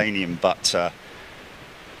titanium, but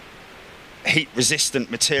heat-resistant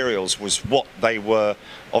materials was what they were,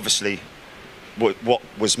 obviously, what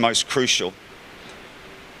was most crucial.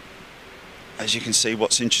 As you can see,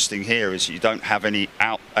 what's interesting here is you don't have any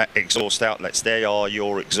exhaust outlets. There are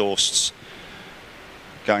your exhausts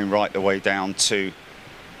going right the way down to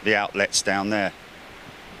the outlets down there.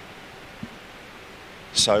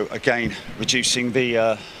 So again, reducing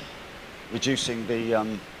the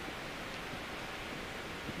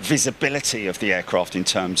visibility of the aircraft in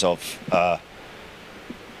terms of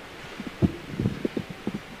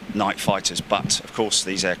night fighters, but of course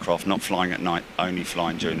these aircraft not flying at night, only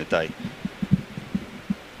flying during the day.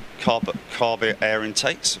 Carb air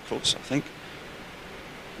intakes, of course, I think.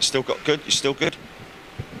 You still got good, you're still good.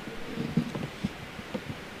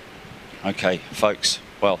 Okay, folks,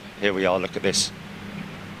 well, here we are, look at this.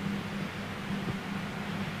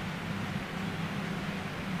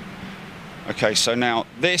 Okay, so now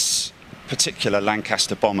this particular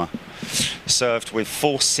Lancaster bomber served with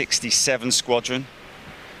 467 Squadron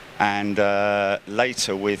and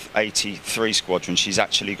later with 83 Squadron. She's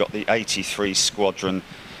actually got the 83 Squadron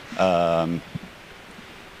PO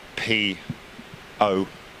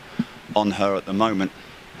on her at the moment,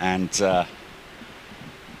 and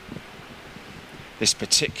this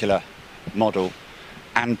particular model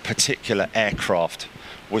and particular aircraft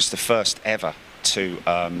was the first ever to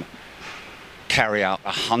carry out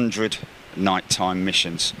 100 nighttime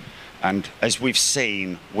missions. And as we've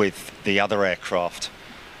seen with the other aircraft,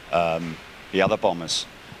 the other bombers,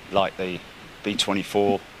 like the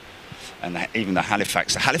B-24 and even the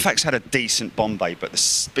Halifax. The Halifax had a decent bomb bay, but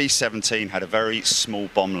the B-17 had a very small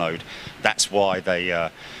bomb load. That's why they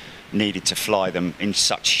needed to fly them in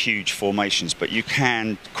such huge formations. But you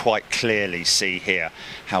can quite clearly see here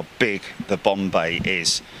how big the bomb bay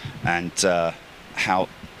is and how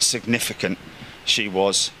significant she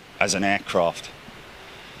was as an aircraft.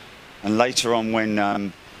 And later on,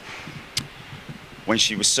 when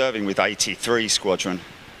she was serving with 83 Squadron,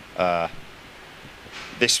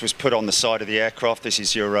 this was put on the side of the aircraft. This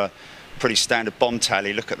is your pretty standard bomb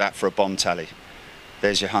tally. Look at that for a bomb tally.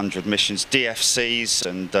 There's your 100 missions, DFCs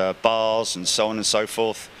and bars and so on and so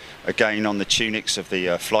forth. Again, on the tunics of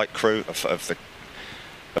the flight crew, of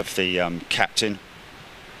the captain,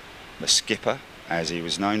 the skipper, as he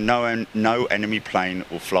was known. No enemy plane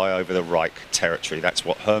will fly over the Reich territory. That's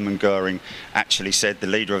what Hermann Goering actually said, the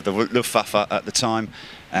leader of the Luftwaffe at the time.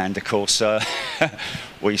 And of course,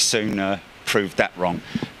 we soon proved that wrong.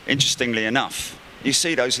 Interestingly enough, you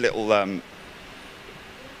see those little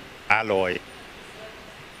alloy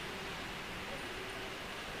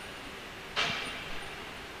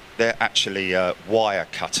they're actually wire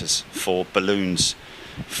cutters for balloons,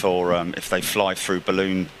 for if they fly through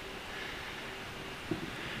balloon.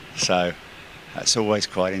 So that's always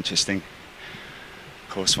quite interesting. Of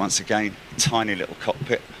course, once again, tiny little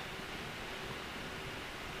cockpit.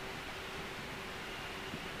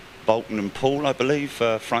 Bolton and Paul, I believe,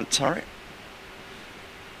 front turret.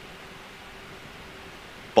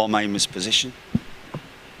 Bomb aimer's position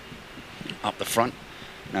up the front.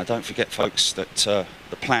 Now don't forget, folks, that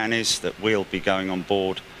the plan is that we'll be going on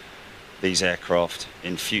board these aircraft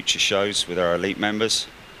in future shows with our elite members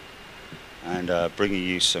and bringing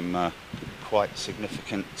you some quite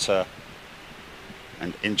significant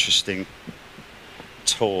and interesting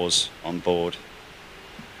tours on board.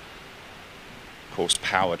 Of course,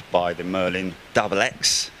 powered by the Merlin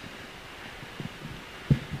XX.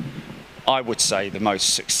 I would say the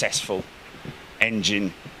most successful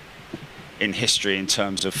engine in history in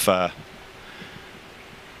terms of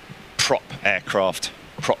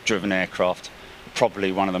prop-driven aircraft.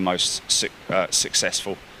 Probably one of the most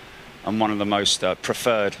successful and one of the most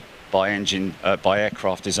preferred by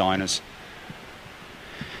aircraft designers.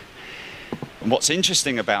 And what's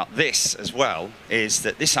interesting about this as well is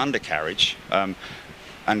that this undercarriage, and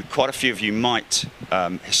quite a few of you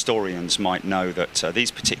historians might know that these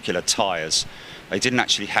particular tyres, they didn't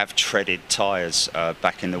actually have treaded tyres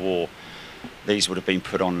back in the war. These would have been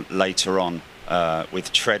put on later on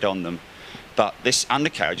with tread on them. But this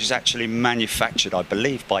undercarriage is actually manufactured, I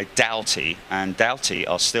believe, by Doughty, and Doughty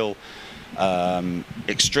are still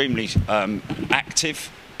extremely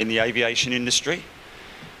active in the aviation industry.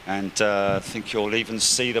 And I think you'll even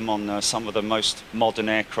see them on some of the most modern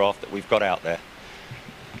aircraft that we've got out there,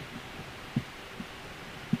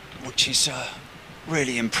 which is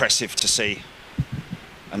really impressive to see.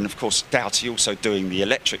 And of course, Doughty also doing the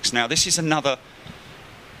electrics. Now, this is another.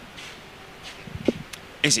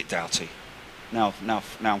 Is it Doughty? Now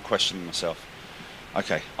I'm questioning myself.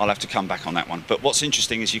 Okay, I'll have to come back on that one. But what's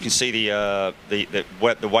interesting is you can see the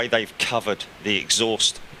way they've covered the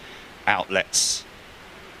exhaust outlets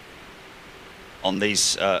on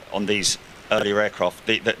these earlier aircraft.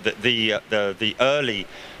 The early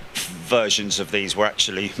versions of these were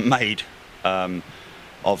actually made of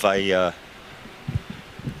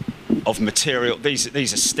material.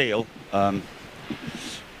 These are steel. You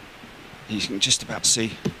can just about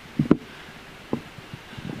see.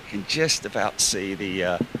 You can just about see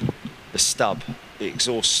the stub, the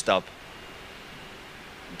exhaust stub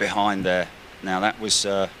behind there. Now that was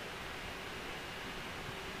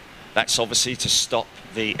that's obviously to stop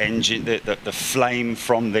the engine, the flame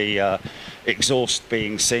from the exhaust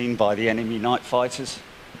being seen by the enemy night fighters.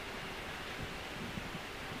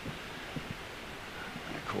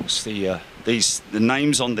 And of course, the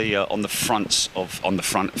names on the front of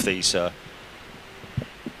these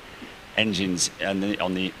engines and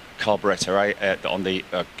on the carburetor, on the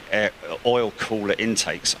oil cooler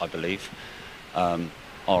intakes, I believe, are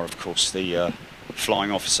of course the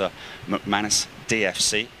Flying Officer McManus,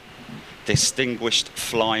 DFC, Distinguished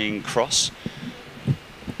Flying Cross,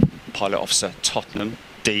 Pilot Officer Tottenham,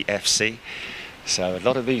 DFC. So a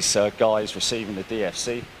lot of these guys receiving the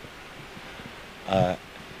DFC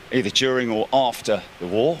either during or after the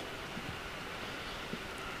war.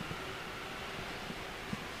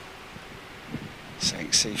 So you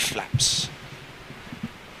can see flaps.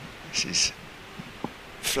 This is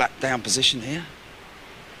flap down position here.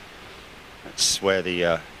 That's where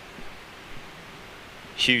the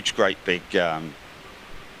huge, great big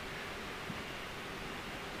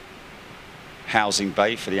housing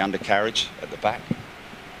bay for the undercarriage at the back.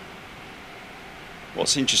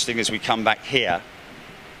 What's interesting as we come back here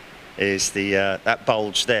is the that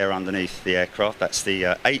bulge there underneath the aircraft. That's the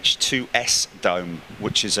H2S dome,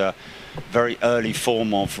 which is a very early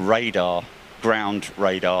form of radar, ground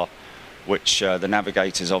radar, which the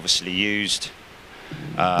navigators obviously used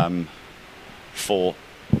for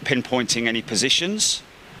pinpointing any positions.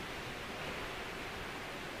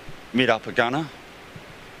 Mid-upper gunner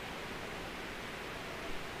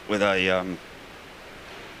with a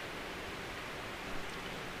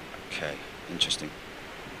okay, interesting.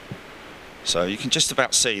 So you can just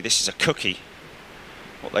about see this is a cookie,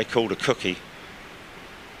 what they called a cookie.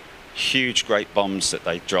 Huge, great bombs that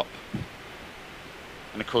they drop.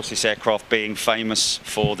 And of course, this aircraft being famous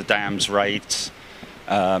for the DAMS raids,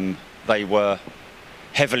 they were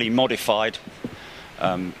heavily modified.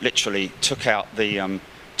 Literally took out the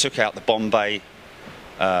bomb bay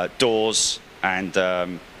doors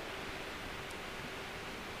and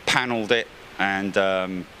panelled it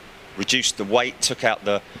and reduced the weight. Took out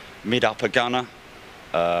the mid-upper gunner.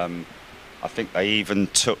 I think they even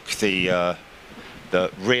took the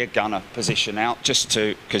rear gunner position out, just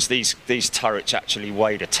to, because these turrets actually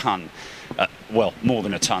weighed a ton, well, more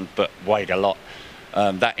than a ton, but weighed a lot.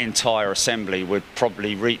 That entire assembly would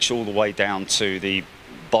probably reach all the way down to the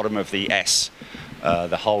bottom of the S.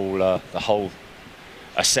 The whole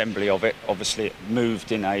assembly of it, obviously, it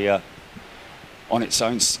moved in a on its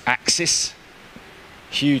own axis.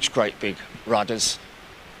 Huge, great big rudders.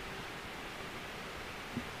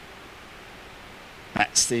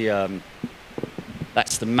 That's the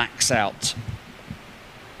max out.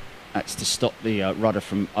 That's to stop the rudder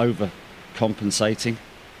from overcompensating.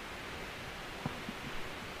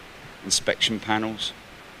 Inspection panels,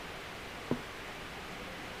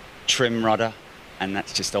 trim rudder, and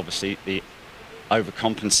that's just obviously the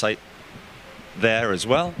overcompensate there as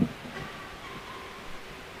well.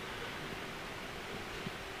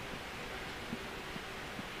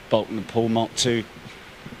 Bolton and Paul Mark II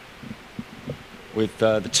with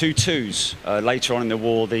the 2.2s. Later on in the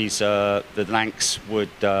war, these the Lancs would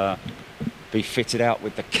be fitted out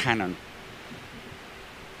with the cannon,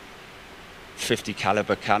 50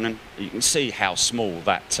 caliber cannon. You can see how small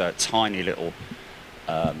that tiny little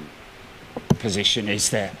position is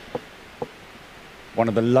there. One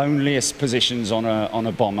of the loneliest positions on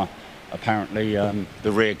a bomber, apparently,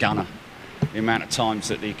 the rear gunner. The amount of times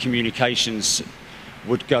that the communications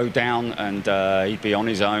would go down and he'd be on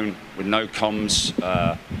his own with no comms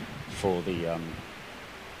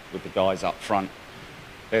with the guys up front.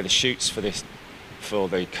 They're the chutes for the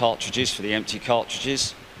cartridges, for the empty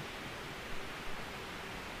cartridges.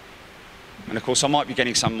 And of course, I might be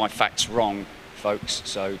getting some of my facts wrong, folks,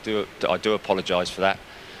 so I do apologise for that.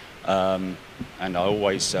 And I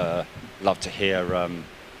always love to hear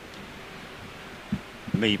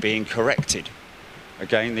me being corrected.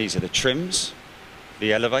 Again, these are the trims,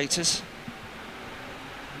 the elevators,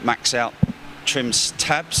 max out trims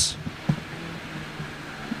tabs.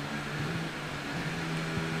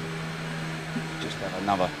 Just have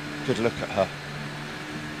another good look at her.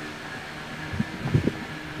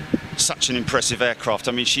 Such an impressive aircraft.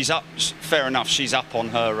 I mean, she's up, fair enough, she's up on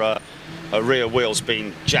her rear wheels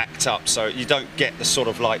being jacked up, so you don't get the sort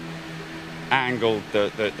of like angle,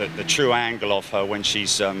 the true angle of her when she's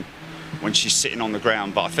sitting on the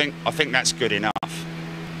ground. But I think that's good enough.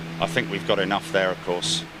 I think we've got enough there, of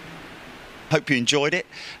course. Hope you enjoyed it,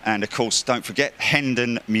 and of course don't forget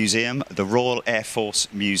Hendon Museum, the Royal Air Force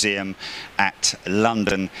Museum at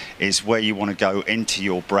London is where you want to go into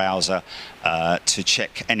your browser to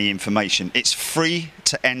check any information. It's free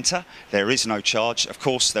to enter, there is no charge. Of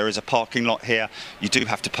course there is a parking lot here, you do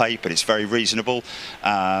have to pay, but it's very reasonable,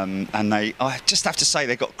 and I just have to say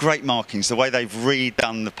they've got great markings. The way they've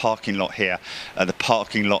redone the parking lot here, the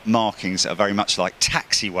parking lot markings are very much like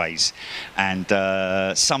taxiways,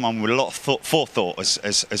 and someone with a lot of forethought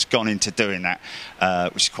has gone into doing that,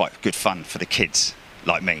 which is quite good fun for the kids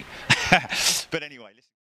like me. But anyway.